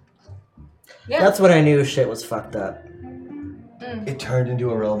 Yeah. That's when I knew shit was fucked up. It turned into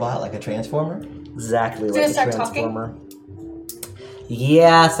a robot like a transformer? Exactly Did like it a start transformer.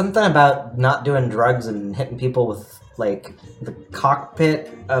 Yeah, something about not doing drugs and hitting people with like the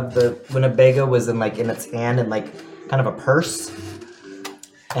cockpit of the Winnebago was in its hand and like kind of a purse.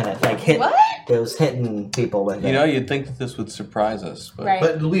 And it like hit What? It was hitting people with it. You know, you'd think that this would surprise us, but Right.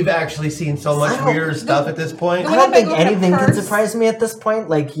 But we've actually seen so much weirder stuff at this point. I don't think Winnebago had a anything can purse. surprise me at this point.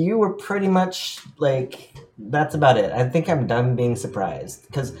 Like, you were pretty much, like, that's about it. I think I'm done being surprised.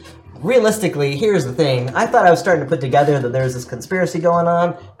 Because, realistically, here's the thing. I thought I was starting to put together that there was this conspiracy going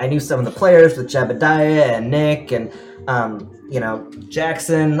on. I knew some of the players with Jebediah and Nick and,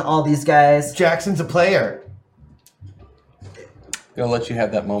 Jackson, all these guys. Jackson's a player. Gonna let you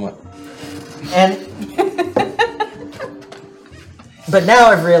have that moment. And... But now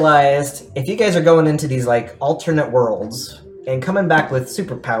I've realized, if you guys are going into these, like, alternate worlds and coming back with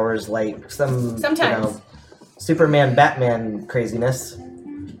superpowers like Sometimes. Superman, Batman craziness,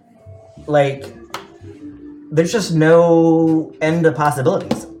 like, there's just no end to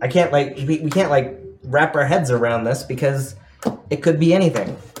possibilities. I can't, like, we can't, like, wrap our heads around this because it could be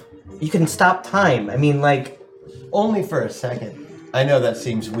anything. You can stop time. I mean, like... Only for a second. I know that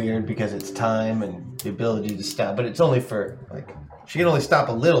seems weird because it's time and the ability to stop, but it's only for, like... She can only stop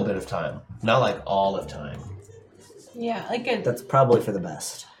a little bit of time, not like all of time. Yeah, like a... That's probably for the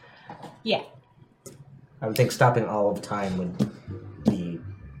best. Yeah. I would think stopping all of time would be...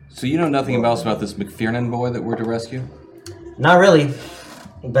 So you know nothing else about this McFernan boy that we're to rescue? Not really.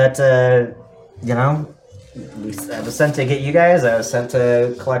 But, I was sent to get you guys. I was sent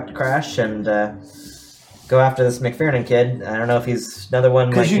to collect Crash and go after this McFernan kid. I don't know if he's another one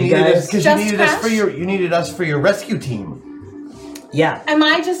like you guys. Because you needed us for your rescue team. Yeah. Am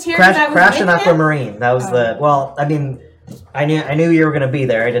I just here Crash because I was and with him? Aquamarine. That was I knew you were gonna be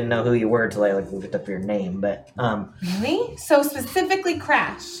there. I didn't know who you were till I looked up your name, but Really? So specifically,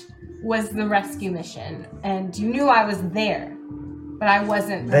 Crash was the rescue mission, and you knew I was there, but I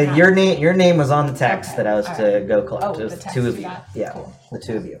wasn't. Your name was on the text that I was to go collect. Oh, it was the the text two of you you. got. Yeah, Cool. the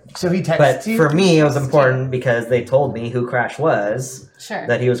two of you. So he texted But you? for me, it was important because they told me who Crash was. Sure.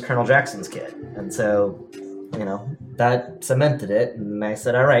 That he was Colonel Jackson's kid, and so that cemented it. And I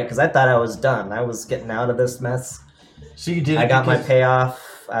said, all right, because I thought I was done. I was getting out of this mess. So you did. I got my payoff.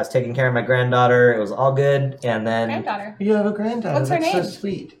 I was taking care of my granddaughter. It was all good, and then Granddaughter. You have a granddaughter. What's her That's name? so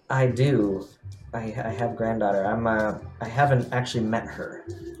sweet. I do. I have granddaughter. I haven't actually met her.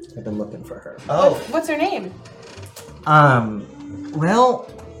 I've been looking for her. Oh. What's her name? Well,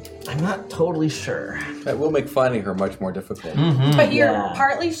 I'm not totally sure. That will make finding her much more difficult. Mm-hmm. But you're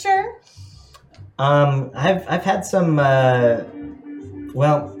partly sure? I've had some.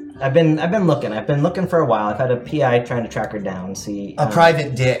 Well, I've been looking. I've been looking for a while. I've had a PI trying to track her down. See. A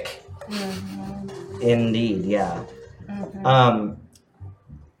private dick. Indeed, yeah.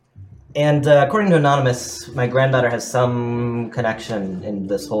 And according to Anonymous, my granddaughter has some connection in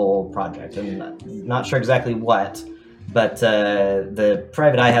this whole project. I'm not sure exactly what, but the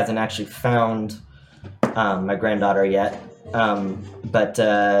private eye hasn't actually found my granddaughter yet. But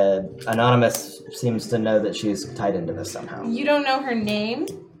Anonymous seems to know that she's tied into this somehow. You don't know her name?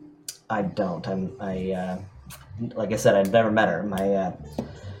 I don't. Like I said, I'd never met her.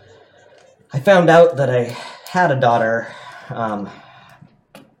 I found out that I had a daughter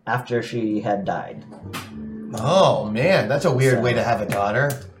after she had died. Oh man, that's a weird way to have a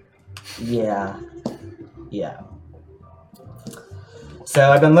daughter. Yeah.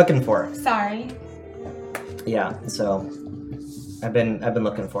 So I've been looking for her. Sorry. Yeah. So I've been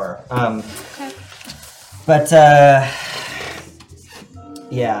looking for her. Okay. But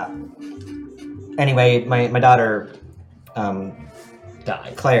yeah. Anyway, my daughter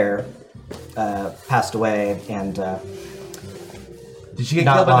died. Claire passed away, and did she get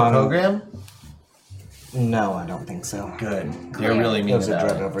killed by the program? No, I don't think so. Good. They're really mean It was a about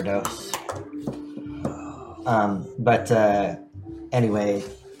drug it. overdose. But anyway,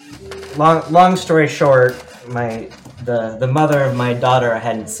 long story short, the mother of my daughter I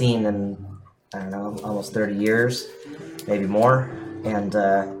hadn't seen in, I don't know, almost 30 years, maybe more. And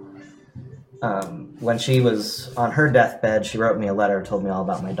when she was on her deathbed, she wrote me a letter, told me all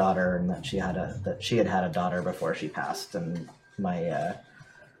about my daughter, and that she had had a daughter before she passed, and my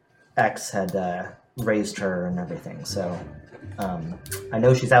ex had raised her and everything. So I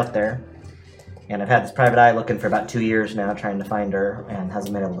know she's out there, and I've had this private eye looking for about 2 years now, trying to find her, and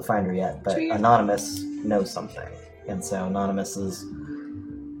hasn't been able to find her yet. But Anonymous knows something, and so Anonymous is,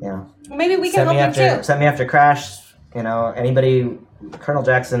 Well, maybe we can help you too. Sent me after Crash. Anybody. Colonel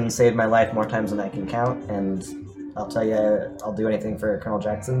Jackson saved my life more times than I can count, and I'll tell you, I'll do anything for Colonel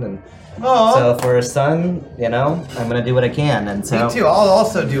Jackson. And so for his son, I'm gonna do what I can. And so me too. I'll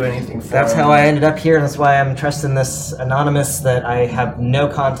also do anything for that's him. how I ended up here, and that's why I'm trusting this Anonymous that I have no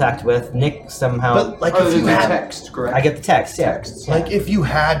contact with. Nick somehow. But like, if you had text, correct? I get the text. Yeah. Like, if you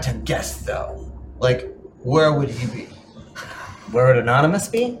had to guess though, like, where would he be? Where would Anonymous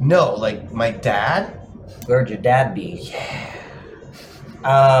be? No, like my dad. Where would your dad be? Yeah.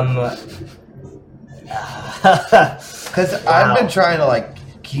 Because I've been trying to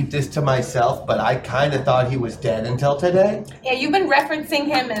keep this to myself, but I kind of thought he was dead until today. Yeah, you've been referencing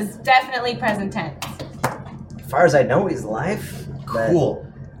him as definitely present tense. As far as I know, he's alive. Cool.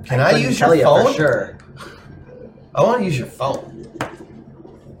 Can I couldn't use tell your you for phone? sure. I want to use your phone.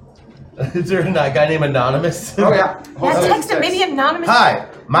 Is there a guy named Anonymous? Oh yeah. Yeah, text him. Maybe anonymous. Hi,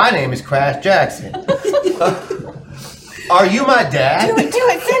 my name is Crash Jackson. Are you my dad? Do it. Send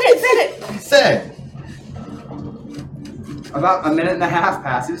it. Send. About a minute and a half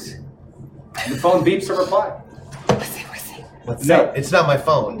passes. The phone beeps a reply. What's No, that? It's not my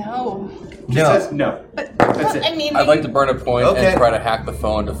phone. No. It says no. That's it. I mean, I'd like to burn a point Okay. and try to hack the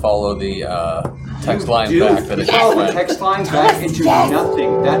phone to follow the text line Dude, back that it follow just the went. text lines back into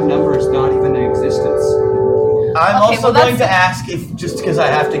nothing. That number is not even in existence. I'm Okay, also well, going to ask if, just because I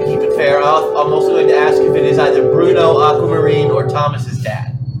have to keep it fair, I'm also going to ask if it is either Bruno, Aquamarine, or Thomas's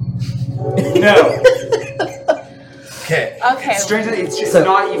dad. No. Okay. Okay. Strangely, it's just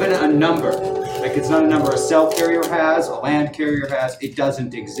not even a number. Like, it's not a number a cell carrier has, a land carrier has. It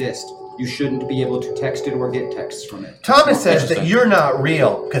doesn't exist. You shouldn't be able to text it or get texts from it. Thomas says that you're not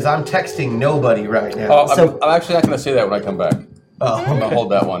real because I'm texting nobody right now. Oh, I'm actually not going to say that when I come back. Oh, I'm gonna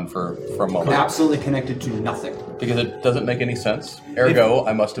hold that one for a moment. Absolutely connected to nothing. Because it doesn't make any sense. Ergo,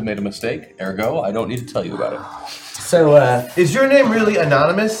 I must have made a mistake. Ergo, I don't need to tell you about it. So, is your name really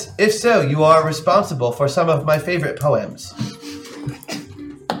anonymous? If so, you are responsible for some of my favorite poems.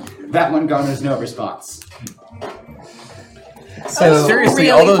 That one garners no response. So seriously,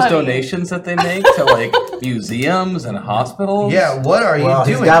 really all those funny. donations that they make to like museums and hospitals. Yeah, what are you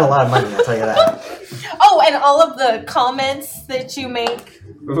he's doing? got a lot of money, I'll tell you that. Oh, and all of the comments that you make.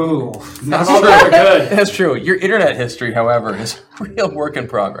 Ooh, not all those are good. That's true. Your internet history, however, is a real work in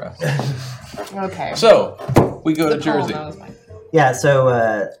progress. Okay. So, we go to The poll Jersey. knows mine. Yeah,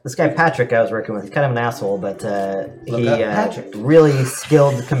 so this guy Patrick I was working with, he's kind of an asshole, but he up Patrick. really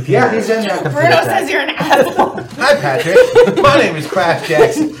skilled computer. Yeah, he's in there. computer Bruno tech. says you're an asshole. Hi, Patrick. My name is Crash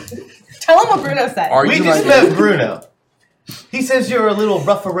Jaxun. Tell him what Bruno said. Are We you just my- met Bruno. He says you're a little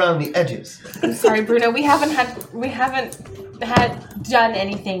rough around the edges. I'm sorry, Bruno. We haven't done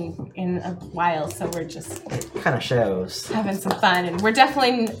anything in a while, so we're just Kind of shows. having some fun, and we're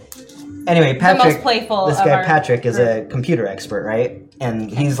definitely Anyway, Patrick, most playful this of guy our Patrick is a computer expert, right? And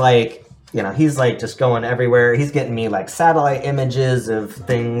he's like, he's like just going everywhere. He's getting me like satellite images of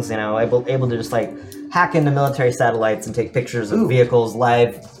things, able to just like hack into military satellites and take pictures of vehicles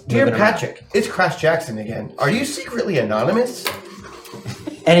live. Dear moving around. Patrick, it's Crash Jaxun again. Are you secretly anonymous?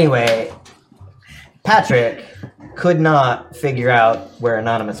 Anyway, Patrick could not figure out where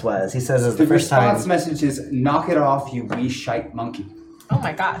Anonymous was. He says it's the first response time. message is, knock it off, you wee shite monkey. Oh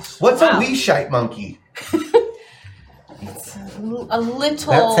my gosh. What's Wow. a wee shite monkey? It's a little That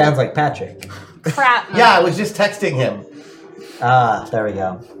sounds like Patrick. crap. Yeah, I was just texting him. Ah, there we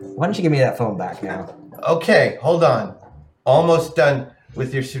go. Why don't you give me that phone back now? Okay, hold on. Almost done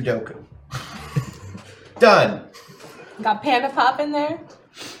with your Sudoku. Done. Got Panda Pop in there.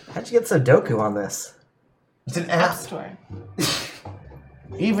 How'd you get Sudoku on this? It's an App app. Store.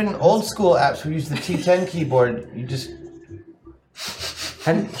 Even old school apps who use the T10 keyboard, you just...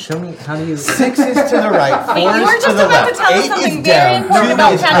 Show me, how do you... 6 is to the right, 4 Wait, you were is just to the about to left, tell us 8 something is very down, important 2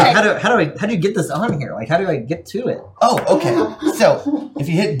 about is Patrick. up. How do you get this on here? Like, how do I get to it? Oh, okay. So, if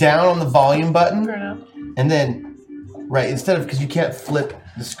you hit down on the volume button, Bruno. and then, right, instead of, because you can't flip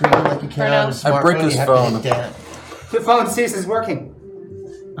the screen like you can on a smartphone, I break this you have phone. to hit down. The phone ceases working.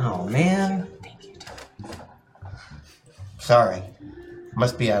 Oh, man. Sorry.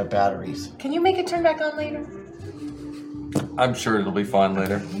 Must be out of batteries. Can you make it turn back on later? I'm sure it'll be fine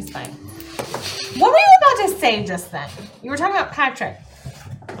later. He's fine. What were you about to say just then? You were talking about Patrick.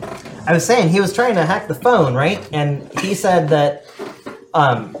 I was saying, he was trying to hack the phone, right? And he said that,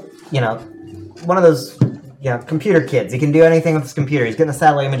 one of those, computer kids. He can do anything with his computer. He's getting the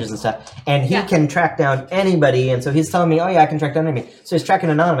satellite images and stuff. And he can track down anybody. And so he's telling me, oh yeah, I can track down anybody. So he's tracking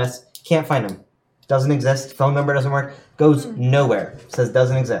Anonymous. Can't find him. Doesn't exist. Phone number doesn't work. Goes nowhere. Says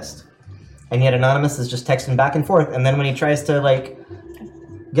doesn't exist. And yet Anonymous is just texting back and forth. And then when he tries to,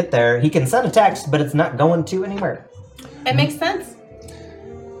 get there, he can send a text, but it's not going to anywhere. It makes sense.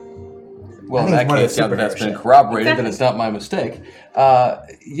 Well, I in think that it's one of case, the now that that's superhero been shit. corroborated, then it's not my mistake.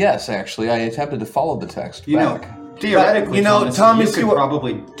 Yes, actually, I attempted to follow the text back. Theoretically, Thomas, you could you are-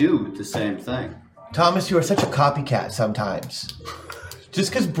 probably do the same thing. Thomas, you are such a copycat sometimes.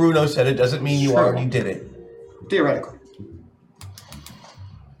 Just because Bruno said it doesn't mean you True. already did it. Theoretically.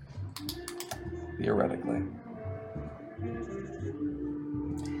 Theoretically.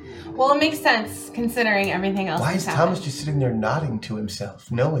 Well, it makes sense considering everything else. Why is that's Thomas just sitting there nodding to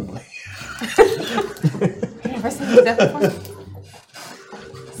himself knowingly? happened. You never seen that before?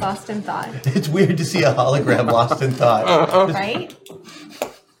 It's lost in thought, It's weird to see a hologram lost in thought. right?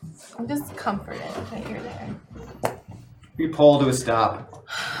 I'm just comforted that you're there. We pull to a stop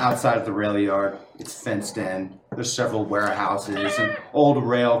outside of the rail yard. It's fenced in. There's several warehouses and old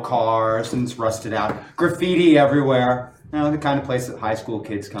rail cars, and it's rusted out. Graffiti everywhere. The kind of place that high school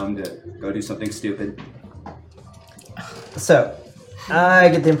kids come to go do something stupid. So, I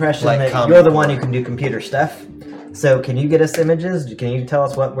get the impression Like that comic you're the one book. who can do computer stuff. So, can you get us images? Can you tell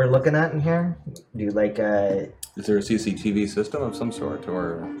us what we're looking at in here? Do you Is there a CCTV system of some sort,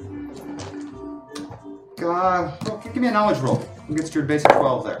 or? Give me a knowledge roll. Who gets to your basic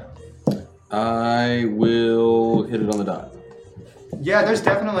 12 there? I will hit it on the dot. Yeah, there's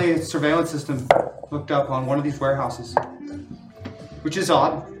definitely a surveillance system hooked up on one of these warehouses. Which is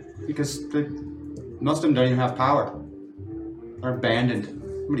odd, because most of them don't even have power. They're abandoned.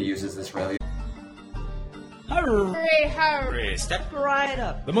 Nobody uses this rail. Hurry, step right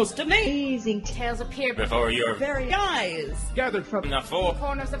up. The most amazing tales appear before your very eyes, gathered from the four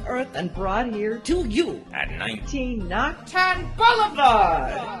corners of earth and brought here to you at 19 Nocturne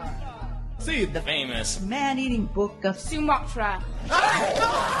Boulevard. See the famous man-eating book of Sumatra.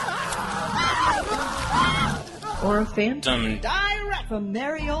 Or a phantom direct from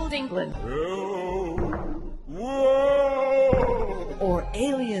merry old England. Whoa. Or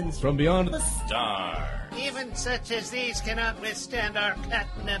aliens from beyond the star. Even such as these cannot withstand our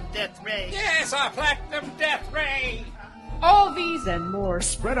platinum death ray. Yes, our platinum death ray. All these and more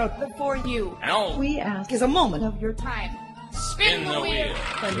spread out before you. And all we ask is a moment of your time. Spin the wheel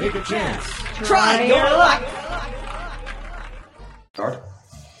and take a chance. Try your luck. Guard?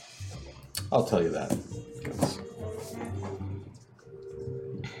 I'll tell you that.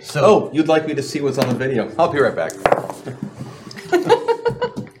 So, you'd like me to see what's on the video? I'll be right back.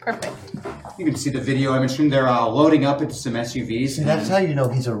 Perfect. You can see the video image from they're loading up into some SUVs. See, that's how you know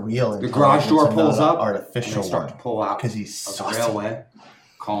he's a real. The garage door pulls up. Artificial and they start to pull out because he's of the railway.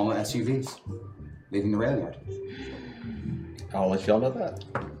 Column of SUVs leaving the rail yard. I'll let y'all know that.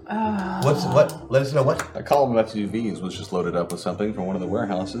 What? Let us know what? A column of SUVs was just loaded up with something from one of the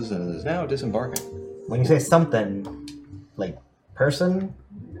warehouses and is now disembarking. When you say something, like person?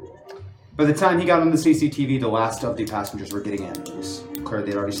 By the time he got on the CCTV, the last of the passengers were getting in. It was clear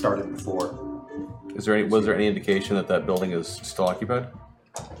they'd already started before. Was there any indication that building is still occupied?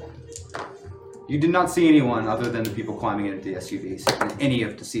 You did not see anyone other than the people climbing into the SUVs in any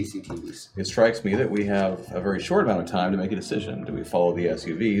of the CCTVs. It strikes me that we have a very short amount of time to make a decision. Do we follow the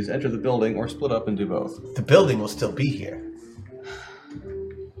SUVs, enter the building, or split up and do both? The building will still be here.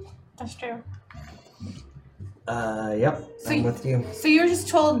 That's true. Yep. So I'm with you. So you're just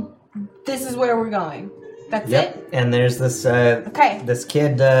told this is where we're going. That's it? And there's this Okay. this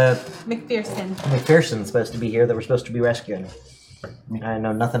kid McPherson's supposed to be here that we're supposed to be rescuing. I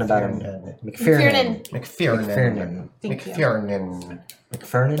know nothing about him. McPhernan. McPhernan. Thank you.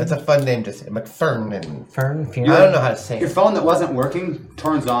 McPhernan? That's a fun name to say. McPhernan. I don't know how to say Your it. phone that wasn't working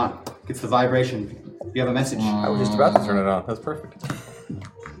turns on. Gets the vibration. You have a message. I was just about to turn it on. That's perfect.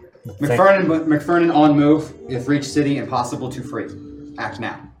 McPhernan on move. If reach city, impossible to free. Act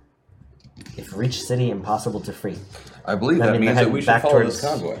now. If reach city, impossible to free. I believe that means that we should follow this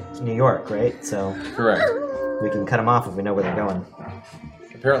convoy. New York, right? So correct. We can cut them off if we know where they're going.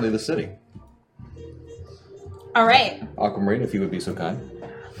 Apparently the city. All right. Aquamarine, if you would be so kind.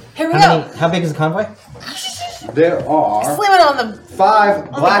 Here we go. How big is the convoy? There are Slim it on the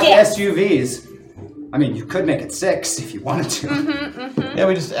 5 black the gas. SUVs. I mean, you could make it 6 if you wanted to. Yeah,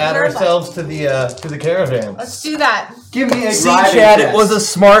 we just add ourselves to the caravan. Let's do that. Give me a See, driving Chad, test. it was a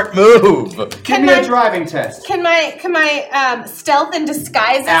smart move. Give me a driving test. Can my stealth and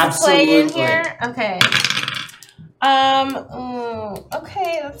disguises play in here? Okay.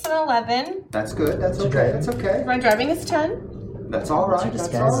 Okay, that's an 11. That's good. That's okay. That's okay. My driving is 10. That's all right. Your That's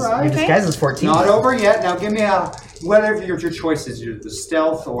disguise, all right. your disguise is 14. Not over yet. Now give me whatever your choice is, the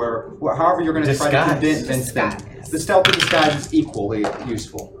stealth or however you're going to try to convince them. The stealth and disguise is equally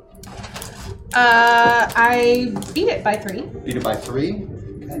useful. I beat it by 3. Beat it by 3.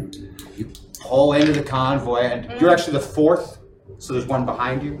 Okay. You pull into the convoy, and you're actually the 4th. So there's one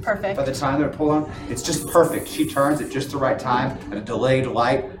behind you. Perfect. By the time they're pulling, it's just perfect. She turns at just the right time at a delayed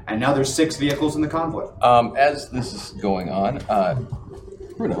light, and now there's 6 vehicles in the convoy. As this is going on,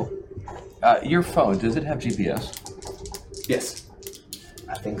 Bruno, your phone, does it have GPS? Yes.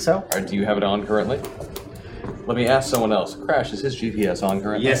 I think so. Or do you have it on currently? Let me ask someone else. Crash, is his GPS on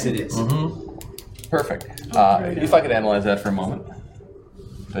currently? Yes, it is. Perfect. If I could analyze that for a moment.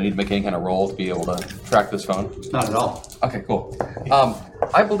 Do I need to make any kind of roll to be able to track this phone? Not at all. Okay, cool.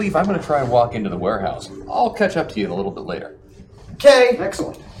 I believe I'm going to try and walk into the warehouse. I'll catch up to you a little bit later. Okay.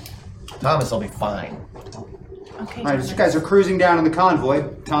 Excellent. Thomas will be fine. Okay. All right, as you guys are cruising down in the convoy,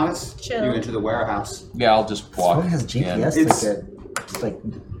 Thomas, Chill. you enter the warehouse. Yeah, I'll just walk. Phone has GPS. It's like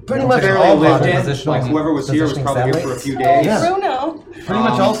pretty much fairly all lived in. positional- Like whoever was here was positioning probably here for a satellites. few days. Yeah. Bruno. Pretty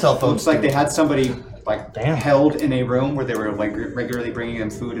much all cell phones. Looks like they had somebody Damn. held in a room where they were regularly bringing them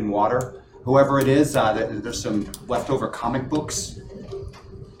food and water. Whoever it is, there's some leftover comic books.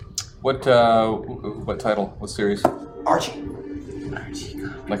 What title? What series? Archie.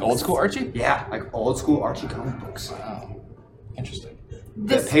 Like old school Archie? Yeah, like old school Archie comic books. Wow. Interesting.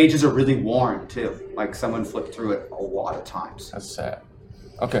 The pages are really worn too. Like someone flipped through it a lot of times. That's sad.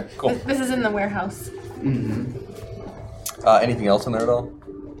 Okay, cool. This is in the warehouse. Anything else in there at all?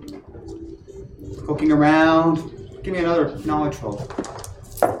 Poking around. Give me another knowledge roll.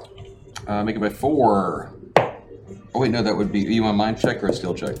 Make it by 4. Oh wait, no, that would be. You want a mind check or a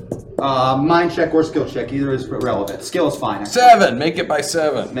skill check? Mind check or skill check. Either is relevant. Skill is fine. 7. Make it by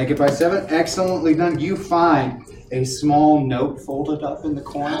 7. Make it by 7. Excellently done. You find a small note folded up in the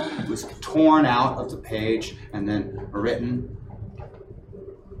corner. It was torn out of the page and then written.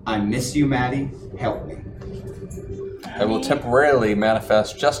 I miss you, Maddie. Help me. I will temporarily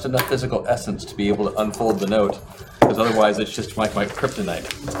manifest just enough physical essence to be able to unfold the note, because otherwise it's just like my kryptonite.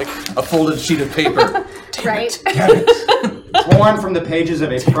 It's like a folded sheet of paper. Right? Torn from the pages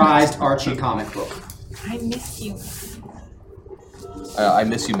of a prized Archie comic book. I miss you. I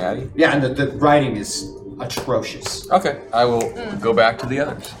miss you, Maddie. Yeah, and the writing is atrocious. Okay, I will go back to the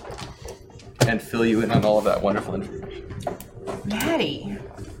others and fill you in on all of that wonderful information. Maddie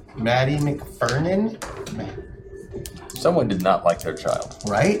Maddie McFernan? Someone did not like their child.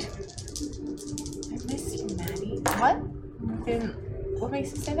 Right? I miss you, Maddie. What? What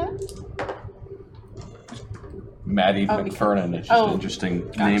makes you say that? Maddie McFernan. It's just an interesting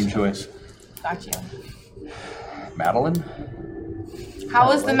name choice. Got you. Madeline?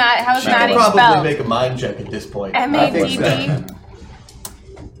 How is Maddie probably spelled? make a mind check at this point. M-A-D-D?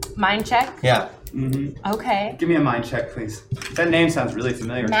 Mind check? Yeah. Mm-hmm. Okay. Give me a mind check, please. That name sounds really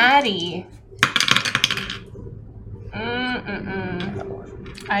familiar. Maddie.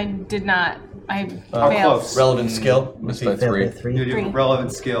 I did not. I failed. Close? Relevant skill? Missed by 3. You do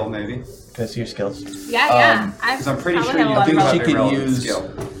relevant skill, maybe. Can I see your skills? Yeah. Because I'm pretty sure probably you have a lot do of have a She could relevant use. skill.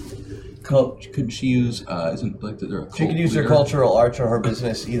 Could she use? Isn't like there? She could use her cultural arts or her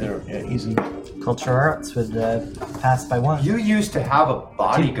business either. Yeah, easy. Cultural arts would pass by 1. You used to have a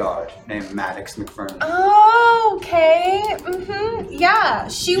bodyguard named Maddox McFernan. Oh, okay. Yeah,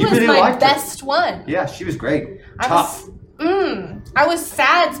 she was really my liked her. best one. Yeah, she was great. I Tough. was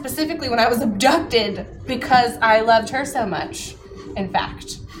sad specifically when I was abducted because I loved her so much. In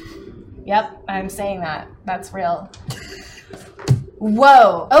fact. Yep, I'm saying that. That's real.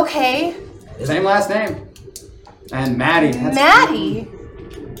 Whoa, okay. Same last name. And Maddie. Maddie?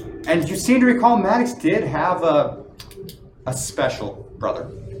 And you seem to recall Maddox did have a special brother.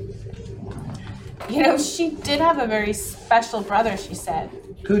 You know, she did have a very special brother, she said.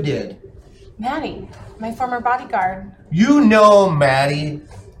 Who did? Maddie, my former bodyguard. You know Maddie.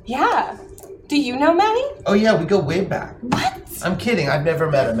 Yeah. Do you know Maddie? Oh yeah, we go way back. What? I'm kidding. I've never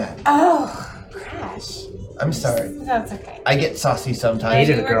met a Maddie. Oh, Crash. I'm sorry. That's okay. I get saucy sometimes. I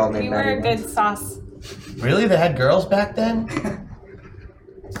dated a girl named You were Maddie a good sauce. Really? They had girls back then?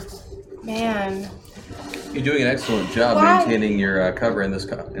 Man. You're doing an excellent job maintaining your cover in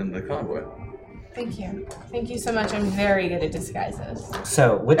in the convoy. Thank you. Thank you so much. I'm very good at disguises.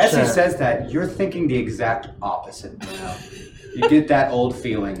 So, which... As he says that, you're thinking the exact opposite. You get that old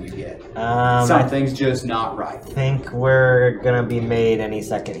feeling you get. Something's just not right. I think we're gonna be made any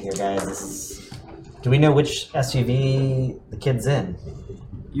second here, guys. Do we know which SUV the kid's in?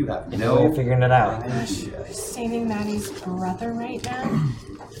 You have no way of figuring it out. Saving Maddie's brother right now?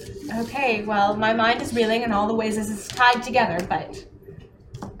 Okay, well, my mind is reeling in all the ways this is tied together, but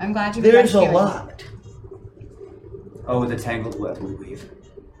I'm glad you There's a lot. Oh, the tangled web we weave.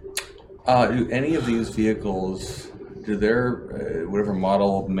 Do any of these vehicles, do their, whatever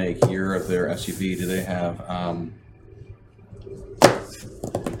model, make, year of their SUV, do they have,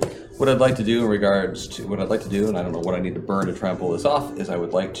 what I'd like to do in regards to, and I don't know what I need to burn to try and pull this off, is I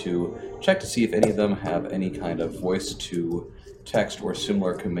would like to check to see if any of them have any kind of voice to text or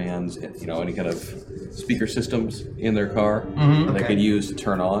similar commands, you know, any kind of speaker systems in their car that they could use to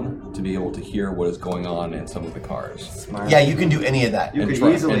turn on to be able to hear what is going on in some of the cars. Smart. Yeah, you can do any of that. You and could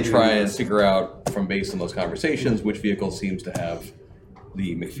try and figure out from based on those conversations which vehicle seems to have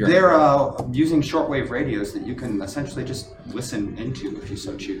the McFerrin. They're using shortwave radios that you can essentially just listen into if you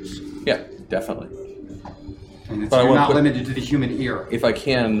so choose. Yeah, definitely. And you're not limited to the human ear. If I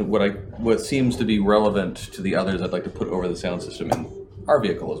can, what seems to be relevant to the others, I'd like to put over the sound system in our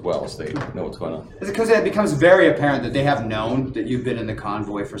vehicle as well, so they know what's going on. It's because it becomes very apparent that they have known that you've been in the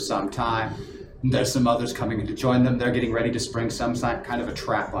convoy for some time. There's some others coming in to join them. They're getting ready to spring some kind of a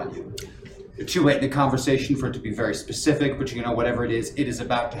trap on you. You're too late in the conversation for it to be very specific, but you know, whatever it is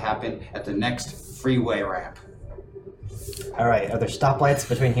about to happen at the next freeway ramp. All right, are there stoplights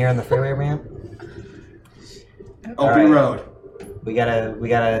between here and the freeway ramp? Open road. We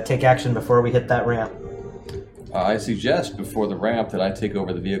gotta take action before we hit that ramp. I suggest before the ramp that I take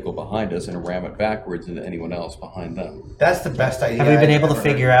over the vehicle behind us and ram it backwards into anyone else behind them. That's the best idea. Have we been able to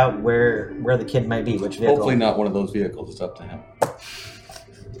figure out where the kid might be? Which vehicle? Hopefully not one of those vehicles. It's up to him.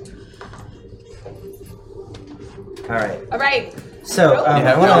 All right. All right. So,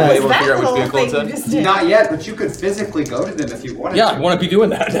 I want to able to figure out which vehicle it's in. Not yet, but you could physically go to them if you wanted to. Yeah, I want to be doing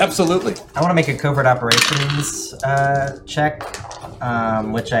that. Absolutely. I want to make a covert operations check,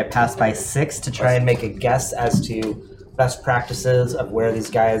 which I passed by 6 to try and make a guess as to best practices of where these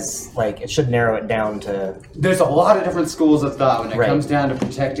guys, like, it should narrow it down to... There's a lot of different schools of thought when it Right. comes down to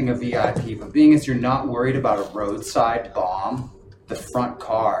protecting a VIP, but being as you're not worried about a roadside bomb, the front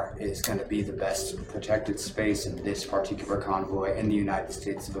car is going to be the best protected space in this particular convoy in the United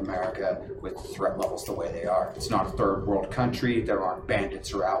States of America with threat levels the way they are. It's not a third world country. There aren't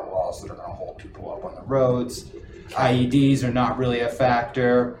bandits or outlaws that are going to hold people up on the roads. IEDs are not really a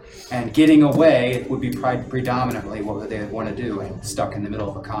factor. And getting away would be predominantly what they want to do. And stuck in the middle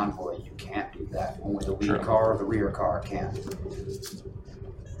of a convoy, you can't do that. Only the lead car or the rear car can.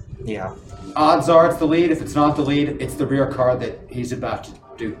 Yeah. Odds are it's the lead. If it's not the lead, it's the rear car that he's about to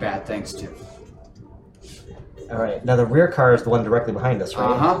do bad things to. All right. Now the rear car is the one directly behind us,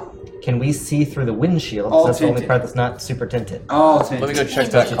 right? Uh-huh. Can we see through the windshield? All That's the only tinted. part that's not super tinted. All tinted. Let me go check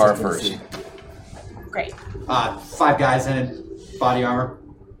that car first. Great. 5 guys in it. Body armor.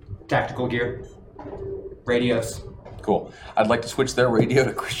 Tactical gear. Radios. Cool. I'd like to switch their radio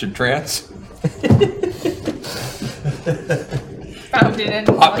to Christian Trance. Found it in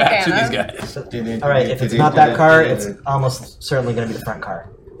Hop back to Montana. these guys. All right. If it's not that car, it's almost certainly going to be the front car.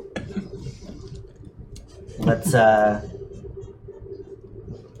 Let's.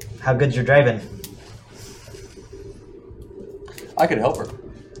 How good's your driving? I could help her.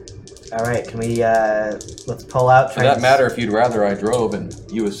 All right. Can we? Let's pull out. For that matter, if you'd rather I drove and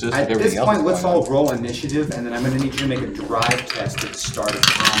you assist At with everything this else. point, let's all roll initiative, and then I'm going to need you to make a drive test at the start of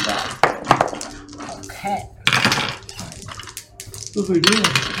combat. Okay.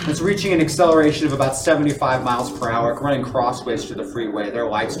 It's reaching an acceleration of about 75 miles per hour, running crossways to the freeway. Their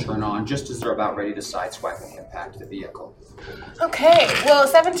lights turn on just as they're about ready to sideswipe and impact the vehicle. Okay, well,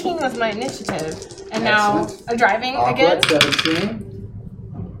 17 was my initiative. And now Excellent. I'm driving again? Awkward,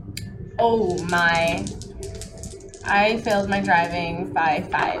 17. Oh my. I failed my driving by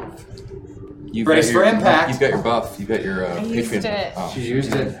 5. Brace for impact. You've got your buff. You've got your I used Patreon. it. Oh. She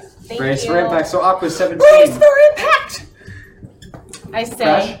used it. Thank Brace you. for impact. So Aqua's 17. Brace for impact! I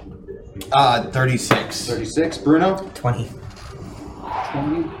say. Crash? 36. 36. Bruno? 20.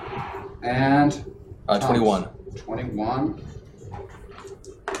 20. And? 21. 21.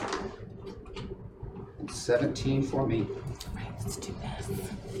 And 17 for me. Let's do this.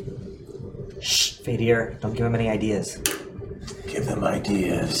 Shh, Fadir, don't give him any ideas. Give them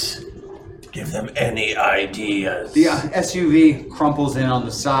ideas. Give them any ideas. The SUV crumples in on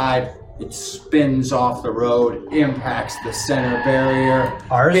the side. It spins off the road, impacts the center barrier,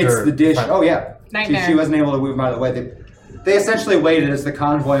 Ours hits or the dish. front? Oh yeah, Nightmare. she wasn't able to move him out of the way. They essentially waited as the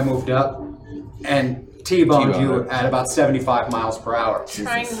convoy moved up and T-boned you T-boned. at about 75 miles per hour.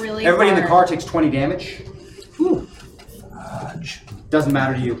 Trying really Everybody in hard. the car takes 20 damage. Whew. Doesn't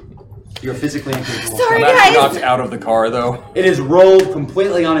matter to you. You're physically incapable. Sorry, I'm actually guys. knocked out of the car, though. It is rolled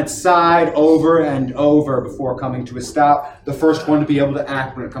completely on its side over and over before coming to a stop. The first one to be able to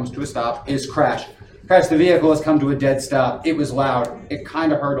act when it comes to a stop is Crash. Crash, the vehicle has come to a dead stop. It was loud. It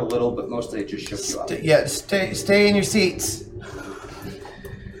kind of hurt a little, but mostly it just shook you up. Yeah, stay in your seats.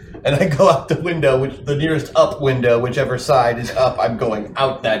 And I go out the window, the nearest up window, whichever side is up, I'm going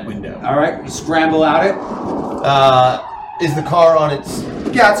out that window. All right, you scramble out it. Is the car on its...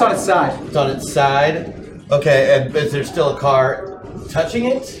 Yeah, it's on its side. It's on its side? Okay, and is there still a car touching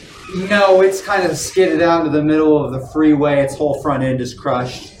it? No, it's kind of skidded out into the middle of the freeway. Its whole front end is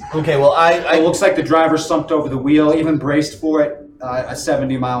crushed. Okay, well, It looks like the driver slumped over the wheel, even braced for it. A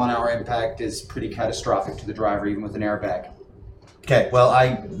 70-mile-an-hour impact is pretty catastrophic to the driver, even with an airbag. Okay, well,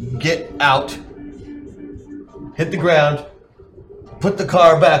 I get out, hit the ground, put the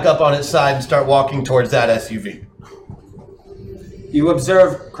car back up on its side, and start walking towards that SUV. You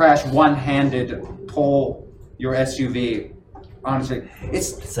observe Crash one-handed pull your SUV. Honestly,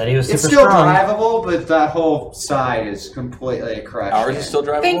 Said he was it's super still strong. drivable, but that whole side is completely crushed. Ours is still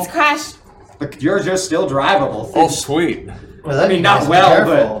drivable? Thanks, Crash. But yours are still drivable. Oh, sweet. I mean, not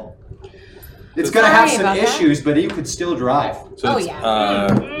well, but it's going to have some issues, but you could still drive. So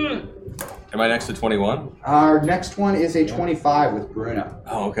am I next to 21? Our next one is a 25 with Bruno.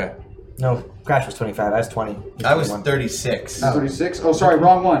 Oh, okay. No, Crash was 25. I was 20. I was 36. 36? Oh, sorry,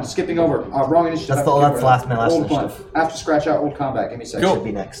 wrong one. Skipping over. Wrong initiative. That's my last old initiative. one. After scratch out old combat. Give me a second. Cool. Should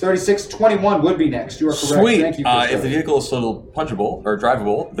be next. 36, 21 would be next. You are correct. Sweet. Thank you. If the vehicle is still punchable or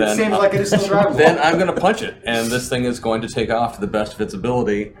drivable, then seems like it is still drivable. Then I'm going to punch it, and this thing is going to take off to the best of its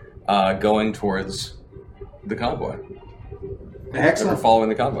ability, going towards the convoy. Excellent. Or following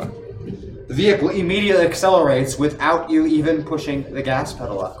the convoy. The vehicle immediately accelerates without you even pushing the gas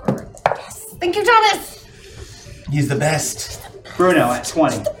pedal up. Thank you, Thomas. He's the best. Bruno at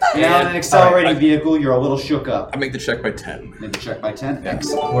 20. Now in an accelerating vehicle, you're a little shook up. I make the check by 10. Make the check by 10. Yeah.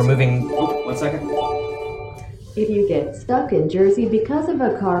 Excellent. We're moving. Oh, 1 second. If you get stuck in Jersey because of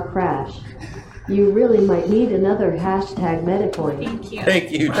a car crash, you really might need another #Metacoin. Thank you.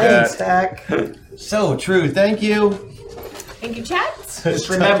 Thank you, Thanks, Chad. Tack. So true. Thank you. Thank you, chat. Just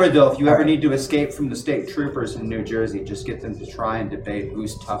remember, though, if you ever need to escape from the state troopers in New Jersey, just get them to try and debate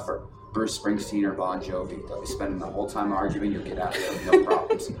who's tougher, Bruce Springsteen or Bon Jovi. They'll be spending the whole time arguing. You'll get out of there with no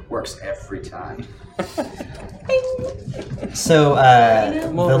problems. Works every time. So,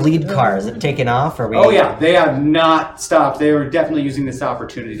 the lead car, is it taken off? Or are we... Oh, yeah. They have not stopped. They were definitely using this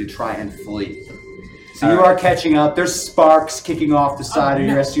opportunity to try and flee. So you are catching up. There's sparks kicking off the side of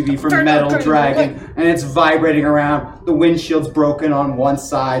your SUV from metal dragging, and it's vibrating around. The windshield's broken on one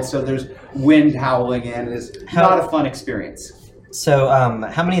side, so there's wind howling in. It's not a fun experience. So,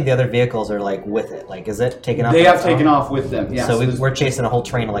 how many of the other vehicles are like with it? Like, is it taken off? They have taken off with them. Yeah. So we're chasing a whole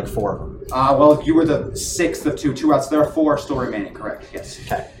train of like 4 of them. Well, you were the 6th of two routes. There are 4 still remaining. Correct. Yes.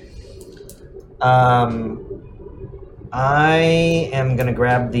 Okay. I am gonna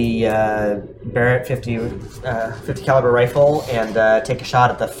grab the Barrett 50 caliber rifle and take a shot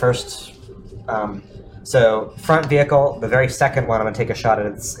at the first. So front vehicle, the very second one, I'm gonna take a shot at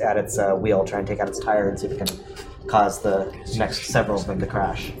its wheel, try and take out its tire, and see if it can cause the next several of them to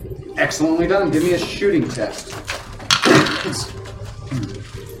crash. Excellently done. Give me a shooting test.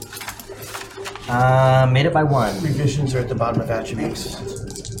 Made it by 1. Revisions are at the bottom of attributes.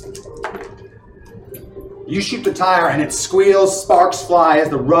 You shoot the tire and it squeals, sparks fly as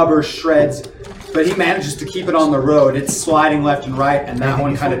the rubber shreds, but he manages to keep it on the road. It's sliding left and right, and that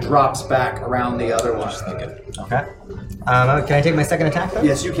one kind of drops back around the other one. Okay. Can I take my second attack though?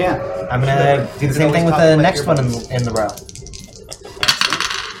 Yes, you can. I'm gonna do the same thing with the next one in the row.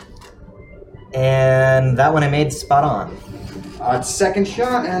 And that one I made spot on. Second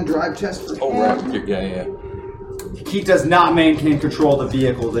shot and drive test for him. Oh, right. Yeah. He does not maintain control of the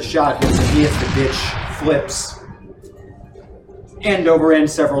vehicle. The shot hits him, he hits the ditch, flips end over end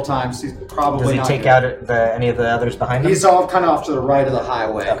several times. He's probably Does he not take good. out any of the others behind him? He's all kind of off to the right of the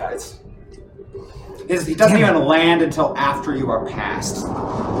highway. Okay. He doesn't even land until after you are past.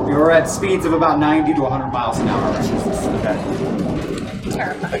 You're at speeds of about 90 to 100 miles an hour.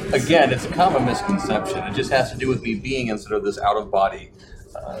 Again, it's a common misconception. It just has to do with me being in sort of this out-of-body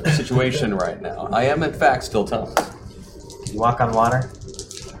situation right now. I am, in fact, still Thomas. You walk on water?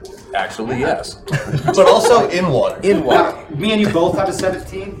 Actually, yes. But also in water. In water. Now, me and you both have a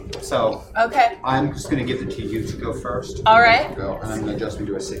 17, so Okay. I'm just going to give it to you to go first. All right. Go, and I'm going to adjust me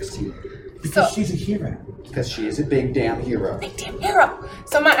to a 16. Because she's a hero. Because she is a big damn hero. Big damn hero.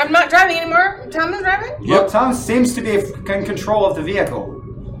 So I'm not driving anymore. Tom is driving? Yep, Tom seems to be in control of the vehicle.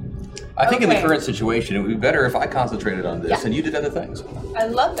 I think in the current situation, it would be better if I concentrated on this and you did other things. I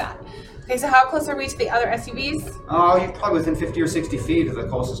love that. Okay, so how close are we to the other SUVs? Oh, you're probably within 50 or 60 feet of the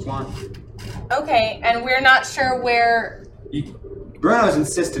closest one. Okay, and we're not sure where... Bruno's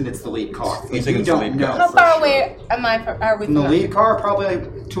insistent it's the lead car. You think You it's the don't lead know. car? How far away are we From the lead car, probably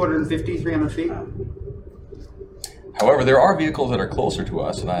like 250, 300 feet. However, there are vehicles that are closer to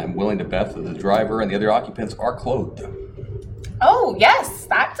us, and I am willing to bet that the driver and the other occupants are clothed. Oh, yes,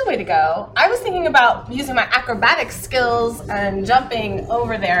 that's the way to go. I was thinking about using my acrobatic skills and jumping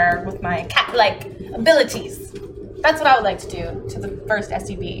over there with my cat-like abilities. That's what I would like to do to the first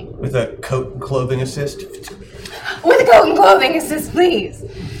SUV. With a coat and clothing assist? With a coat and clothing assist, please.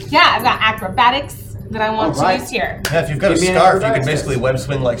 Yeah, I've got acrobatics that I want to use here. Yeah, if you've got a Give me an scarf, you acrobatics can basically test. web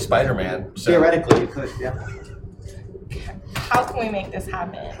swing like Spider-Man. So. Theoretically, you could, yeah. How can we make this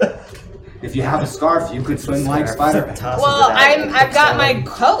happen? If you have a scarf, you could swing like Spider-Man. Well, I've got my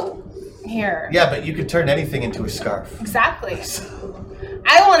coat here. Yeah, but you could turn anything into a scarf. Exactly.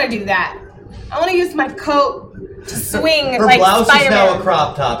 I want to do that. I want to use my coat to swing Her like blouse Spider-Man. is now a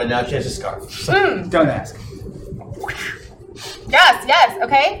crop top, and now she has a scarf. So. Don't ask. Yes,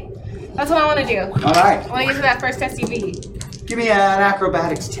 okay? That's what I want to do. All right. I want to get to that first SUV. Give me an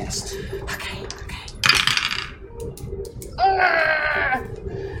acrobatics test. Okay.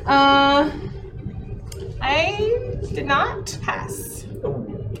 I did not pass.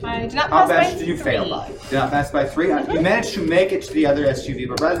 I did not How pass by bad did you 3. fail by? Did not pass by 3? You managed to make it to the other SUV,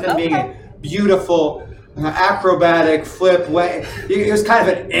 but rather than being a beautiful acrobatic flip way, it was kind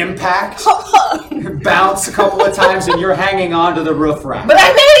of an impact. Bounce a couple of times and you're hanging onto the roof rack. But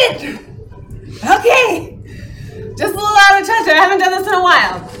I made it! Okay. Just a little out of touch. I haven't done this in a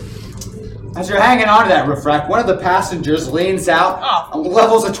while. As you're hanging onto that roof rack, one of the passengers leans out,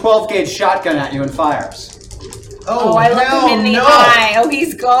 levels a 12-gauge shotgun at you and fires. Oh, I looked him in the eye. Oh,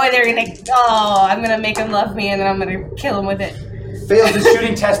 he's going there. I'm going to make him love me, and then I'm going to kill him with it. Failed his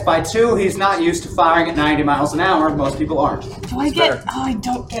shooting test by 2. He's not used to firing at 90 miles an hour. Most people aren't. Do I get... Oh, I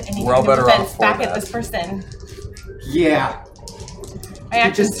don't get any We're all kind of better defense off back for at this person. Yeah. My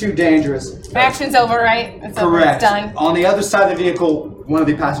You're just too dangerous. My action's over, right? It's over. Correct. It's done. On the other side of the vehicle, one of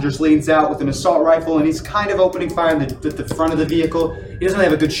the passengers leans out with an assault rifle, and he's kind of opening fire at the front of the vehicle. He doesn't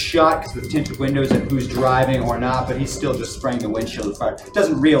have a good shot because of the tinted windows and who's driving or not, but he's still just spraying the windshield with fire.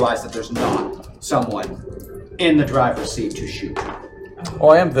 Doesn't realize that there's not someone in the driver's seat to shoot. Oh,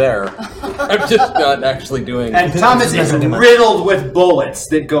 I am there. I'm just not actually doing... And Thomas is riddled with bullets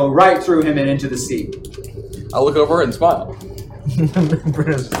that go right through him and into the seat. I'll look over and smile.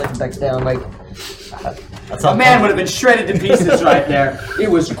 Bruno's just like ducks down like... A man would have been shredded to pieces right there. It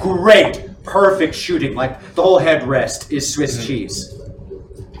was great. Perfect shooting. Like, the whole headrest is Swiss cheese.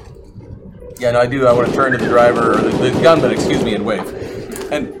 Yeah, no, I do. I want to turn to the driver, or the gunman, excuse me, and wave.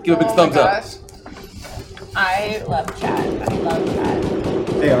 And give a big thumbs up. I love chat. I love chat.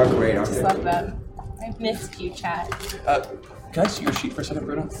 They are great, aren't I they? just love them. I've missed you, chat. Can I see your sheet for a second,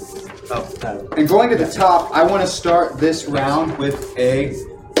 Bruno? Oh. And going to the top, I want to start this round with a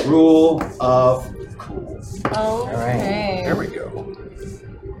rule of cool. Okay. All right. There we go.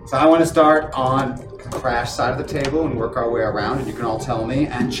 So I want to start on the Crash side of the table and work our way around, and you can all tell me,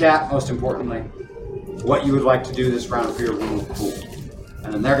 and chat, most importantly, what you would like to do this round for your rule of cool.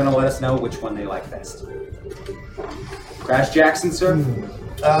 And then they're going to let us know which one they like best. Crash Jaxun, sir?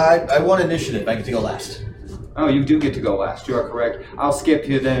 I want initiative. I get to go last. Oh, you do get to go last. You are correct. I'll skip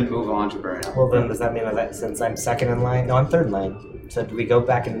you then and move on to Bruno. Well, then does that mean that since I'm second in line? No, I'm third in line. So do we go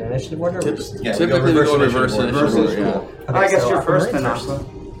back in initiative order? Or Yeah, typically we go reverse initiative order. Yeah. Okay, I guess so you're first then, Aquamarine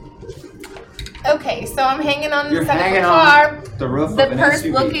Asla. Okay, so I'm hanging on You're the second hanging car. on the roof The of an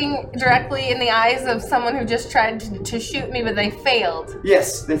person SUV. looking directly in the eyes of someone who just tried to shoot me, but they failed.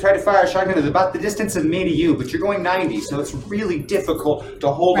 Yes, they tried to fire a shotgun at about the distance of me to you, but you're going 90, so it's really difficult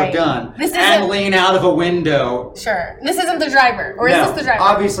to hold Right. a gun This and isn't- lean out of a window. Sure. This isn't the driver, or is No, this the driver?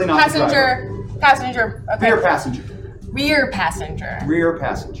 obviously not the Passenger. Passenger. Okay. Rear passenger. Rear passenger. Rear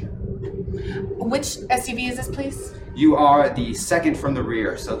passenger. Which SUV is this, please? You are the second from the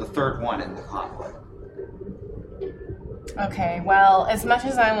rear, so the third one in the convoy. Okay. Well, as much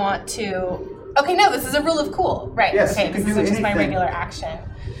as I want to. Okay, no, this is a rule of cool, right? Yes, okay, you this can do isn't just my anything. regular action.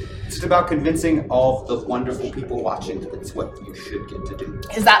 It's about convincing all of the wonderful people watching that it's what you should get to do.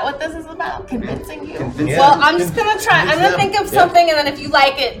 Is that what this is about? Convincing you? Convincing Well, them. I'm just gonna try. I'm gonna think of something, and then if you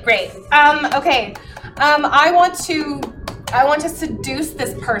like it, great. Okay. I want to seduce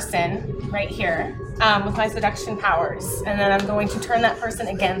this person right here with my seduction powers, and then I'm going to turn that person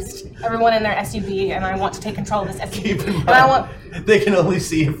against everyone in their SUV, and I want to take control of this SUV. Keep in mind, and I want. they can only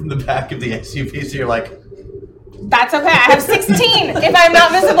see you from the back of the SUV, so you're like, That's okay. I have 16 if I'm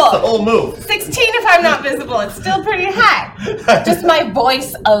not visible. the whole move. 16 if I'm not visible. It's still pretty high. Just my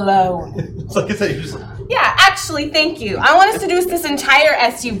voice alone. It's like I said, you're just like, Yeah, actually, thank you. I want to seduce this entire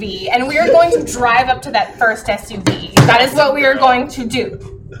SUV, and we are going to drive up to that first SUV. That is what we are going to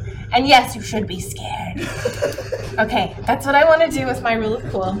do. And yes, you should be scared. Okay, that's what I want to do with my rule of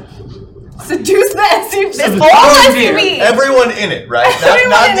cool. Seduce the SUV, this whole SUV! everyone in it, right? Everyone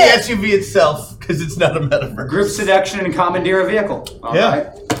not in the it. SUV itself, because it's not a metaverse. Group seduction and commandeer a vehicle. All Yeah. right.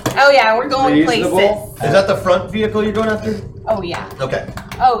 Oh yeah, we're going Reasonable. places. Is that the front vehicle you're going after? Oh yeah. Okay.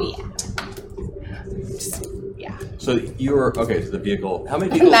 Oh yeah. So you're okay. So the vehicle. How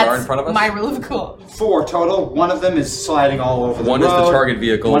many vehicles are in front of us? My rule of cool. 4 total. One of them is sliding all over the One road. is the target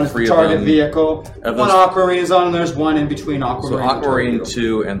vehicle. One is 3 the of target them. vehicle. Of One those- Aquamarine is on, and there's one in between Aquamarine So and Aquamarine, target.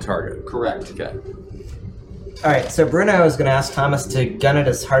 2, and target. Correct. Okay. All right, so Bruno is going to ask Thomas to gun it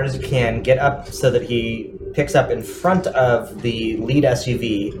as hard as he can, get up so that he picks up in front of the lead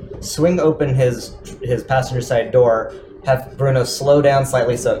SUV, swing open his passenger side door, have Bruno slow down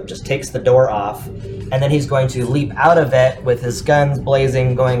slightly so it just takes the door off, and then he's going to leap out of it with his guns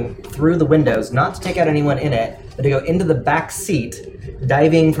blazing, going through the windows, not to take out anyone in it, but to go into the back seat,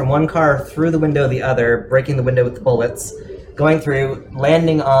 diving from one car through the window of the other, breaking the window with the bullets, going through,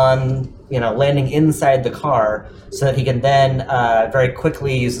 landing inside the car so that he can then very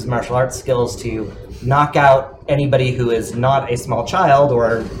quickly use his martial arts skills to knock out anybody who is not a small child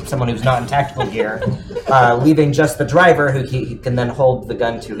or someone who's not in tactical gear, leaving just the driver who he can then hold the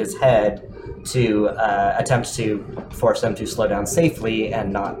gun to his head to attempt to force them to slow down safely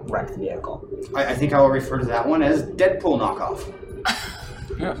and not wreck the vehicle. I think I will refer to that one as Deadpool knockoff.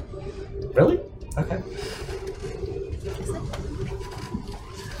 Yeah. Really? Okay.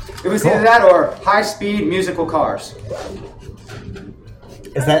 It was either that or high-speed musical cars.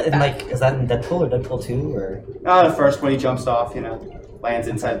 Is that in Deadpool or Deadpool 2 or? The first one, he jumps off, lands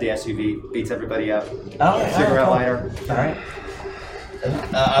inside the SUV, beats everybody up. Cigarette lighter. All right.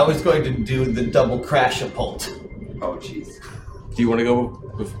 I was going to do the double crash-a-pult. Oh, jeez. Do you want to go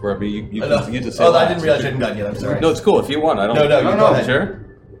before me? You just say I last. didn't realize I hadn't gotten yet. I'm sorry. No, it's cool. If you want, I don't. No, you go ahead.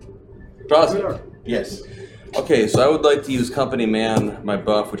 Sure. Draws it. Yes. Okay, so I would like to use Company Man, my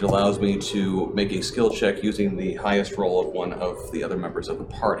buff, which allows me to make a skill check using the highest roll of one of the other members of the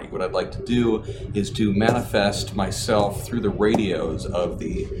party. What I'd like to do is to manifest myself through the radios of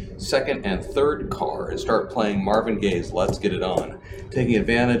the second and third car and start playing Marvin Gaye's Let's Get It On, taking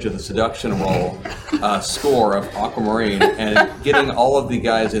advantage of the seduction roll score of Aquamarine and getting all of the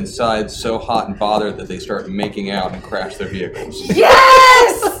guys inside so hot and bothered that they start making out and crash their vehicles.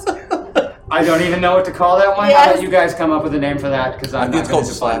 Yes! I don't even know what to call that one. Yes. How about you guys come up with a name for that? Because I think it's called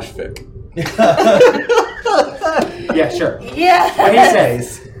Slash Fic. Yeah, sure. Yeah. What he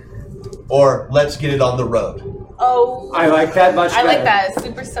says. Or let's get it on the road. Oh. I like that much better. I like that.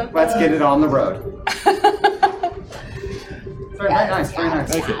 Super simple. Let's get it on the road. Very nice. Very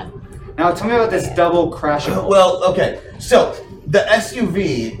nice. Thank you. Now tell me about this double crashable. Well, okay. So the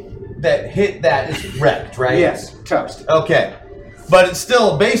SUV that hit that is wrecked, right? Yes, toast. Okay. But it's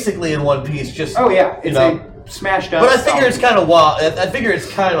still basically in one piece. Just It's a smashed up. But I figure it's kind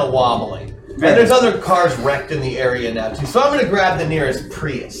of wobbly. And there's other cars wrecked in the area now too. So I'm going to grab the nearest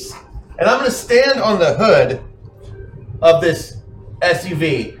Prius, and I'm going to stand on the hood of this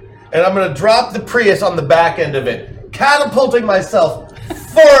SUV, and I'm going to drop the Prius on the back end of it, catapulting myself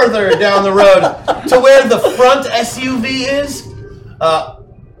further down the road to where the front SUV is.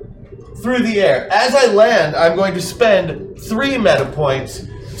 Through the air. As I land, I'm going to spend 3 meta points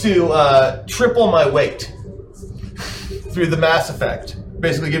to triple my weight through the Mass Effect.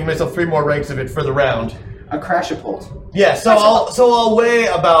 Basically giving myself 3 more ranks of it for the round. A crashapult. Yeah, so I'll weigh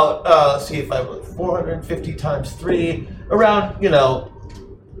about let's see if I 450 times 3, around, a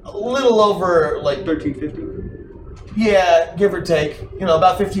little over like 1350. Yeah, give or take,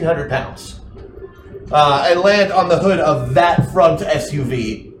 about 1,500 pounds. And land on the hood of that front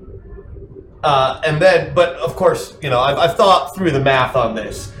SUV. But of course, I've thought through the math on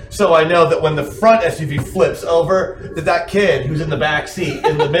this. So I know that when the front SUV flips over, that kid who's in the back seat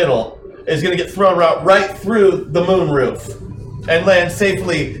in the middle is going to get thrown right through the moonroof and land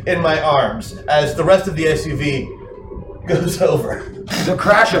safely in my arms as the rest of the SUV goes over. The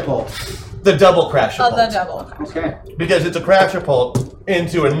crashapult. The double crashapult. Oh, the double. Okay. Because it's a crashapult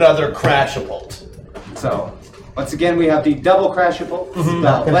into another crashapult. So, once again, we have the double crashapult.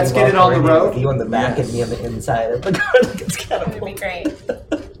 Mm-hmm. Let's get it on the road. You on the back and me on the inside of the car. It's gonna be great.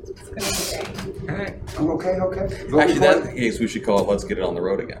 It's gonna be great. Okay. Okay. Actually, that's the case. We should call it Let's Get It on the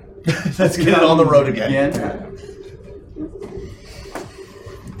Road again. Let's get it on the road again.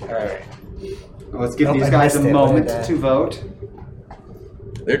 Alright. Let's give these guys a moment to vote.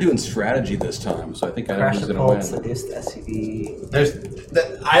 They're doing strategy this time, so I think I know who's going to win. Seduced SUV.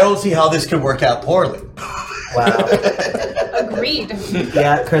 I don't see how this could work out poorly. Wow. Agreed.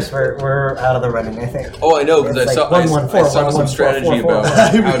 Yeah, Chris, we're out of the running, I think. Oh, I know, because I saw some strategy about how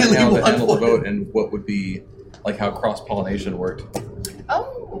to handle the vote and what would be, like how cross-pollination worked.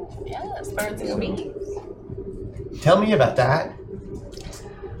 Oh, yes, birds and bees. Tell me about that.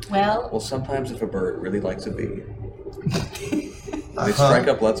 Well, sometimes if a bird really likes a bee, they strike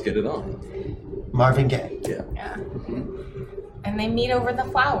up Let's Get It On. Marvin Gaye. Yeah. And they meet over the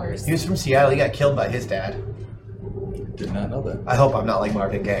flowers. He was from Seattle. He got killed by his dad. Did not know that. I hope I'm not like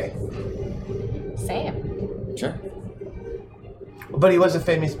Marvin Gaye. Same. Sure. But he was a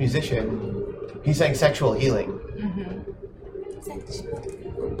famous musician. He sang Sexual Healing.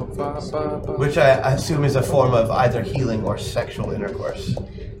 Which I assume is a form of either healing or sexual intercourse.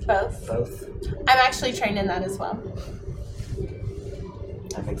 Both. I'm actually trained in that as well.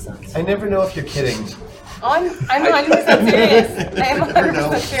 That makes sense. I never know if you're kidding. Oh, I'm 100% serious. I'm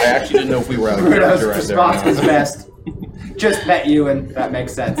 100% serious. I actually didn't know if we were out of character right there. Response was best. Just met you, and that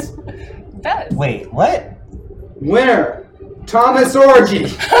makes sense. It does. Wait, what? Winner, Thomas Orgy.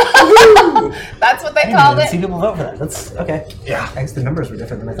 That's what they I called didn't see it. people vote for that. That's okay. Yeah. I guess the numbers were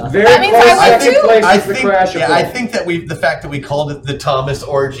different than I thought. Very That means close I won second too. place I is the think, crashapult. I think that the fact that we called it the Thomas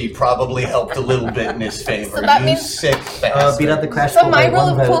Orgy probably helped a little bit in his favor. So that You means- sick bastard. Beat out the crash. So my by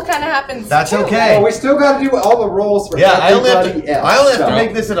rule one of cool vote. kind of happens That's too. okay. Oh, we still got to do all the rolls for Yeah, I only everybody else. have to So,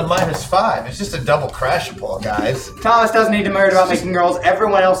 make this at a -5. It's just a double crashapult, guys. Thomas doesn't need to worry about making girls.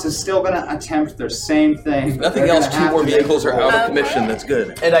 Everyone else is still going to attempt their same thing. If nothing They're else, gonna 2 have more to make vehicles are out of Okay. commission. That's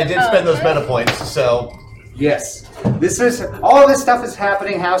good. And I did spend those meta points, so Yes. All of this stuff is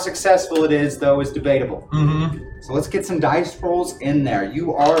happening. How successful it is, though, is debatable. Mm-hmm. So let's get some dice rolls in there.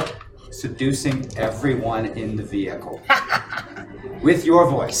 You are seducing everyone in the vehicle with your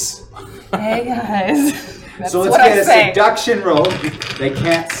voice. Hey guys. That's So let's what get I a say. seduction roll. They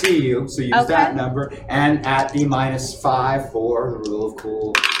can't see you, so use Okay. that number. And at the -5 for the rule of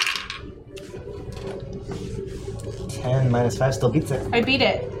cool. 10 minus 5 still beats it. I beat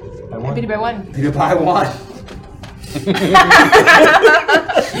it. By I one. beat it by 1. Beat it by 1.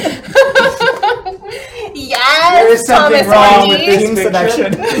 Yes, There is something Thomas wrong Wendy. with this Team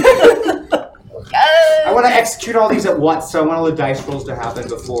selection. I want to execute all these at once, so I want all the dice rolls to happen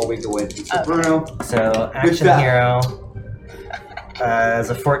before we go in. So Bruno. So action hero is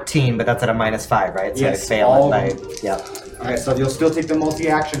a 14, but that's at a -5, right? So Yes, I fail all it of by yep. Okay, so you'll still take the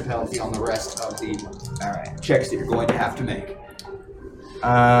multi-action penalty on the rest of the checks that you're going to have to make.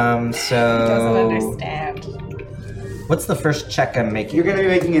 So Doesn't understand. what's the first check I'm making? You're going to be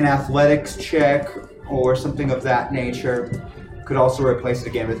making an athletics check or something of that nature. Could also replace it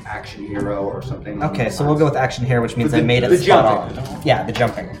again with action hero or something. Okay, so we'll go with action here, which means I made it the spot jumping. on. Yeah, the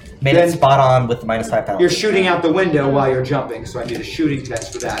jumping. Made Then it spot on with the -5 penalty. You're shooting out the window while you're jumping, so I need a shooting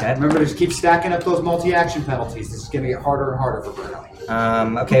test for that. Okay. Remember to just keep stacking up those multi-action penalties. This is going to get harder and harder for Bruno.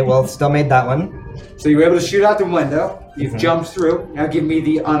 Okay, well, still made that one. So you were able to shoot out the window. You've jumped through. Now give me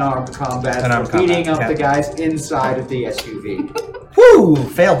the unarmed combat. Unarmed for beating combat, up okay. the guys inside of the SUV. Woo!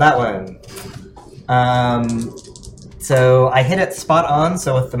 Failed that one. So I hit it spot on.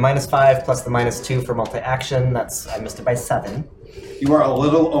 So with the -5 plus the -2 for multi-action, I missed it by 7. You are a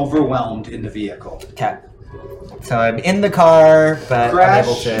little overwhelmed in the vehicle. Okay. So I'm in the car, but Crash. I'm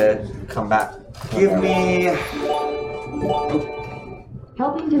able to come back. Give me.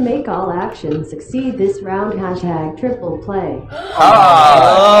 Helping to make all actions succeed this round, #triple play.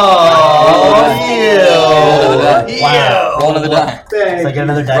 Wow. Roll another die. So I get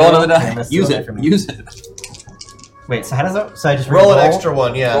another die. Roll another Okay, die. let's Use do it. for me. Use it. Wait, so how does that? So I just Roll an re-roll? extra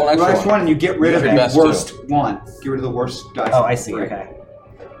one, yeah. Roll an Roll extra next one, and you get rid of Your the best worst one. Get rid of the worst dice. Oh, I see. Right. Okay.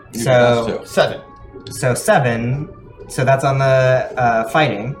 Your So best two. 7. So 7. So that's on the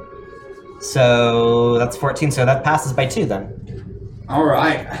fighting. So that's 14. So that passes by 2 then. All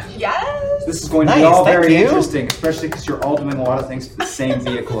right. Yes. This is going to be Nice, all thank very you. interesting, especially because you're all doing a lot of things to the same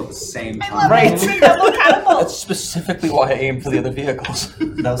vehicle at the same time. Right. That's specifically why I aimed for the other vehicles.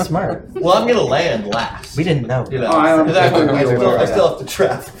 That was smart. Well, I'm gonna land last. We didn't know. You know, Oh, I don't- exactly. I don't know. I still have to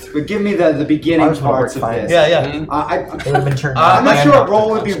trap. But give me the beginning Ours would parts work of fine. this. Yeah, yeah. It would have been turned I'm on. not sure what role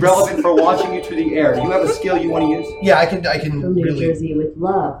would be relevant for watching you through the air. Do you have a skill you want to use? Yeah, I can From New really. Jersey with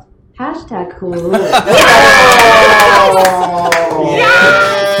love. #cool rules.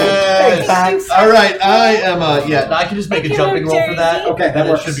 Thanks. All right, I am. Yeah, I can just make a jumping roll for that. Okay, that And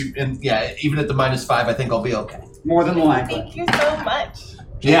it works. should be. And yeah, even at the -5, I think I'll be okay. More than likely. Thank you so much.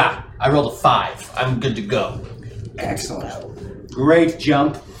 Yeah, I rolled a 5. I'm good to go. Excellent. Great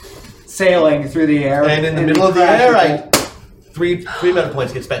jump. Sailing through the air. And in the middle of the crash air, with three meta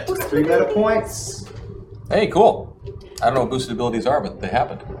points get spent. 3 meta points. Hey, cool. I don't know what boosted abilities are, but they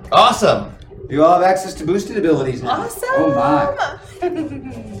happened. Awesome. You all have access to boosted abilities now. Awesome. Oh my.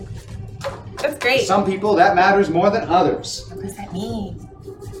 That's great. Some people that matters more than others. What does that mean?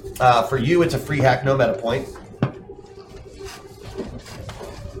 For you, it's a free hack, no meta point.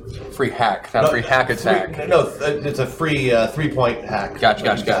 Free hack, not free hack attack. It's a free 3-point hack.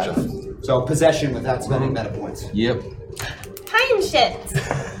 Gotcha. So possession without spending meta points. Yep. Time shit.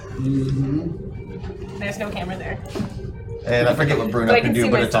 Mm-hmm. There's no camera there. And I forget what But Bruno I can can do, see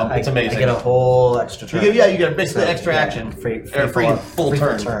but it's myself. amazing. I get a whole extra turn. You get basically extra action. Free full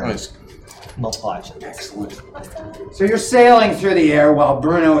turn. Nice. Multiple actions. Excellent. So you're sailing through the air while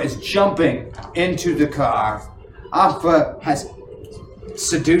Bruno is jumping into the car. Aqua has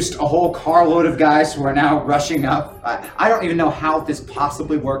seduced a whole carload of guys who are now rushing up. I don't even know how this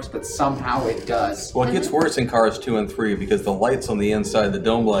possibly works, but somehow it does. Well, it gets worse in cars 2 and 3 because the lights on the inside, the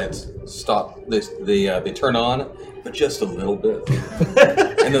dome lights, stop. They turn on, but just a little bit,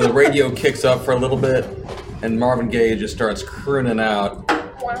 and then the radio kicks up for a little bit, and Marvin Gaye just starts crooning out.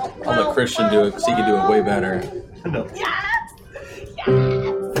 I'll let Christian do it because he can do it way better. No.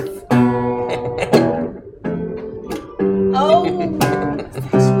 Oh.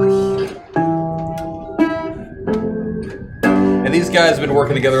 And these guys have been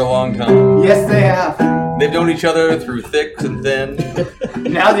working together a long time. Yes, they have. They've known each other through thick and thin,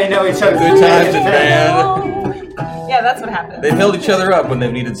 Now they know each other. good times and bad. Yeah, that's what happened. They've held each other up when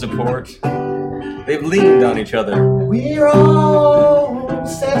they've needed support. They've leaned on each other. We're all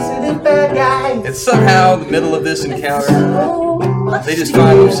sensitive bad guys. And somehow, in the middle of this encounter, they just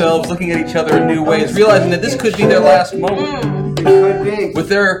find themselves looking at each other in new ways, realizing that this could be their last moment. It could be. With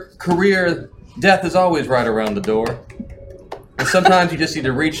their career, death is always right around the door. And sometimes you just need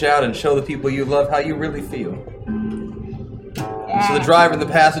to reach out and show the people you love how you really feel. So the driver and the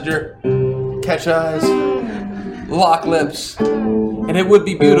passenger catch eyes, lock lips, and it would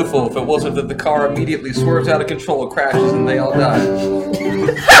be beautiful if it wasn't that the car immediately swerves out of control, crashes, and they all die.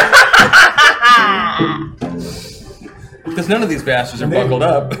 Because none of these bastards are buckled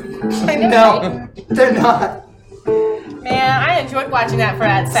up. No, they're not. enjoyed watching that for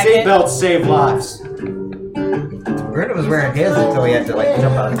that second. Seatbelts save lives. Bruno was wearing his until he had to like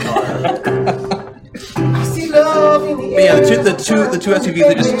jump out of the car. I see love in the But yeah, the two SUVs,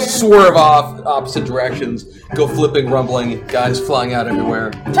 they just swerve off opposite directions, go flipping, rumbling, guys flying out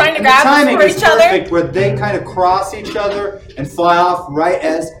everywhere. Trying to grab timing for is each other. perfect, where they kind of cross each other and fly off right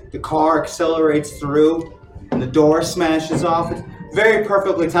as the car accelerates through and the door smashes off. It's very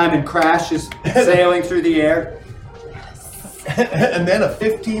perfectly timed, and Crash is sailing through the air. And then a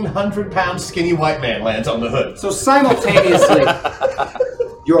 1,500-pound skinny white man lands on the hood. So simultaneously,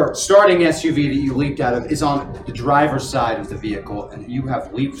 your starting SUV that you leaped out of is on the driver's side of the vehicle, and you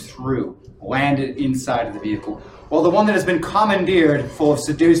have leaped through, landed inside of the vehicle, while the one that has been commandeered, full of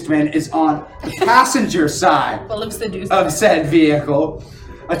seduced men, is on the passenger side Full of seduced of men. said vehicle,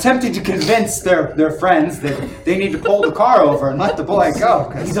 attempting to convince their friends that they need to pull the car over and let the boy go.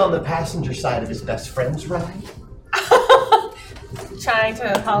 He's on the passenger side of his best friend's ride. Trying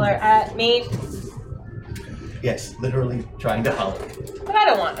to holler at me. Yes, literally trying to holler. But I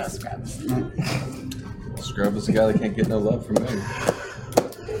don't want no scrubs. Scrub is the guy that can't get no love from me.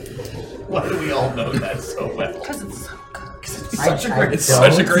 Why do we all know that so well? Because it's so good. It's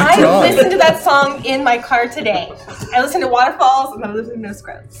such a great I song. listened to that song in my car today. I listened to Waterfalls and I'm listening to No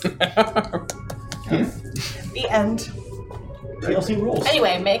Scrubs. The end. TLC rules.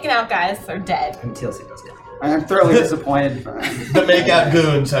 Anyway, making out guys are dead. And TLC goes down. I'm thoroughly disappointed. The makeout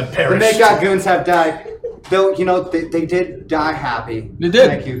goons have The perished. makeout goons have died. Though, you know, they did die happy. They did.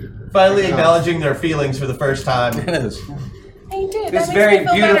 Thank you. Finally acknowledging their feelings for the first time. It is. They did. It's That makes very me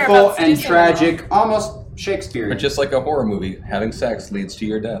feel better beautiful about and seducing tragic, almost Shakespearean. But just like a horror movie, having sex leads to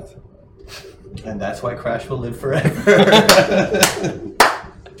your death. And that's why Crash will live forever.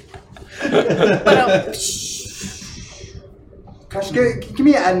 But Gosh, give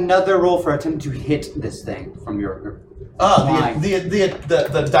me another roll for attempting to hit this thing from your line.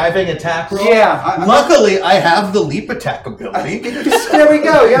 The diving attack roll? Yeah. Luckily, I have the leap attack ability. There we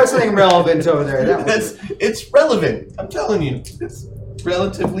go. You have something relevant over there. It's relevant. I'm telling you. It's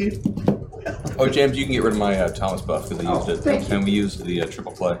relatively... Oh, James, you can get rid of my Thomas buff because I used it. thank you. And we used the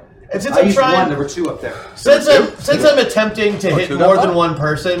triple play. And since I I'm used trying... one. There were two up there. Since I'm attempting to hit two more got than one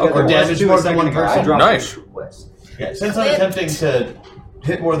person Okay, or there was damage two a more than second one ago. I person... dropped Nice. two lists. Yeah, since I'm attempting to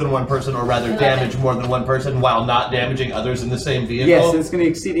hit more than one person, or rather damage more than one person while not damaging others in the same vehicle. Yes, it's going to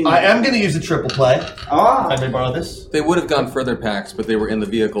exceed. I am going to use a triple play. Ah. I may borrow this. They would have gone further packs, but they were in the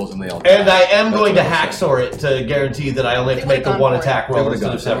vehicles and they all. And I am That's going to what I'm hacksaw it to guarantee that I only have to make the one attack roll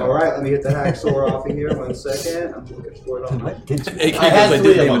instead of seven. All right, let me get the hacksaw off of here. 1 second. I'm looking for it on my... AK I had because I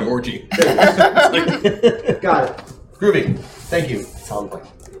three did of name them. an orgy. Got it. Groovy. Thank you. Solid point.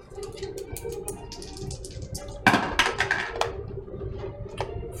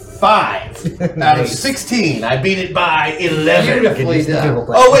 5 out of 16. I beat it by 11. Beautifully done.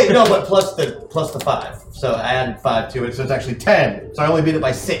 Oh wait, no, but plus the 5. So I added 5 to it, so it's actually 10. So I only beat it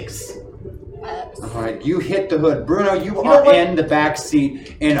by 6. All right, you hit the hood. Bruno, you are in the back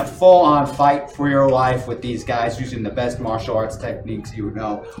seat in a full-on fight for your life with these guys using the best martial arts techniques you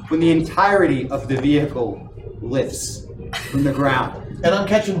know. When the entirety of the vehicle lifts from the ground. And I'm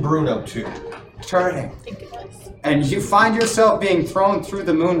catching Bruno too. Turning. And you find yourself being thrown through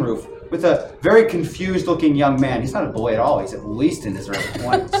the moonroof with a very confused-looking young man. He's not a boy at all. He's at least in his early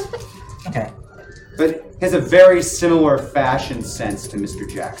 20s. Okay. But he has a very similar fashion sense to Mr.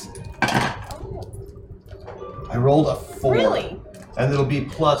 Jackson. I rolled a 4. Really? And it'll be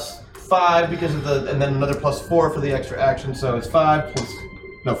plus 5 because of the, and then another plus 4 for the extra action. So it's 4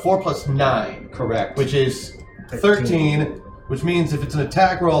 plus 9. Correct. Which is 13, which means if it's an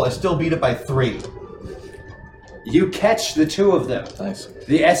attack roll, I still beat it by 3. You catch the two of them. Nice.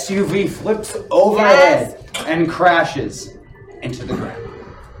 The SUV flips overhead and crashes into the ground.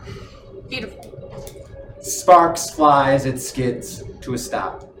 Beautiful. Sparks fly as it skids to a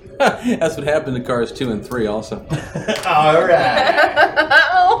stop. That's what happened to cars 2 and 3 also. Alright.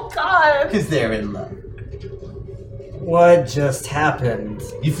 Oh, God. Because they're in love. What just happened?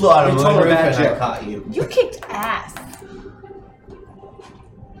 You flew out of the told moonroof a bad and I joke. caught you. You kicked ass.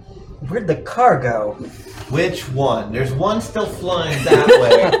 Where'd the car go? Which one? There's one still flying that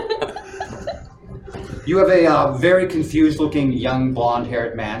way. You have a very confused-looking young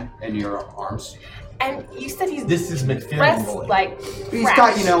blonde-haired man in your arms. And you said he's This is McPherson dressed boy. like He's Crash.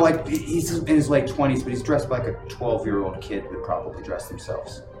 got, you know, like, he's in his late 20s, but he's dressed like a 12-year-old kid would probably dress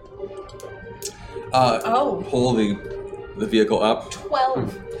themselves. Pull the vehicle up.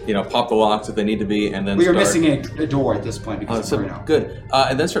 12. You know, pop the locks if they need to be, and then We are start. missing a door at this point because of Bruno. Good.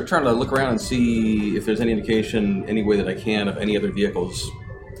 And then start trying to look around and see if there's any indication, any way that I can, of any other vehicles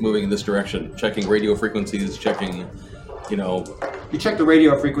moving in this direction. Checking radio frequencies, checking, You check the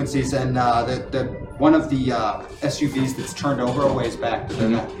radio frequencies, and one of the SUVs that's turned over a ways back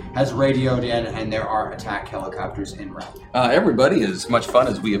has radioed in, and there are attack helicopters en route. Everybody, as much fun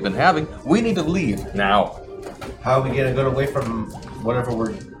as we have been having, we need to leave now. How are we going to get away from whatever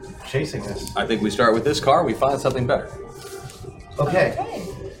we're chasing us? I think we start with this car, we find something better. Okay.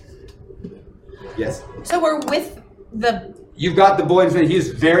 Yes? So we're with the... You've got the boy in front. He is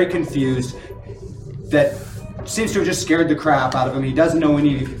very confused. That seems to have just scared the crap out of him. He doesn't know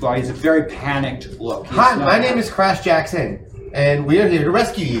any of you people are. He has a very panicked look. Hi, my name is Crash Jaxun, and we are here to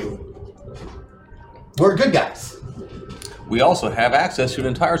rescue you. We're good guys. We also have access to an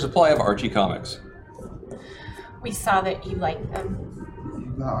entire supply of Archie comics. We saw that you liked them.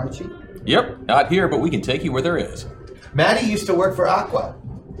 You got Archie? Yep, not here, but we can take you where there is. Maddie used to work for Aqua.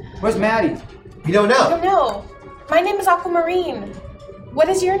 Where's Maddie? You don't know? I don't know. My name is Aquamarine. What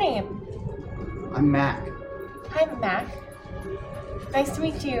is your name? I'm Mac. Hi, Mac. Nice to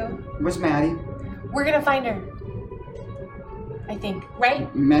meet you. Where's Maddie? We're gonna find her. I think,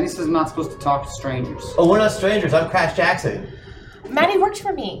 right? Maddie says I'm not supposed to talk to strangers. Oh, we're not strangers. I'm Crash Jaxun. Maddie worked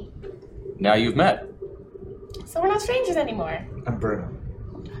for me. Now you've met. So we're not strangers anymore. I'm Bruno.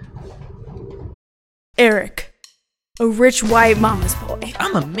 Eric. A rich white mama's boy.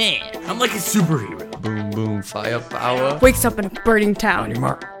 I'm a man. I'm like a superhero. Boom, boom, firepower. Wakes up in a burning town. On your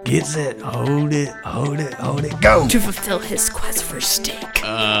mark. Get set. Hold it, go! To fulfill his quest for steak.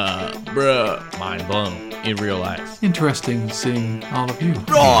 Bruh. Mind blown. In real life. Interesting seeing all of you.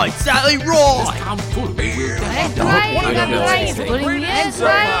 Right, Sally, right!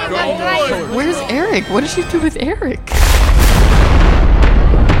 Where's Eric? What did you do with Eric?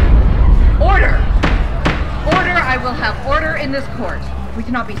 Order! Order! I will have order in this court. We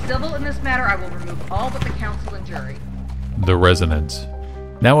cannot be civil in this matter. I will remove all but the counsel and jury. The Resonance.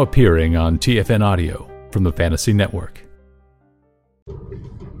 Now appearing on TFN Audio from the Fantasy Network.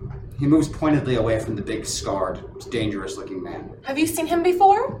 He moves pointedly away from the big, scarred, dangerous-looking man. Have you seen him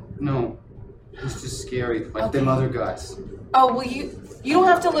before? No. He's just scary, like them other guys. Oh, well, you don't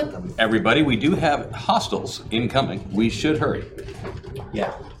have to look. Everybody, we do have hostiles incoming. We should hurry.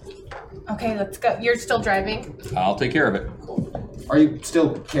 Yeah. Okay, let's go. You're still driving? I'll take care of it. Are you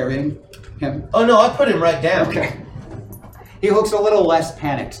still carrying him? Oh, no, I put him right down. Okay. He looks a little less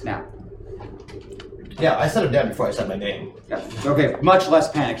panicked now. Yeah, I set him down before I said my name. Yeah. Okay, much less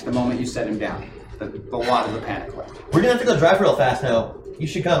panicked the moment you set him down. A lot of the panic left. We're gonna have to go drive real fast now. You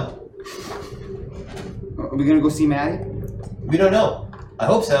should come. Are we gonna go see Maddie? We don't know. I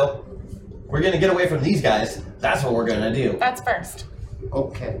hope so. We're gonna get away from these guys. That's what we're gonna do. That's first.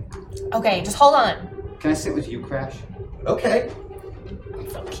 Okay. Okay, just hold on. Can I sit with you, Crash? Okay.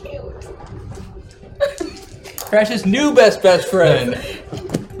 So cute. Crash's new best friend.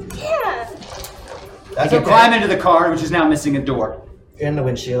 Yeah. You can climb into the car, which is now missing a door. And the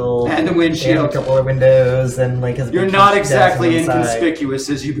windshield. And the windshield. And a couple of windows. And like his You're not exactly inconspicuous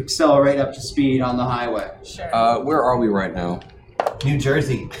as you accelerate up to speed on the highway. Sure. Where are we right now? New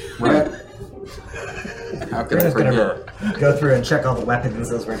Jersey. Right. How can I Bruno's forget? gonna go through and check all the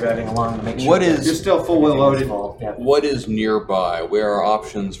weapons as we're driving along to make sure. What is? You're still full loaded. Yeah. What is nearby? Where are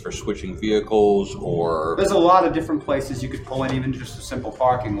options for switching vehicles or? There's a lot of different places you could pull in, even just a simple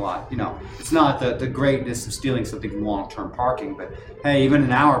parking lot. You know, it's not the greatness of stealing something from long-term parking, but hey, even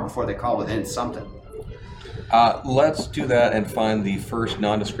an hour before they call it in, something. Let's do that and find the first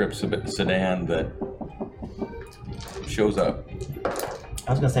nondescript sedan that shows up.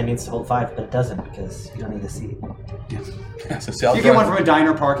 I was gonna say it needs to hold 5, but it doesn't because you don't need a seat. So You get one from a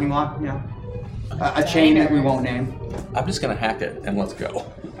diner parking lot, you know, a chain that we won't name. I'm just gonna hack it and let's go.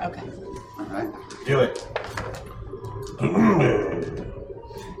 Okay. All right. Do it.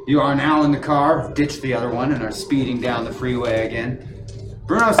 You are now in the car, ditched the other one, and are speeding down the freeway again.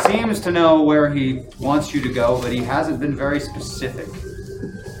 Bruno seems to know where he wants you to go, but he hasn't been very specific.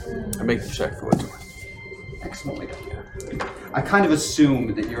 I make the check for what's worth. Excellently done. I kind of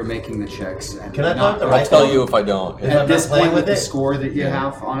assumed that you were making the checks. And Can I not put the right I'll tell you if I don't. At this point, with the it? score that you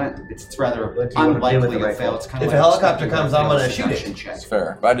have on it, it's rather What do you wanna do with unlikely the you'll fail. rifle? It's kind If of a like helicopter expecting comes, to I'm fail a gonna shoot it. seduction check. It's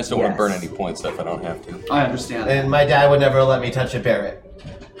fair, but I just don't want Yes. to burn any points if I don't have to. I understand. And my dad would never let me touch a Barrett.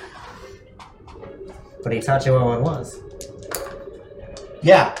 But Itachi was.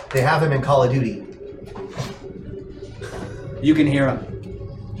 Yeah, they have him in Call of Duty. You can hear him.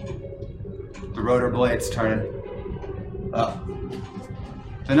 The rotor blades turning. Oh.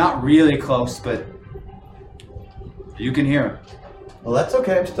 They're not really close, but you can hear him. Well, that's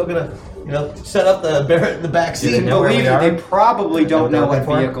okay. I'm still gonna, set up the Barrett in the back You seat. can believe that they probably don't know what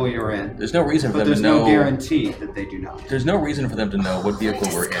vehicle you're in. There's no reason for But them there's to know. no guarantee that they do not. There's no reason for them to know what vehicle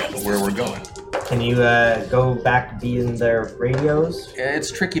we're in or where we're going. Can you go back be in their radios? Yeah, it's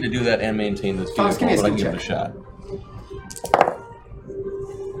tricky to do that and maintain this Thomas, vehicle, but I can give give it a shot.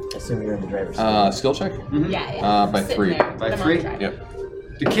 Assume you're in the driver's seat. Skill check? Mm-hmm. Yeah. By 3. By 3? Yep.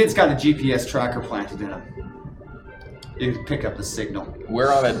 The kid's got a GPS tracker planted in him. You can pick up the signal.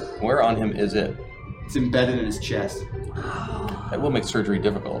 Where on him is it? It's embedded in his chest. That will make surgery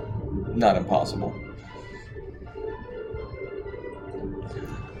difficult. Not impossible.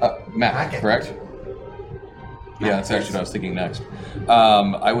 Matt, correct? Yeah, that's actually what I was thinking next.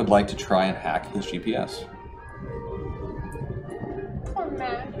 I would like to try and hack his GPS. Poor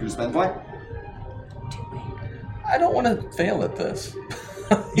man. You spend point? I don't want to fail at this.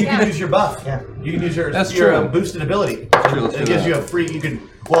 You can use your buff. Yeah. You can use your, That's your true. Boosted ability. Let's It do gives that. you a free. You can.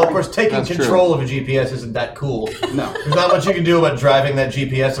 Well, of course, taking That's control of a GPS isn't that cool. No. There's not much you can do about driving that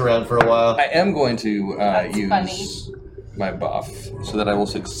GPS around for a while. I am going to use funny. my buff so that I will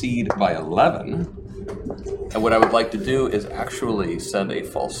succeed by 11. And what I would like to do is actually send a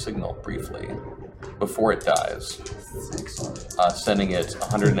false signal briefly before it dies. Sending it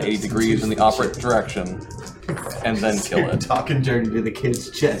 180 degrees in the opposite direction and then kill it. Talking dirty to the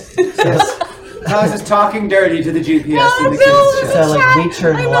kid's chest. Thomas is talking dirty to the GPS in the kid's chest. So like we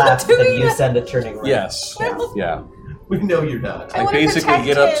turn left and you send it turning right. Yes. Yeah. We know you're not. Like basically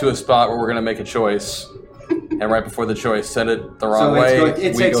get up to a spot where we're going to make a choice. And right before the choice, send it the wrong way.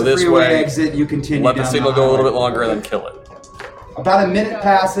 It we takes go a this freeway way. exit. You continue. Let the down signal go a little highway. bit longer and then kill it. About a minute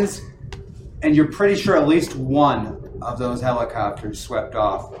passes, and you're pretty sure at least one of those helicopters swept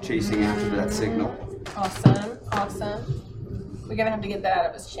off, chasing after that signal. Awesome. We're gonna have to get that out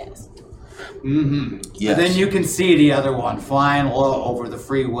of his chest. Mm-hmm. Yes. And then you can see the other one flying low over the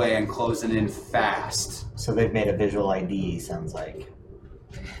freeway and closing in fast. So they've made a visual ID, sounds like.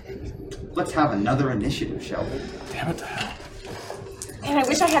 Let's have another initiative, shall we? Damn it to hell. Man, I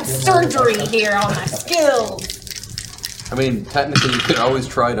wish I had surgery here on my skills. I mean, technically, you could always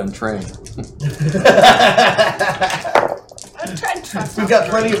try it untrained. I'm trying to trust We've got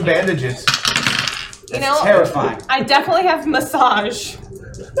plenty of bandages. You know, terrifying. I definitely have massage.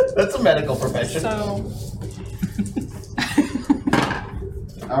 That's a medical profession. So.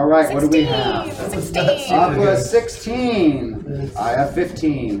 All right, what do we have? 16. Aqua 16. I have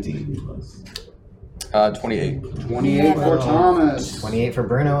 15. 28. 28 for Thomas. 28 for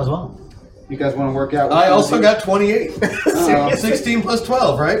Bruno as well. You guys want to work out? I also got 28. Oh. 16 plus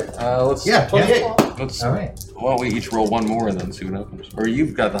 12, right? Let's 28. Let's, All right. Why don't we each roll one more and then see what happens? Or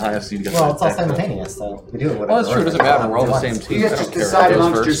you've got the highest, so you got Well, the it's all highest. simultaneous, so we do it whatever. Well, that's true. It doesn't matter. We're all the same team. You I guys don't just care. decide Who goes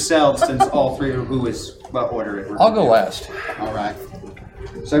amongst first? yourselves since all three of who is what order it. I'll go last. All right.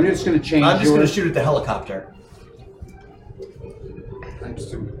 So I'm just going to change. I'm just going to yours. shoot at the helicopter. I'm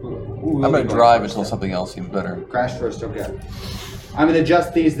I'm going to drive until something else seems better. Crash first, okay. I'm going to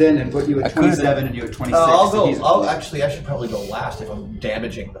adjust these then and put you at 27 and you at 26. I'll so he's- go. Actually, I should probably go last if I'm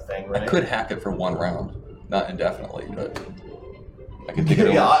damaging the thing, right? I could hack it for one round. Not indefinitely, but I could take it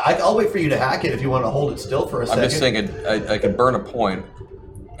over. Yeah, I'll wait for you to hack it if you want to hold it still for a second. I'm just saying I could burn a point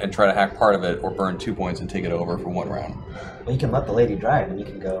and try to hack part of it, or burn 2 points and take it over for one round. Well, you can let the lady drive, and you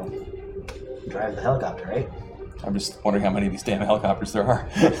can go drive the helicopter, right? I'm just wondering how many of these damn helicopters there are.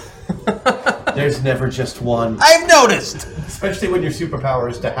 There's never just one. I've noticed! Especially when your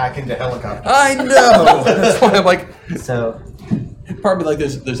superpower is to hack into helicopters. I know! That's why I'm like... So... Part of me, like,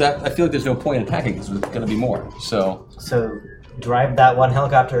 there's that, I feel like there's no point in attacking because there's going to be more, so... So, drive that one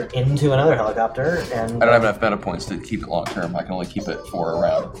helicopter into another helicopter, and... I don't have enough meta points to keep it long term. I can only keep it for a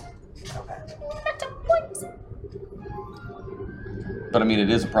round. But I mean, it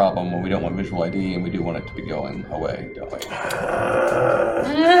is a problem when we don't want visual ID and we do want it to be going away, don't we?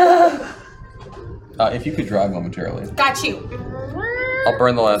 If you could drive momentarily. Got you. I'll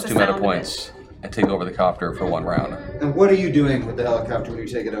burn the last That's 2 the meta sound of points and take over the copter for one round. And what are you doing with the helicopter when you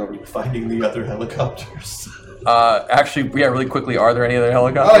take it over? Finding the other helicopters. Actually, yeah, really quickly, are there any other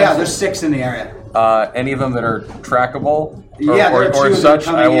helicopters? Oh yeah, there's 6 in the area. Any of them that are trackable? Yeah, there are 2 or that are such,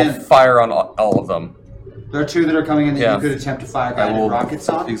 I coming will in. fire on all of them. There are 2 that are coming in that Yeah. you could attempt to fire I guided will- rockets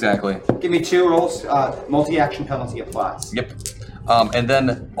on. Exactly. Give me 2 rolls. Multi-action penalty applies. Yep. And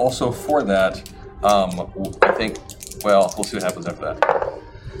then also for that, I think, well, we'll see what happens after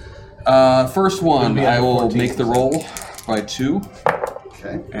that. First one, It'll be I under will 14. make the roll by 2.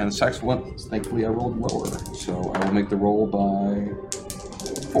 Okay. And the second one, thankfully I rolled lower. So I will make the roll by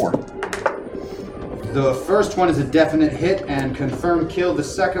 4. The first one is a definite hit and confirmed kill. The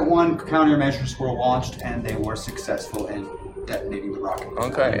second one, countermeasures were launched and they were successful in detonating the rocket.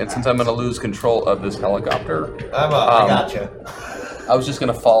 Okay, and since I'm going to lose control of this helicopter, I gotcha. I was just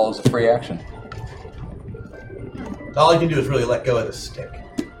going to follow as a free action. All I can do is really let go of the stick.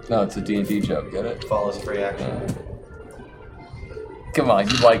 No, it's a D&D joke. Get it? Follows free action. Come on,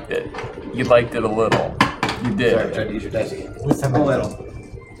 you liked it. You liked it a little. You did. Sorry, trying to use your dice again. A little.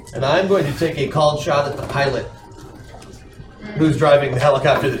 And I'm going to take a called shot at the pilot who's driving the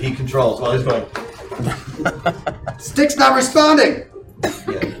helicopter that he controls while he's going. Stick's not responding!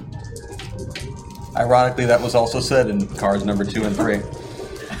 Yeah. Ironically, that was also said in cards number 2 and 3.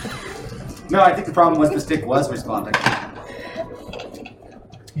 No, I think the problem was the stick was responding.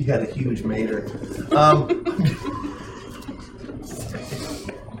 You got a huge mater. I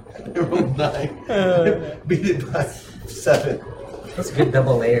rolled 9. Beat it by 7. That's a good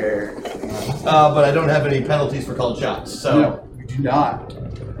double layer. But I don't have any penalties for called shots, so... No, you do not.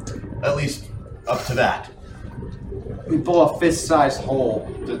 At least up to that. We pull a fist-sized hole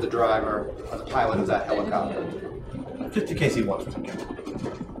through the driver or the pilot of that helicopter. Just in case he wants to.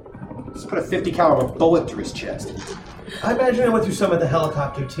 Just put a 50 caliber bullet through his chest. I imagine I went through some of the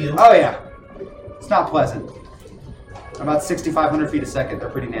helicopter too. Oh yeah. It's not pleasant. About 6,500 feet a second. They're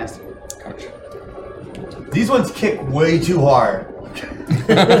pretty nasty. Ouch. These ones kick way too hard.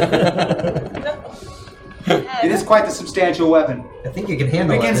 It is quite the substantial weapon. I think you can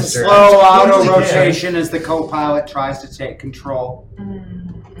handle it. Begins a Mr. slow auto rotation as the co-pilot tries to take control.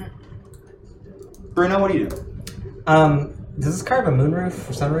 Bruno, what do you do? Does this car have a moonroof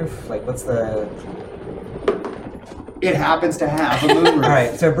or sunroof? Like, what's the... It happens to have a moonroof.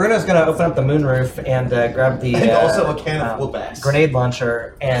 Alright, so Bruno's going to open up the moonroof and grab the... And also a can of whoop-ass. Grenade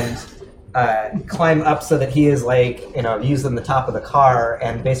launcher and climb up so that he is, like, views on the top of the car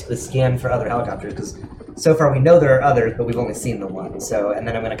and basically scan for other helicopters, because so far we know there are others, but we've only seen the one. So, and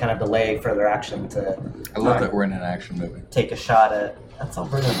then I'm going to kind of delay further action to... I love that we're in an action movie. Take a shot at... That's all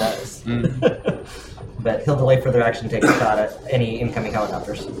Bruno does. But he'll delay further action to take a shot at any incoming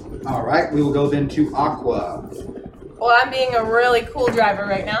helicopters. All right, we will go then to Aqua. Well, I'm being a really cool driver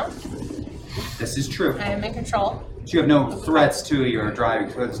right now. This is true. I am in control. You have no threats to your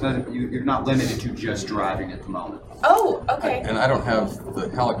driving. So it's not, you're not limited to just driving at the moment. Oh, okay. And I don't have the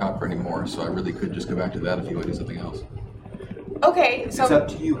helicopter anymore, so I really could just go back to that if you want to do something else. Okay, so... It's up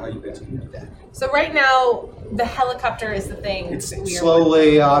to you how you best do that. So right now, the helicopter is the thing. It's that we are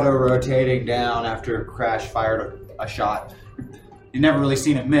slowly auto-rotating down after Crash fired a shot. You've never really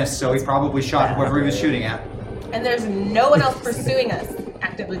seen it miss, so he probably shot whoever he was shooting at. And there's no one else pursuing us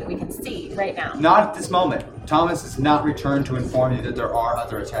actively that we can see right now. Not at this moment. Thomas has not returned to inform you that there are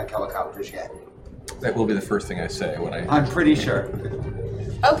other attack helicopters yet. That will be the first thing I say when I... I'm pretty sure.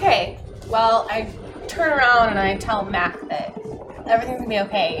 Okay, well, I turn around and I tell Mac that everything's gonna be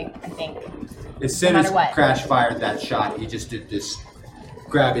okay, I think. As soon no as matter what. Crash fired that shot, he just did this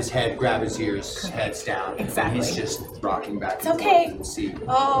grab his head, grab his ears, heads down. Exactly. And he's just rocking back It's and forth okay. in the seat.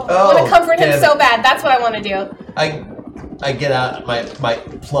 Oh, I want to comfort him so bad. That's what I want to do. I get out my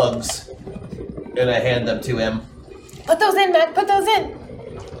plugs and I hand them to him. Put those in, Mac. Put those in.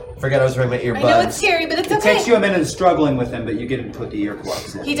 Forgot I was wearing my earbuds. I know it's scary, but it's It okay. takes you a minute of struggling with him, but you get him to put the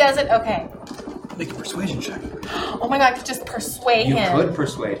earplugs in. He does it? Okay. Make a persuasion check. Oh my god, I could just persuade You him. could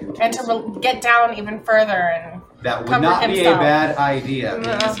persuade him. And to get down even further and That would comfort not be himself. a bad idea,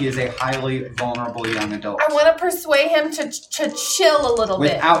 No. because he is a highly vulnerable young adult. I want to persuade him to chill a little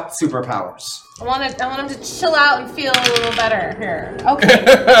bit. Without superpowers. I want him to chill out and feel a little better here. Okay.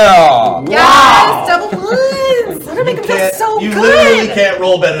 Wow. Yes, double ones. I'm gonna make him feel so You good. literally can't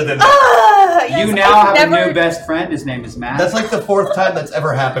roll better than that. Yes, You now I've have never, a new best friend. His name is Matt. That's like the 4th time that's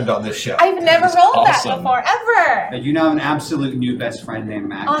ever happened on this show. I've never rolled that awesome. before, ever. You now have an absolute new best friend named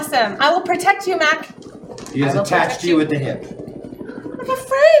Mac. Awesome. I will protect you, Mac. He is I will attached protect to you at the hip. We have a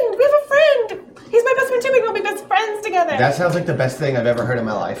friend. We have a friend. He's my best friend too. We will be best friends together. That sounds like the best thing I've ever heard in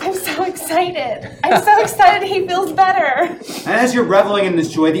my life. I'm so excited. I'm so excited he feels better. And as you're reveling in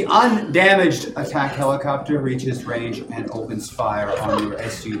this joy, the undamaged attack helicopter reaches range and opens fire on your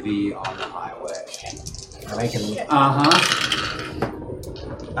SUV on the highway. I can...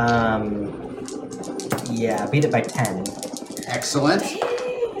 Yeah, beat it by 10. Excellent.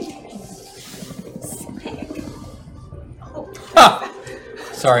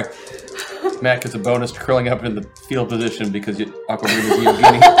 Sorry. Mac gets a bonus to curling up in the field position because Aquamarine is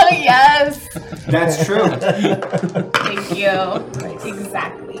Yogini. Yes. That's true. Thank you.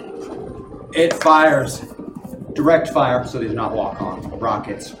 Exactly. It fires. Direct fire, so they do not lock on.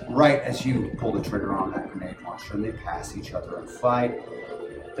 Rockets right as you pull the trigger on that grenade launcher, and they pass each other in flight.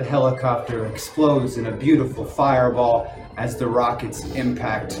 The helicopter explodes in a beautiful fireball as the rockets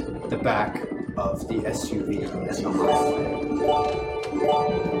impact the back of the SUV and the highway.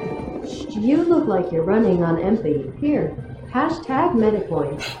 You look like you're running on empty. Here, hashtag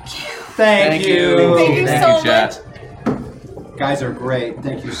Metacoin. Thank you. Thank you so much. Guys are great.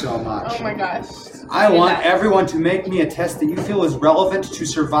 Thank you so much. Oh my gosh. I want everyone to make me a test that you feel is relevant to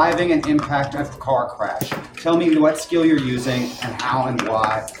surviving an impact of car crash. Tell me what skill you're using and how and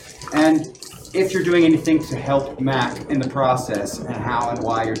why. And if you're doing anything to help Mac in the process and how and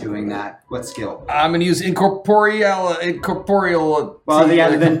why you're doing that. What skill? I'm going to use incorporeal. Well,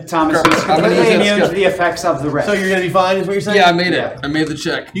 yeah, then Thomas is completely immune to the effects of the wreck. So you're going to be fine, is what you're saying? Yeah, I made it. I made the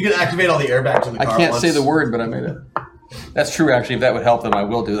check. You can activate all the airbags in the car I can't once. say the word, but I made it. That's true, actually. If that would help them, I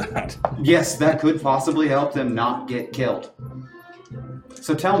will do that. Yes, that could possibly help them not get killed.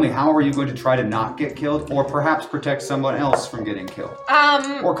 So tell me, how are you going to try to not get killed, or perhaps protect someone else from getting killed?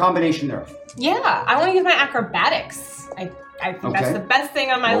 Or combination thereof. Yeah, I want to use my acrobatics. I think that's the best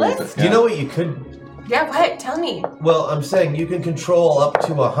thing on my list. You know what you could... Yeah, what? Tell me. Well, I'm saying you can control up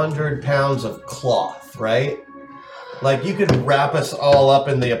to 100 pounds of cloth, right? Like, you could wrap us all up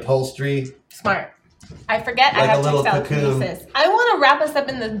in the upholstery. Smart. I forget Like I have a little telekinesis. I want to wrap us up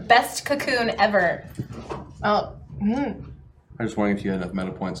in the best cocoon ever. Oh. I was wondering if you had enough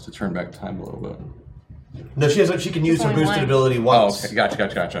meta points to turn back time a little bit. No, she can use her only boosted one. ability once. Oh, okay.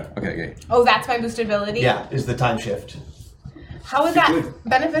 Gotcha. Okay. Oh, that's my boosted ability? Yeah, is the time shift. How would that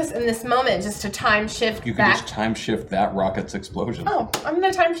benefit us in this moment, just to time shift You can back? just time shift that rocket's explosion. Oh, I'm going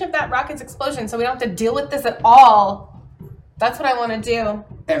to time shift that rocket's explosion so we don't have to deal with this at all. That's what I want to do.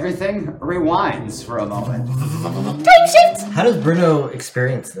 Everything rewinds for a moment. Time shift! How does Bruno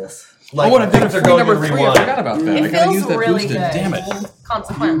experience this? I would have done it for number 3. I forgot about that. It I gotta feels use that really boosted. good. Damn it.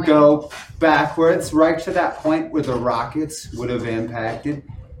 Consequently. You go backwards right to that point where the rockets would have impacted.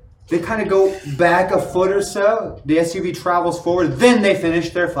 They kind of go back a foot or so. The SUV travels forward. Then they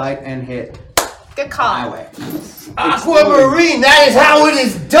finish their flight and hit Good call. highway. Aquamarine, that is how it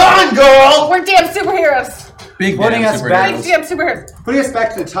is done, girl! We're damn superheroes. Putting us back, Big damn superheroes. putting us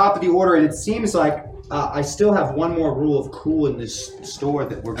back to the top of the order, and it seems like I still have one more rule of cool in this store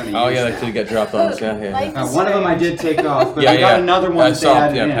that we're going to use. Oh, yeah, now. that did get dropped on us. Yeah. One of them I did take off, but Yeah, I got yeah. another one I that they saw,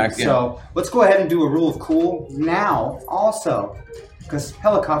 added yeah, in. packed in. So let's go ahead and do a rule of cool now also, because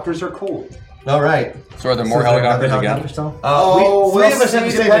helicopters are cool. All right. So are there more helicopters again? Three of us have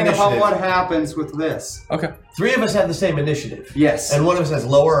the same depending upon initiative. what happens with this. Okay. 3 of us have the same initiative. Yes. And one of us has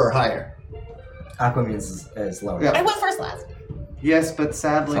lower or higher. Aquamarine is lower. Yeah. I went first last. Yes, but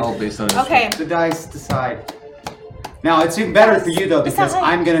sadly, It's all based on Okay. the dice decide. Now, it's even better for you, though, because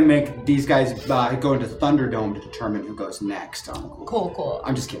I'm going to make these guys go into Thunderdome to determine who goes next. Cool.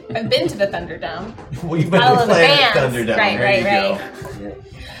 I'm just kidding. I've been to the Thunderdome. We've been Battle of the playing at Bands. Thunderdome. Right. There you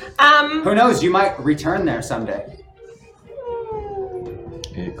go. Who knows? You might return there someday.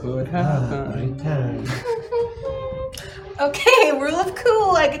 It could happen. Okay, rule of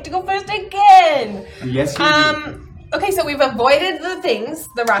cool. I get to go first again. Yes, you do. Okay, so we've avoided the things,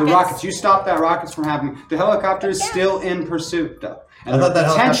 the rockets. The rockets. You stopped that rockets from happening. The helicopter is still in pursuit, though. I thought that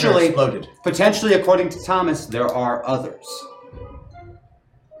helicopter exploded. Potentially, according to Thomas, there are others.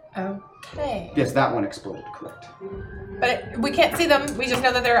 Okay. Yes, that one exploded, correct. But we can't see them. We just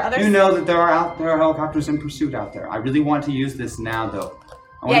know that there are others. You know that there are helicopters in pursuit out there. I really want to use this now, though.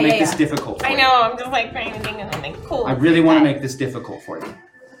 I want to make this difficult for you. I know. I'm just like trying to think of something cool. I really want to make this difficult for you.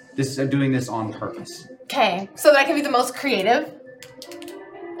 I'm doing this on purpose. Okay, so that I can be the most creative?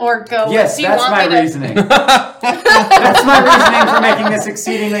 Or go Yes, do you that's want my me to... reasoning. That's my reasoning for making this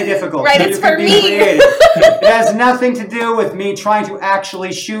exceedingly difficult. Right, So it's you can for be me. creative. It has nothing to do with me trying to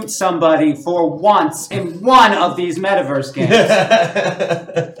actually shoot somebody for once in one of these Metaverse games.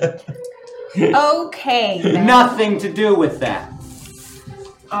 Okay. then. Nothing to do with that.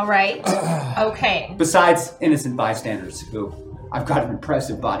 All right. Okay. Besides innocent bystanders who I've got an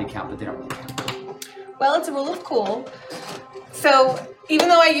impressive body count, but they don't really count. Well, it's a rule of cool. So even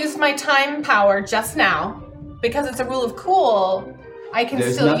though I used my time power just now, because it's a rule of cool, I can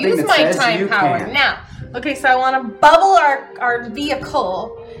There's still nothing use that my says time you power can't. now. Okay, so I want to bubble our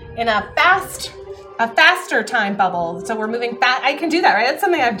vehicle in a faster time bubble. So we're moving fast. I can do that, right? That's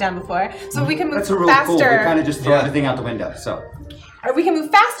something I've done before. So we can move That's a rule faster. of cool. We kind of just throw everything out the window. So Or we can move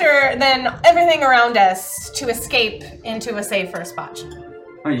faster than everything around us to escape into a safer spot.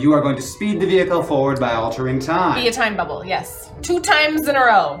 you are going to speed the vehicle forward by altering time. Be a time bubble, yes. 2 times in a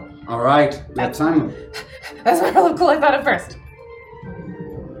row. All right, that time. That's not really cool. I thought at first.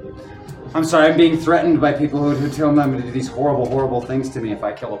 I'm sorry, I'm being threatened by people who tell me I'm going to do these horrible, horrible things to me if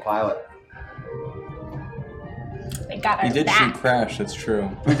I kill a pilot. They got our You did back. shoot Crash, that's true.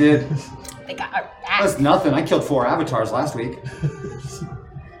 I did. They got our back. That's nothing. I killed 4 avatars last week.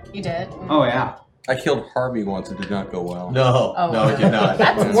 You did? Oh, yeah. I killed Harvey once, it did not go well. No, Oh. no, it did not.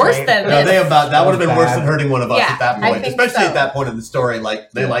 That's worse than No, this. that would have been worse than hurting one of us Yeah, at that I point. think Especially so. at that point in the story,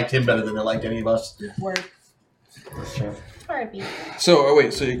 like they liked him better than they liked any of us. Word. That's true. far a beat. So,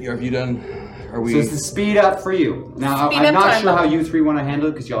 wait, so have you done... Are we... So it's the speed up for you. Now, Speed I'm up not time sure up. how you three want to handle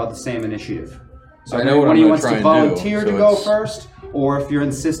it because y'all have the same initiative. So I know what one I'm of you gonna wants try to and volunteer do, to so go it's- first, or if you're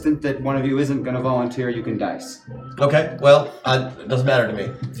insistent that one of you isn't going to volunteer, you can dice. Okay, well, it doesn't matter to me.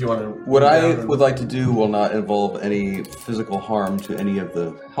 If you want to... What I would like to do will not involve any physical harm to any of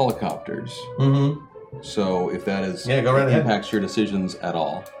the helicopters. Mm-hmm. So if that is go right ahead. impacts your decisions at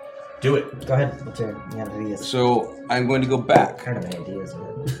all, do it. Go ahead. What's your ideas? So I'm going to go back I don't have any ideas.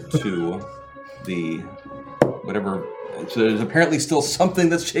 to the whatever. So there's apparently still something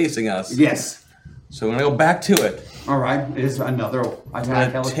that's chasing us. Yes. So I'm going to go back to it. All right. It is another I'm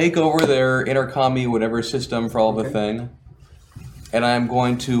attack. going to take over their intercom-y whatever system for all the thing, and I'm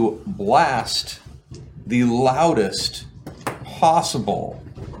going to blast the loudest possible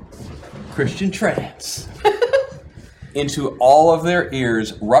Christian trance into all of their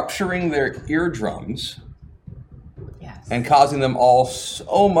ears, rupturing their eardrums and causing them all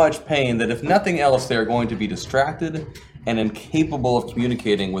so much pain that if nothing else, they're going to be distracted and incapable of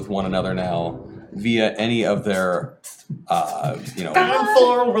communicating with one another now via any of their,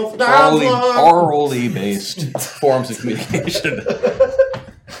 orally based forms of communication.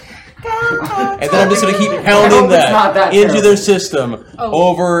 And then I'm just going to keep pounding that into their system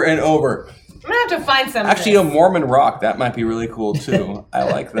over and over. I'm gonna have to find some. Actually, a Mormon rock, that might be really cool too. I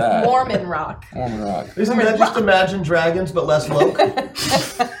like that. Mormon rock. Mormon rock. Isn't that just Imagine Dragons but less woke?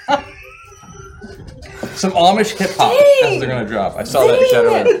 Some Amish hip hop. That's what they're gonna drop. I saw that in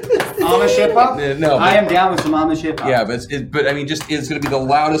Shadowrun. Amish hip hop? No, I am down with some Amish hip hop. Yeah, but I mean, just it's gonna be the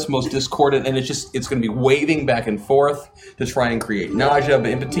loudest, most discordant, and it's gonna be waving back and forth to try and create nausea. But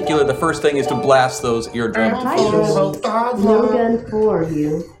in particular, the first thing is to blast those eardrums. No gun for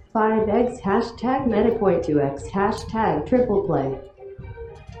you. 5x hashtag MetaPoint2x hashtag triple play.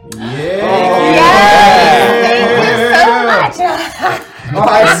 Oh,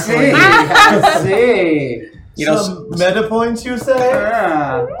 I see. I see. You know, some meta points, you say?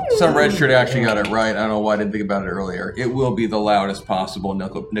 Yeah. Some red shirt actually got it right. I don't know why I didn't think about it earlier. It will be the loudest possible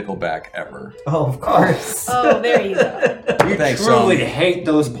Nickelback ever. Oh, of course. Oh, there you go. You Thanks, truly hate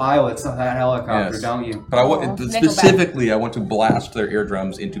those pilots of that helicopter, Yes. don't you? But I want specifically, I want to blast their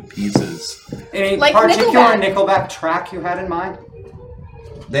eardrums into pieces. Any Like particular Nickelback track you had in mind?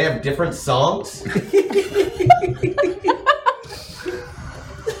 They have different songs?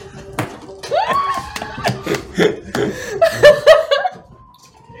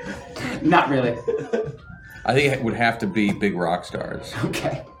 Not really. I think it would have to be big rock stars.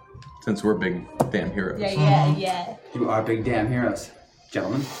 Okay. Since we're big damn heroes. Yeah. You are big damn heroes,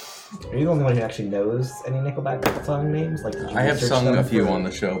 gentlemen. Are you the only one who actually knows any Nickelback song names? Like, did you I have research sung them a few for- on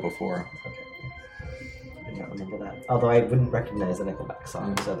the show before. I did not remember that. Although I wouldn't recognize a Nickelback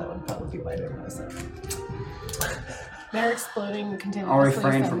song, so that would probably be why I didn't notice that. They're exploding continuously. I'll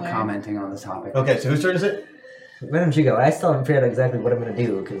refrain from somewhere. commenting on the topic. Okay, so whose turn is it? Why don't you go? I still haven't figured out exactly what I'm going to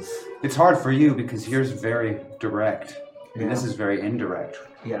do, because... It's hard for you because yours is very direct, and Yeah. this is very indirect.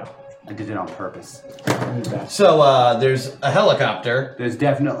 Yeah. I did it on purpose. So, there's a helicopter. There's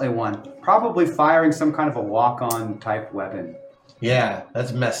definitely one. Probably firing some kind of a lock-on type weapon. Yeah,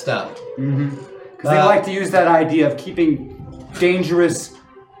 that's messed up. Mm-hmm. Because they like to use that idea of keeping dangerous,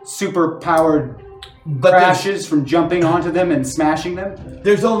 super-powered crashes from jumping onto them and smashing them.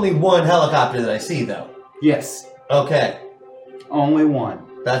 There's only one helicopter that I see, though. Yes. Okay. Only one.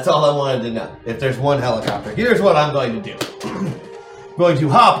 That's all I wanted to know. If there's one helicopter, here's what I'm going to do. I'm going to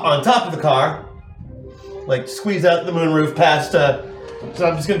hop on top of the car, like squeeze out the moonroof past, so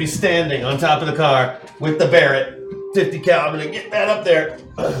I'm just going to be standing on top of the car with the Barrett 50 cal. I'm going to get that up there.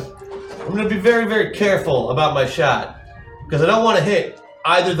 I'm going to be very, very careful about my shot because I don't want to hit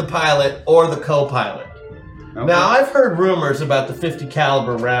either the pilot or the co-pilot. Okay. Now, I've heard rumors about the 50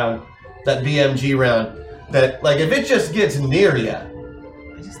 caliber round, that BMG round, that like if it just gets near you,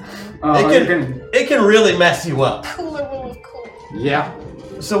 it can really mess you up. Cooler room of cool. Yeah.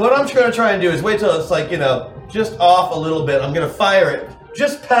 So what I'm going to try and do is wait till it's like, just off a little bit. I'm going to fire it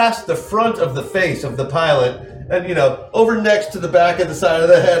just past the front of the face of the pilot and, over next to the back of the side of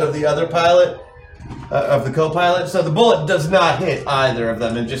the head of the other pilot, of the co-pilot. So the bullet does not hit either of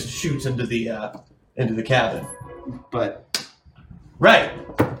them and just shoots into the cabin. But... Right.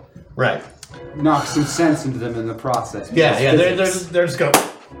 Knock some sense into them in the process. Yeah, they're just going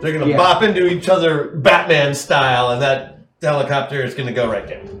to bop into each other Batman style, and that helicopter is going to go right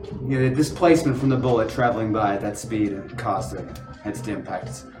down. Yeah, the displacement from the bullet traveling by at that speed caused the heads to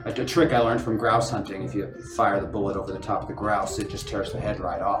impact. It's a trick I learned from grouse hunting. If you fire the bullet over the top of the grouse, it just tears the head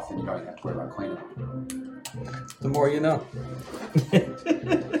right off, and you don't even have to worry about cleaning it. The more you know.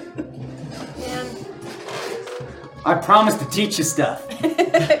 I promise to teach you stuff.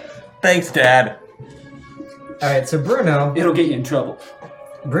 Thanks, Dad. All right, so Bruno. It'll get you in trouble.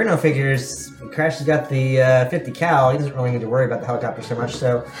 Bruno figures Crash has got the 50 cal. He doesn't really need to worry about the helicopter so much,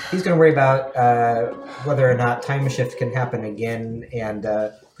 so he's going to worry about whether or not time shift can happen again and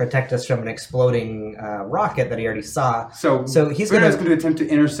protect us from an exploding rocket that he already saw. So he's Bruno's going to attempt to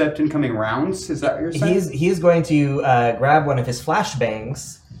intercept incoming rounds? Is that what you're saying? He's going to grab one of his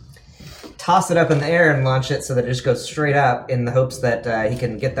flashbangs, toss it up in the air and launch it so that it just goes straight up in the hopes that he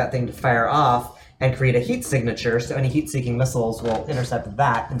can get that thing to fire off and create a heat signature, so any heat-seeking missiles will intercept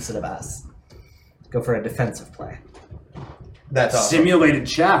that instead of us. Go for a defensive play. That's awesome. Simulated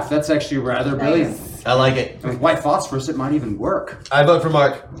chaff. That's actually rather brilliant. I like it. With white phosphorus, it might even work. I vote for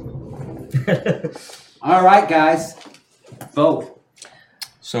Mark. All right, guys. Vote.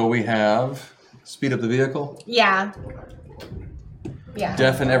 So we have speed up the vehicle. Yeah. Yeah.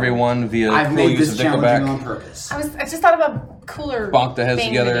 Deafen everyone via I've cool made use this of Nickelback. challenging on purpose. I just thought of a cooler Bonk the heads thing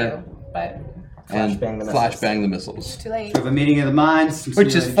together. to do, but And flashbang the missiles. too late. We have a meeting of the minds.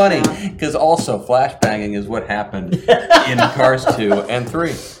 Which is funny, because also flashbanging is what happened in Cars 2 and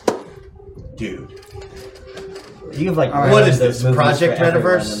 3. Dude. You have like what is this, Project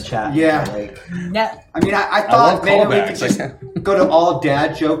Metaverse? Chat, Yeah. No. I mean, I thought maybe we could just go to all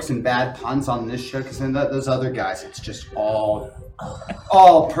dad jokes and bad puns on this show, because then those other guys, it's just all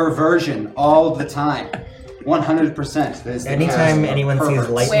perversion all the time. 100%. Anytime anyone sees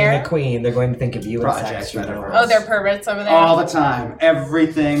Lightning Where? McQueen, they're going to think of you and Project Sax. Oh, they're perverts over there? All the time.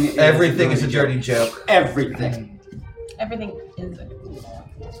 Everything is a dirty joke. Everything. Everything is a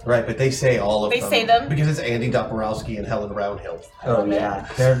Right, but they say all of They them. say them? Because it's Andy Doporowski and Helen Roundhill. Oh yeah,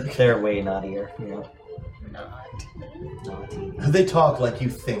 they're way naughtier. Yeah. They talk like you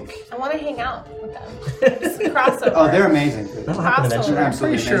think. I want to hang out with them. It's a crossover. Oh, they're amazing. That'll happen eventually. I'm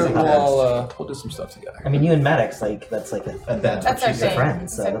pretty sure we'll do some stuff together. I mean, you and Maddox, that's like That's our she's a thing. friend,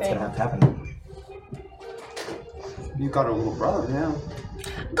 so That's our that's thing. gonna have to happen. You got a little brother now.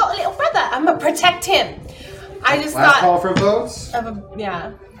 Got a little brother. I'm gonna protect him. I just Last thought call for votes. of a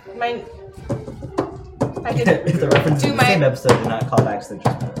I If did the references do in the my same episode do not call back, so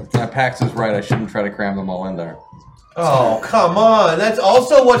just Pax is right. I shouldn't try to cram them all in there. Oh, come on. That's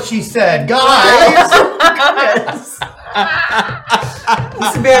also what she said. Guys!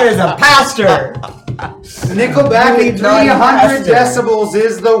 This man is a pastor. Nickelback at 300 decibels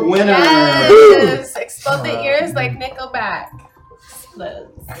is the winner. Yes, explode the ears like Nickelback.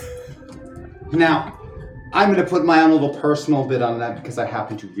 Explodes. Now, I'm going to put my own little personal bit on that because I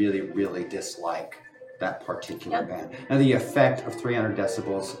happen to really, really dislike that particular band. Now, the effect of 300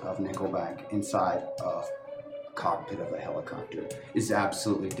 decibels of Nickelback inside of a cockpit of a helicopter is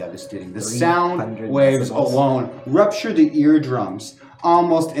absolutely devastating. The sound waves alone rupture the eardrums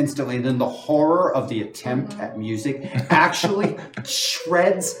almost instantly. And then the horror of the attempt at music actually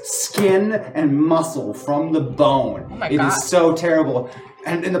shreds skin and muscle from the bone. Oh my It God. is so terrible.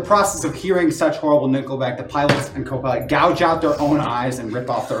 And in the process of hearing such horrible Nickelback, the pilots and co-pilot gouge out their own eyes and rip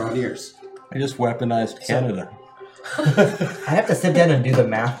off their own ears. I just weaponized Canada. I have to sit down and do the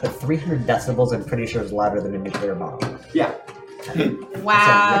math, but 300 decibels I'm pretty sure is louder than a nuclear bomb. Yeah.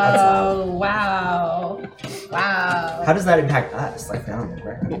 Wow. Wow. How does that impact us? Like, no,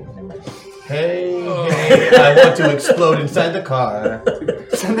 Hey, I want to explode inside the car.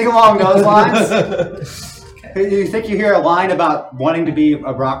 Something along those lines. You think you hear a line about wanting to be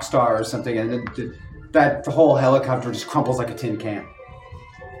a rock star or something, and then the whole helicopter just crumples like a tin can.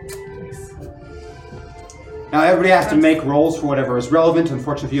 Now everybody has to make rolls for whatever is relevant.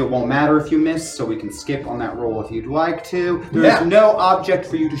 Unfortunately, it won't matter if you miss, so we can skip on that roll if you'd like to. There's no object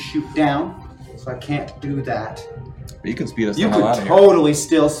for you to shoot down, so I can't do that. But you can speed us You the hell out could of here. totally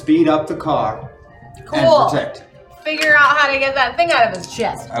still speed up the car Cool. and protect. Figure out how to get that thing out of his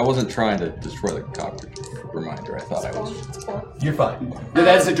chest. I wasn't trying to destroy the cockpit. Reminder, I thought I was. You're fine. But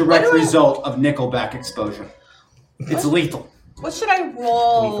that's a direct result of Nickelback exposure. It's lethal. What should I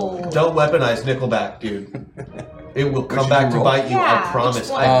roll? Don't weaponize Nickelback, dude. It will come back to bite you, Yeah, I promise. which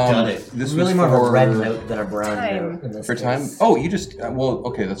one? I've done it. This It's really was more of a for- red note than a brown Time. note in this For time? case. Oh, you just... well,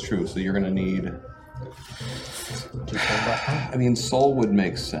 okay, that's true. So you're going to need... I mean, soul would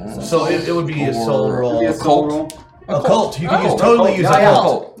make sense. So it would be a soul Or roll. A soul roll. Occult. You can Oh, totally use yeah,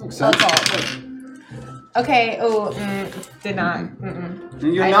 occult. Okay. Oh, did not.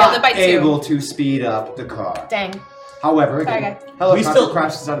 You're I not failed it by 2. able to speed up the car. Dang. However, Sorry, again, guys. helicopter We still-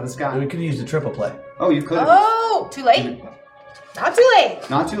 crashes out of the sky. We could use the triple play. Oh, you could have. Oh, too late. Not too late.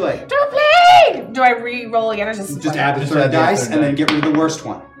 Not too late. Too late. Do I re-roll again or just Add the Just third add the dice third and then die. get rid of the worst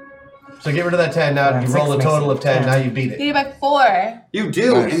one. So get rid of that 10 now. You roll a total of 10. Now you beat Beat it. it by 4. You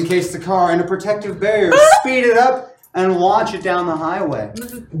do, Nice. encase the car in a protective barrier, speed it up, and launch it down the highway.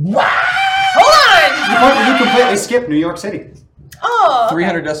 Wow! Hold on! You completely skip New York City. Oh.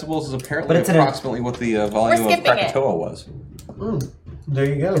 300 decibels is apparently approximately what the volume of Krakatoa was. There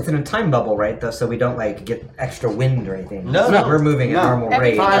you go. It's in a time bubble, right? Though, so we don't like get extra wind or anything. No. We're moving at normal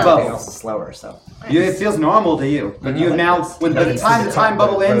rate. Time Everything bubble. else is slower. So It feels normal to you, but you now, when the time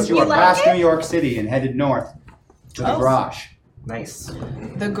bubble ends, you are past New York City and headed north to the garage. Nice.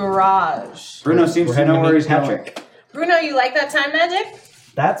 The garage. Bruno seems to know where he's going. Bruno, you like that time magic?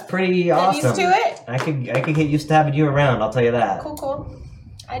 That's pretty Get awesome. used to it? I could get used to having you around. I'll tell you that. Cool.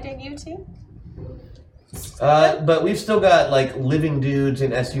 I dig you too. But we've still got like living dudes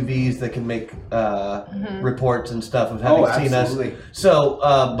in SUVs that can make reports and stuff of having seen absolutely. us.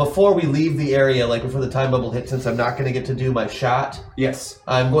 So before we leave the area, like before the time bubble hits, since I'm not going to get to do my shot,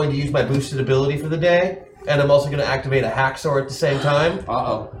 I'm going to use my boosted ability for the day, and I'm also going to activate a hacksaw at the same time.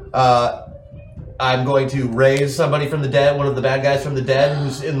 I'm going to raise somebody from the dead, one of the bad guys from the dead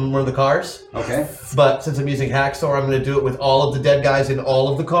who's in one of the cars. Okay. But since I'm using hacksaw, I'm going to do it with all of the dead guys in all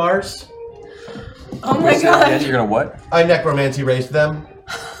of the cars. Oh my god. You're gonna what? I necromancy raised them.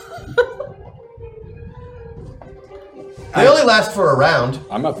 They only last for a round.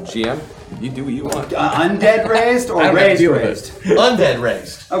 I'm up, GM. You do what you want. Undead raised or I don't have to raised deal with raised? Undead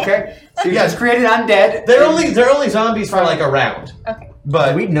raised. Okay. So you just created undead. They're only zombies for like a round. Okay.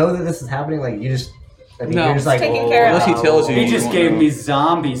 But do we know that this is happening? Like you just, I mean, No. you're just like, Taking care of Unless he tells you. He you just won't gave know. me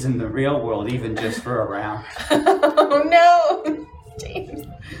zombies in the real world, even just for a round. Oh no. James.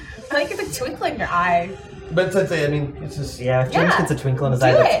 I like the twinkle in your eye. But since I mean, it's just if James gets a twinkle in his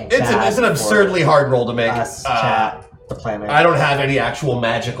eye, Do that's it. bad it's an for absurdly hard roll to make. us, chat, the planet. I don't have any actual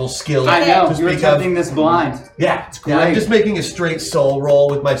magical skill. I know, to you're speak attempting of. this blind. Yeah, It's yeah, I'm great. just making a straight soul roll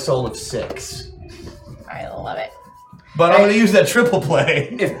with my soul of 6. I love it. But I'm going to use that triple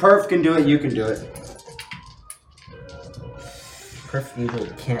play. If Perf can do it, you can do it. Perf usually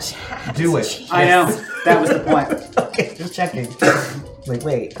can't do it. I know. That was the point. Okay, just checking. Like,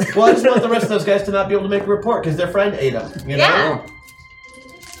 wait. Well, I just want the rest of those guys to not be able to make a report because their friend ate them. You know? Yeah.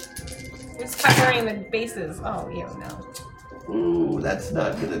 Who's covering the bases? Oh, you no. Ooh, that's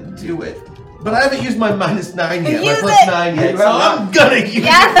not going to do it. But I haven't used my -9 yet, my Use +9 it. yet, so I'm going to use it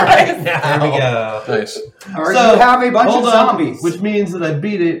right now. There we go. Nice. Or you have a bunch of hold on, zombies. which means that I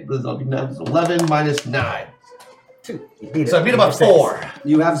beat it. That'll be 11 minus 9. You beat So I beat it by 4.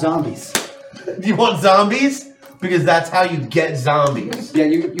 You have zombies. Do you want zombies? Because that's how you get zombies. Yeah,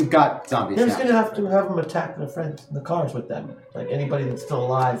 you've got zombies You're now. just going to have them attack their friends in the cars with them. Like anybody that's still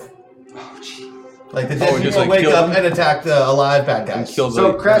alive. Oh, jeez. Like the dead just, people like, wake kill up them? and attack the alive bad guys.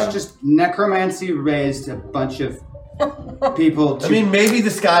 So Crash just necromancy raised a bunch of people to I mean, maybe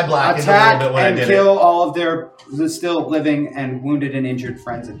the sky blackened a attack little bit when I and did kill all of their still living and wounded and injured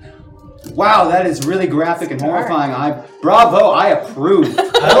friends. Wow, that is really graphic and horrifying. Bravo, I approve.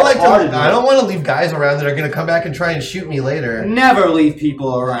 I don't want to leave guys around that are going to come back and try and shoot me later. Never leave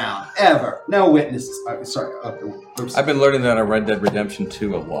people around, ever. No witnesses. Sorry. Oops. I've been learning that on Red Dead Redemption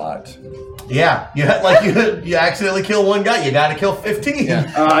 2 a lot. Yeah, you accidentally kill one guy, you got to kill 15.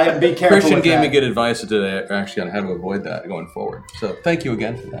 Yeah. Be careful Christian with gave that. me good advice today, actually, on how to avoid that going forward. So thank you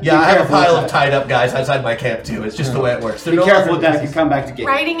again for that. Yeah, I have a careful with pile that. of tied up guys outside my camp too. It's just the way it works. Be careful with that. It can come back to get you.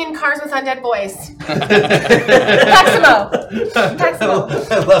 Riding in cars with undead boys. Taximo.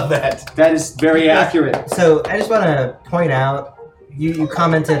 I love that. That is very accurate. So I just want to point out, you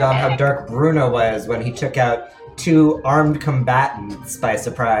commented on how dark Bruno was when he took out 2 armed combatants by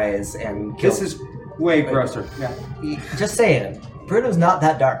surprise and killed. This is way grosser. Yeah. Just saying, Bruno's not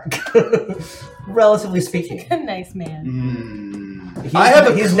that dark, relatively speaking. Nice man.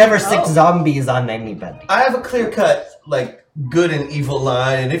 He's never sicked zombies on anybody. I have a clear-cut, like, good and evil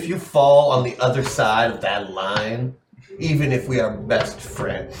line, and if you fall on the other side of that line, even if we are best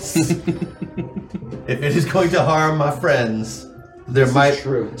friends, if it is going to harm my friends,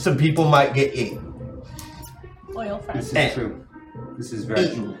 some people might get eaten. Loyal friends. This is true. This is very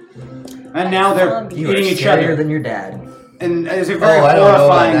true. And now they're You are eating each scarier other. than your dad. And it's a very I don't know about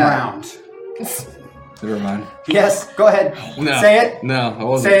horrifying that. round. Never mind. Yes, go ahead. No. Say it. No, I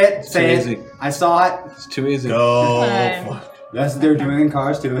wasn't. Say it. It's Say too it. easy. I saw it. It's too easy. Go. That's what they're doing in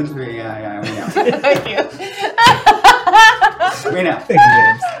Cars 2 and 3. Yeah, we know. Thank you. We know. Thank you,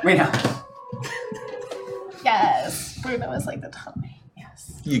 James. We know. Yes. Bruno is like the Tommy.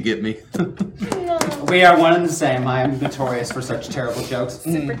 Yes. You get me. No. We are one and the same. I am notorious for such terrible jokes.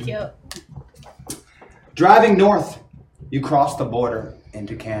 Super cute. Driving north, you cross the border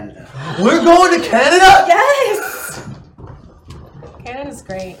into Canada. We're going to Canada? Yes! Canada's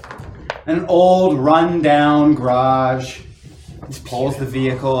great. An old, run-down garage. Just pulls the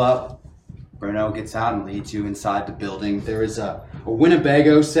vehicle up. Bruno gets out and leads you inside the building. There is a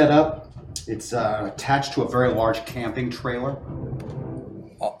Winnebago set up. It's attached to a very large camping trailer.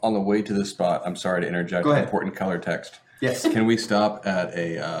 On the way to the spot, I'm sorry to interject. Go ahead. Important color text. Yes. Can we stop at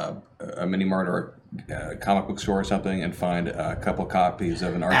a mini mart or a comic book store or something and find a couple copies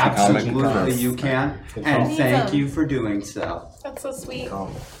of an Archie comic? Absolutely, you can. And thank you for doing so. That's so sweet.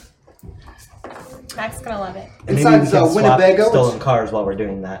 Mac's gonna love it. Inside the Winnebago, stolen cars while we're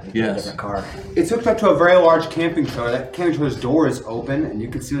doing that. In a different car. It's hooked up to a very large camping trailer. That camping trailer's door is open, and you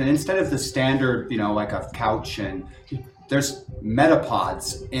can see that instead of the standard, like a couch, and there's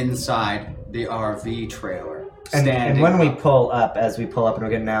metapods inside the RV trailer. And when we pull up, as we pull up and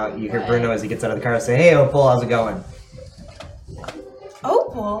we're getting out, you hear Bruno as he gets out of the car say, "Hey, Opal, how's it going?"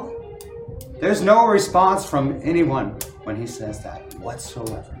 Opal? There's no response from anyone when he says that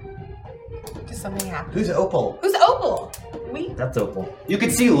whatsoever. Does something happen? Who's Opal? Who's Opal? That's Opal. You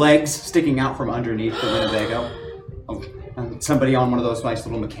can see legs sticking out from underneath the Winnebago. And somebody on one of those nice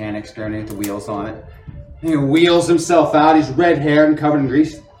little mechanics underneath the wheels on it. He wheels himself out. He's red-haired and covered in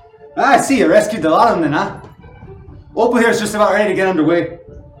grease. I see you rescued the lot of them then, huh? Opal here is just about ready to get underway.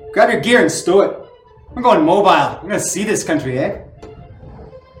 Grab your gear and stow it. We're going mobile. We're going to see this country, eh?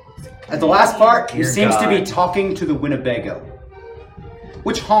 At the last part, he seems to be talking to the Winnebago,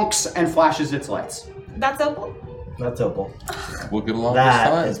 which honks and flashes its lights. That's Opal? That's Opal. We'll get along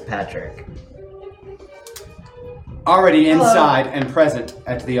That is Patrick. Already inside and present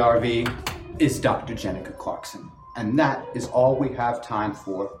at the RV is Dr. Jenica Clarkson. And that is all we have time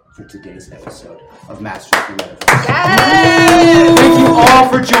for today's episode of Masters of the Metaverse. Yes! Thank you all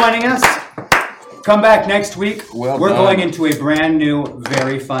for joining us. Come back next week. Well We're done. going into a brand new,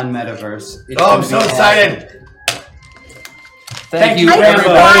 very fun metaverse. I'm so excited. Thank you,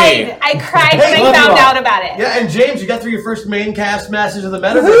 everybody. I cried when I found out about it. Yeah, and James, you got through your first main cast Masters of the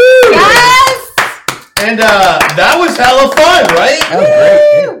Metaverse. Yes! And that was hella fun, right? That was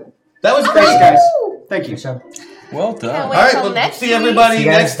great. That was great, guys. Thank you. Well done. Can't All wait right, till we'll next see week. everybody See you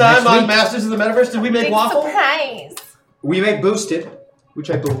guys next time next on week. Masters of the Metaverse. Did we make Big waffle? surprise. We make Boosted, which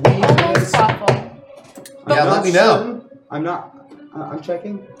I believe Almost is... waffle. Yeah, let me know. certain. I'm not... I'm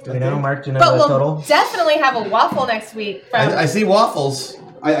checking. Do we know, Mark? Do you know But the we'll total? definitely have a waffle next week. From... I see waffles.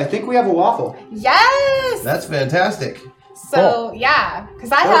 I think we have a waffle. Yes! That's fantastic. So, yeah.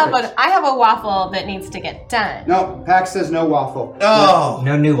 Because I have a waffle that needs to get done. No, Pax says no waffle. Oh!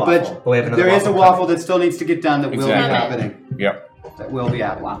 No new waffle. But we have another there is a waffle waffle that still needs to get done that will be Exactly. happening. Yep. That will be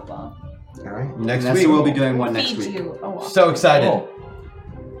at Blah Blah. All right. Next And week. we'll be doing one next Feed week. you a waffle. So excited. Cool.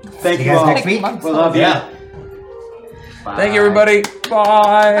 Thank See you you guys all. next week. We love you. Yeah. Thank you, everybody. Bye.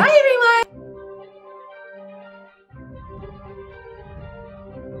 Bye, everybody.